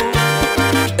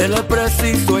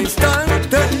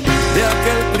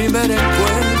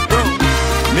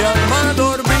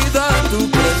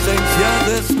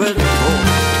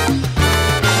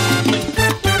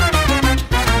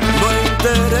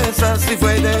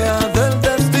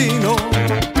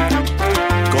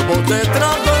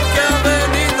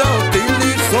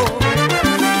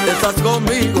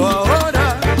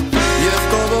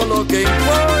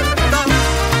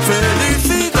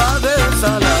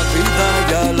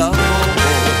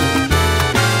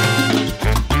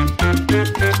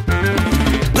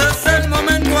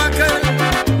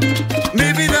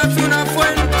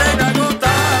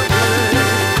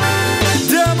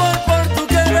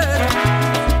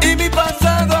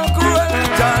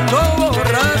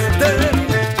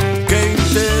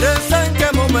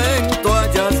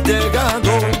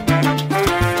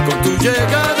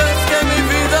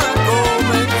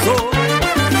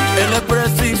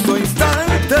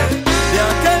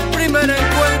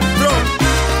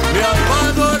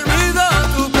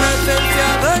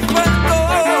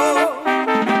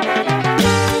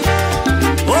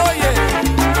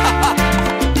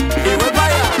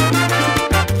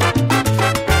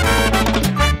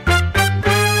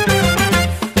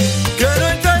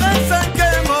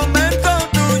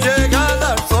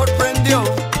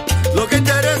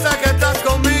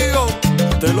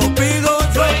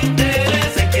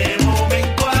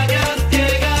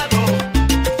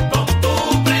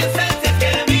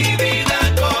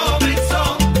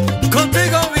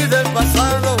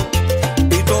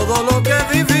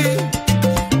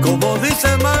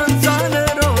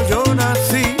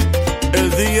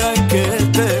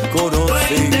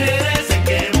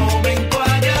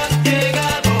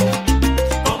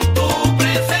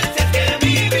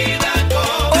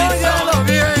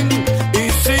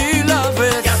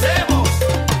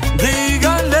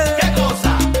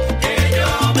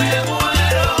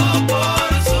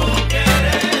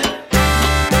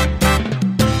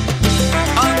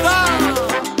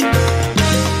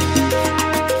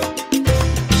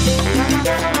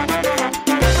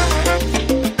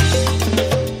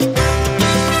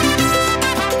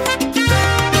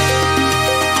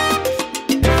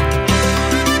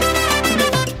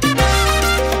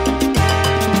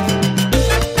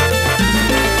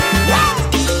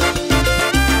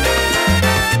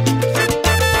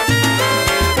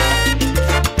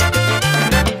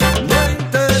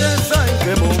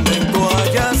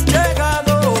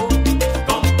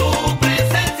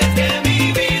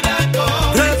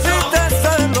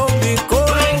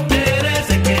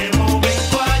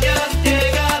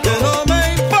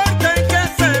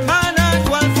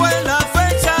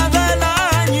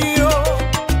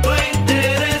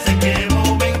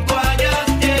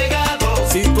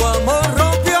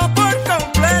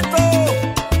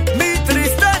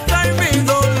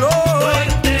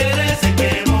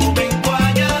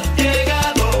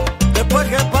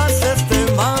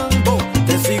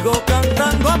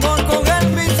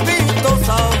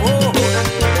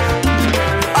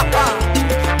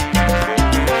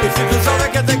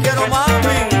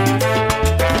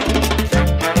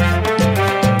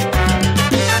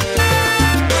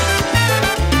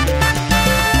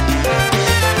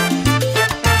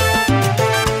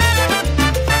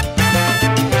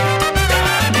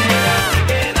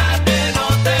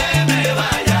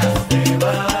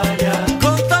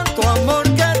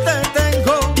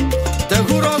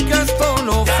 juro que esto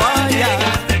no falla.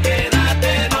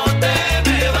 Quédate, no te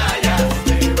me vayas.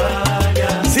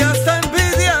 Si hasta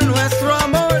envidia nuestro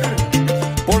amor,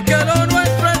 porque lo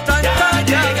nuestro es tan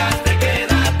talla.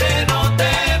 Quédate, no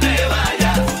te me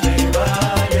vayas.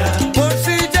 Por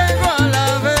si llego a la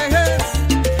vejez,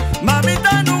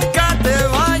 mamita, nunca te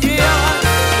vayas.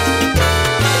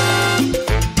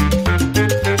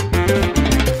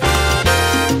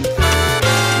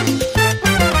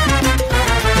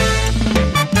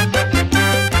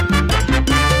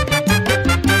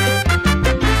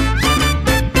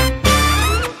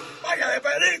 ¡Vaya de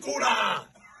película!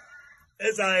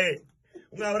 Esa es.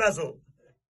 Un abrazo.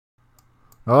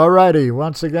 Alrighty,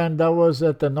 once again, that was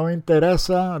at the No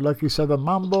Interesa, Lucky 7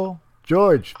 Mambo,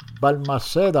 George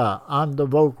Balmaceda on the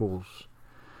vocals.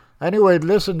 Anyway,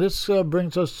 listen, this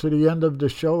brings us to the end of the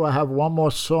show. I have one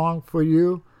more song for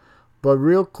you. But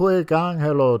real quick,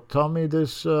 Angelo, tell me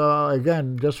this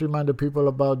again. Just remind the people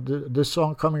about this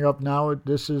song coming up now.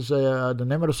 This is the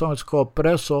name of the song is called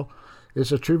Preso.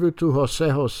 It's a tribute to Jose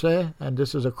Jose, and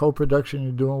this is a co-production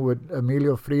you're doing with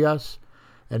Emilio Frias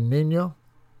and Nino.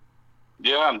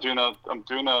 Yeah, I'm doing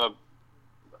a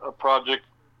project.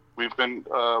 We've been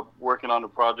working on the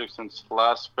project since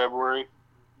last February.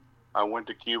 I went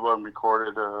to Cuba and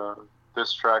recorded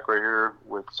this track right here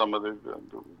with some of the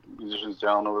musicians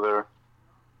down over there.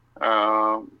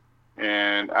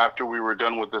 And after we were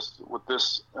done with this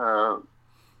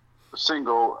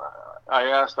single,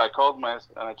 I called him and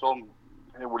I told him,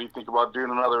 hey, what do you think about doing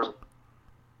another,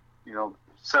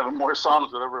 7 more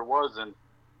songs, whatever it was? And,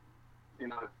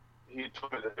 he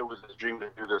told me that it was his dream to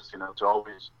do this, to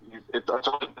always, I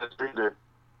told him his dream to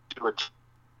do it,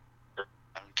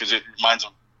 because it reminds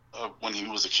him of when he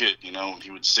was a kid, he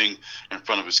would sing in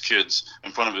front of his kids,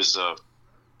 in front of his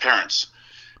parents.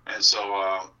 And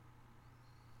so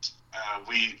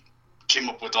we came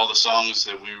up with all the songs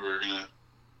that we were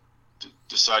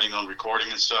deciding on recording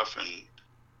and stuff, and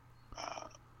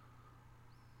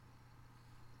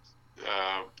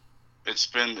it's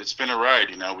been a ride.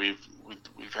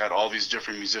 We've had all these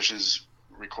different musicians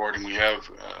recording. We have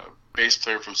a bass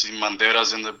player from Sin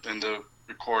Banderas in the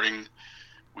recording.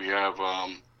 We have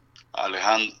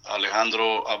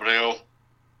Alejandro Abreu.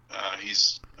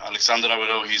 Alexander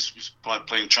Abreu. He's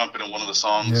playing trumpet in one of the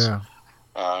songs. Yeah.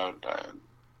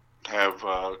 Have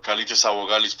Carlitos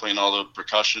Abogalis playing all the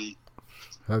percussion.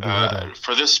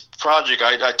 For this project,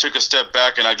 I took a step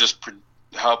back and I just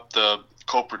helped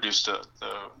co-produce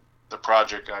the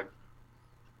project.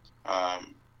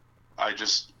 I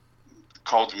just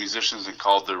called the musicians and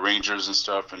called the arrangers and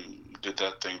stuff and did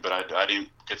that thing, but I didn't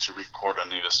get to record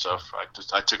any of the stuff.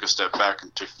 I took a step back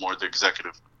and took more of the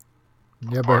executive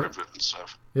part of it and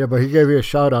stuff. Yeah, but he gave you a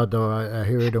shout out though. I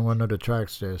hear it in one of the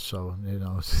tracks there, so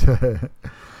 ¿Qué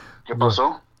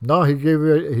pasó? No, he gave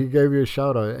you a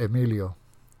shout out, Emilio.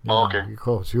 Okay. He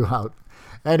calls you out.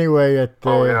 Anyway,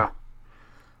 yeah.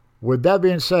 With that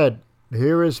being said,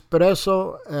 here is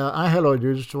Preso. Angelo,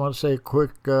 you just want to say a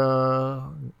quick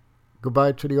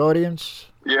goodbye to the audience?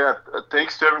 Yeah,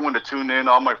 thanks to everyone that tuned in,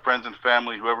 all my friends and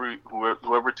family,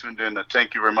 whoever tuned in.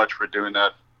 Thank you very much for doing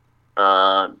that.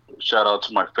 Shout out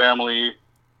to my family,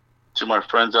 to my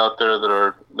friends out there that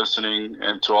are listening,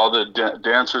 and to all the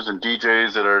dancers and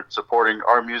DJs that are supporting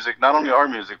our music. Not only our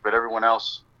music, but everyone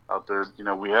else out there.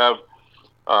 We have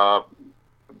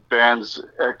bands,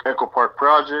 Echo Park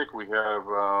Project. We have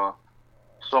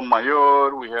Son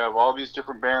Mayor. We have all these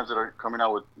different bands that are coming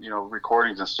out with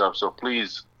recordings and stuff. So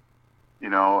please,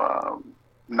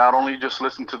 not only just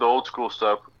listen to the old school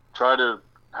stuff. Try to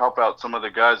help out some of the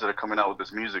guys that are coming out with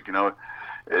this music.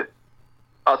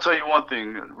 I'll tell you one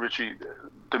thing, Richie.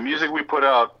 The music we put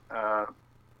out,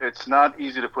 it's not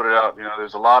easy to put it out.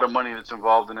 There's a lot of money that's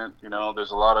involved in it.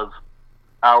 There's a lot of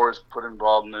hours put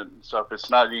involved in it and stuff. It's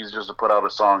not easy just to put out a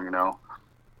song.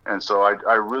 And so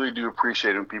I really do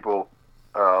appreciate when people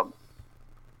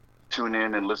tune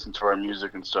in and listen to our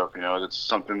music and stuff. It's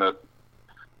something that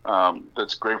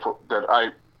that's grateful that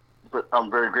I'm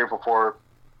very grateful for,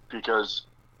 because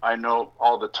I know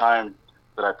all the time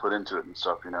that I put into it and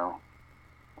stuff.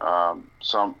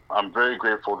 So I'm very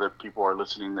grateful that people are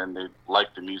listening and they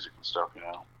like the music and stuff.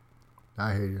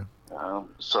 I hear you.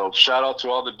 So shout out to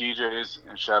all the DJs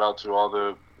and shout out to all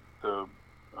the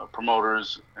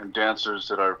promoters and dancers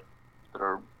that are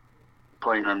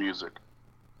playing our music.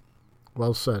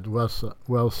 Well said.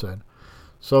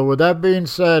 So with that being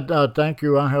said, thank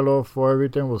you, Angelo, for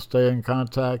everything. We'll stay in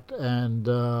contact. And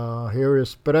here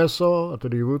is Preso, a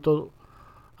tributo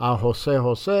a Jose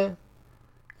Jose.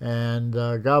 And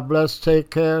God bless. Take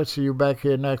care. See you back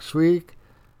here next week.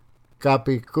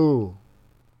 Capicu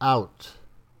out.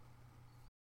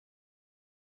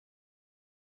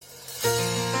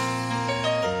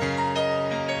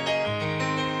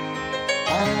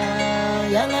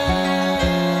 ya la,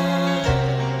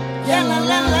 ya la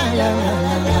la la ya la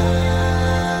la la.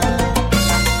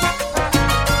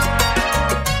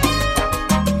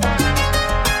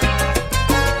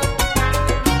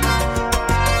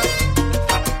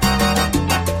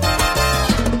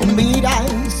 Mira,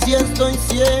 si estoy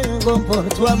ciego por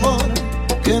tu amor,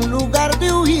 que en lugar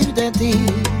de huir de ti,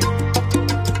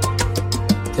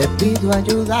 te pido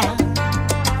ayuda.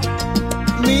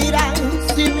 Mira,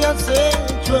 si me has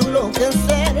hecho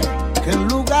enloquecer, que en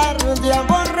lugar de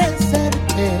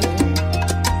aborrecerte,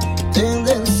 te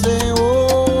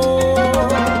deseo.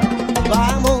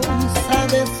 Vamos a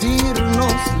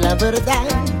decirnos la verdad,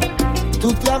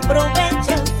 tú te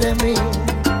aprovechas de mí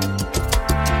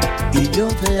y yo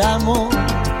te amo.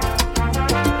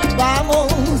 Vamos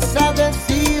a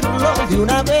decirlo de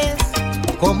una vez,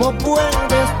 ¿cómo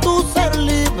puedes tú ser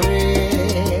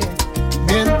libre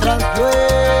mientras yo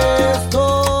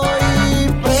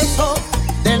estoy preso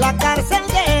de la cárcel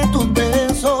de tus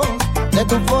besos, de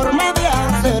tu forma de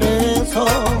hacer eso,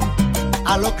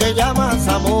 a lo que llamas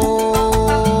amor?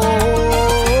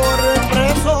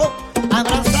 Preso,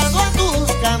 abrazado a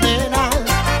tus cadenas,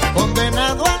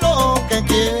 condenado a lo que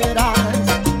quieras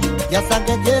y hasta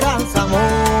que quieras amor.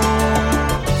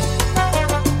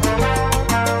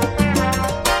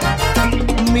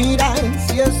 Mira,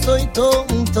 si estoy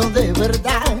tonto de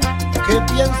verdad, que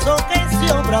pienso que si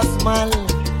obras mal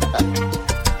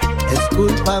es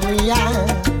culpa mía.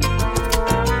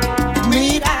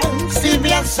 Mira, si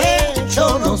me has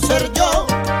hecho no ser yo,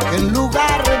 que en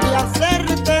lugar de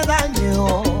hacerte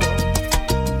daño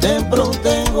te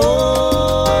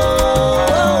protejo.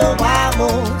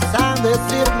 Vamos a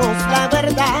decirnos la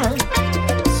verdad,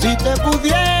 si te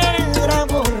pudiera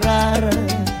borrar,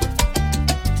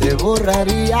 te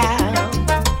borraría.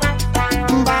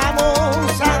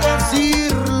 Vamos a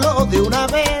decirlo de una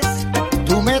vez,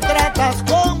 tú me tratas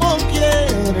como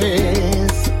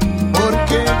quieres,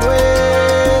 porque yo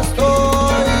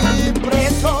estoy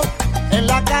preso en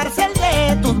la cárcel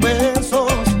de tus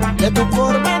besos, de tu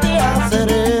forma de hacer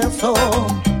eso,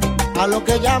 a lo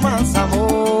que llamas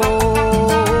amor.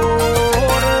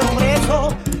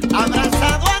 Preso,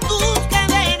 abrazado a tus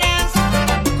cadenas,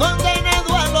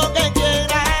 condenado a lo que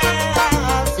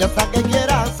quieras y hasta que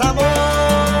quieras amor.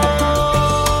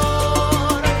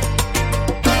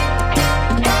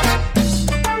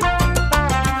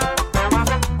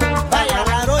 Vaya, a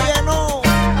la roya no,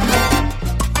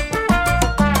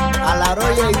 a la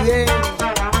roya y bien.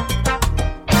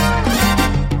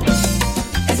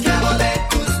 Esclavo de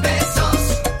tus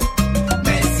besos,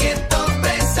 me siento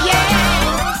preso.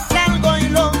 Es algo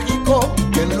ilógico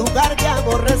que en lugar de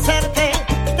aborrecerte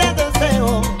te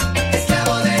deseo.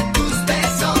 Esclavo de tus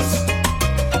besos,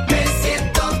 me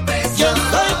siento preso. Yo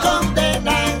estoy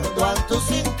condenado a tu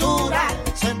cintura,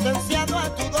 sentenciado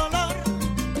a tu dolor,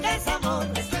 que es amor.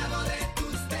 Esclavo de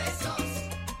tus besos,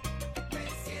 me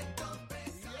siento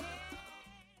preso.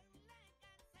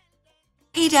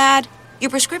 Hey, Dad, your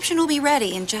prescription will be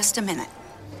ready in just a minute.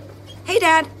 Hey,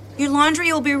 Dad, your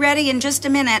laundry will be ready in just a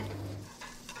minute.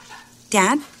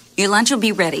 Dad, your lunch will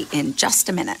be ready in just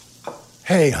a minute.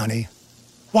 Hey, honey,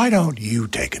 why don't you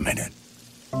take a minute?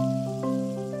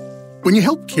 When you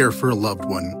help care for a loved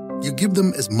one, you give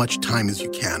them as much time as you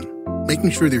can,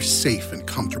 making sure they're safe and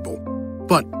comfortable.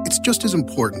 But it's just as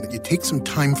important that you take some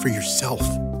time for yourself.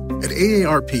 At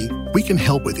AARP, we can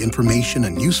help with information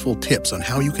and useful tips on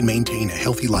how you can maintain a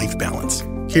healthy life balance,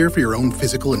 care for your own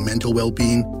physical and mental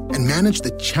well-being, and manage the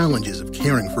challenges of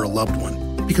caring for a loved one.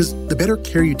 Because the better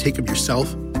care you take of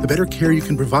yourself, the better care you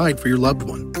can provide for your loved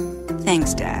one.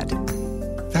 Thanks, Dad.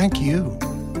 Thank you.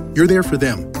 You're there for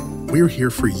them. We're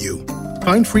here for you.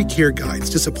 Find free care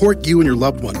guides to support you and your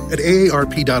loved one at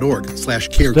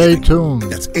aarp.org/caregiving. Stay tuned.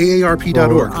 That's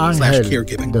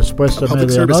aarp.org/caregiving. Después de A public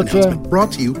service medianoche, announcement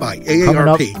brought to you by coming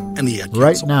AARP up and the Ad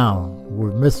right Council. now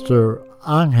with Mr.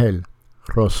 Angel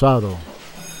Rosado.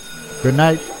 Good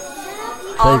night.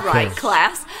 All Take right, care.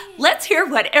 class. Let's hear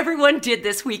what everyone did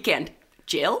this weekend.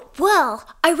 Jill? Well,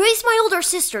 I raised my older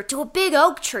sister to a big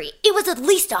oak tree. It was at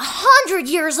least 100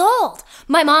 years old.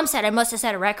 My mom said I must have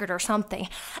set a record or something.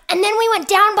 And then we went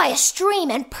down by a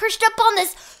stream and perched up on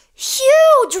this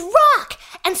huge rock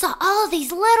and saw all of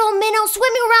these little minnows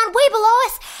swimming around way below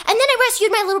us. And then I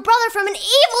rescued my little brother from an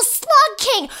evil slug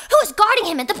king who was guarding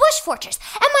him in the bush fortress.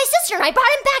 And my sister and I brought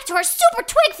him back to our super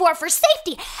twig fort for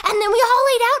safety. And then we all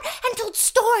laid out and told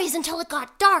stories until it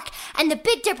got dark. And the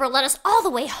Big Dipper led us all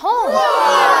the way home.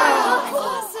 Wow.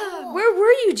 Awesome. Where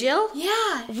were you, Jill?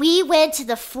 Yeah. We went to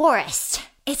the forest.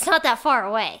 It's not that far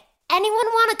away. Anyone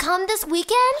want to come this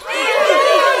weekend?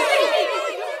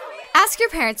 As Ask your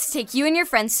parents to take you and your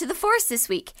friends to the forest this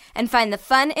week and find the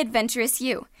fun, adventurous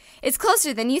you. It's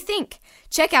closer than you think.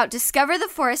 Check out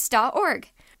discovertheforest.org.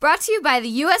 Brought to you by the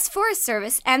U.S. Forest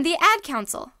Service and the Ad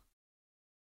Council.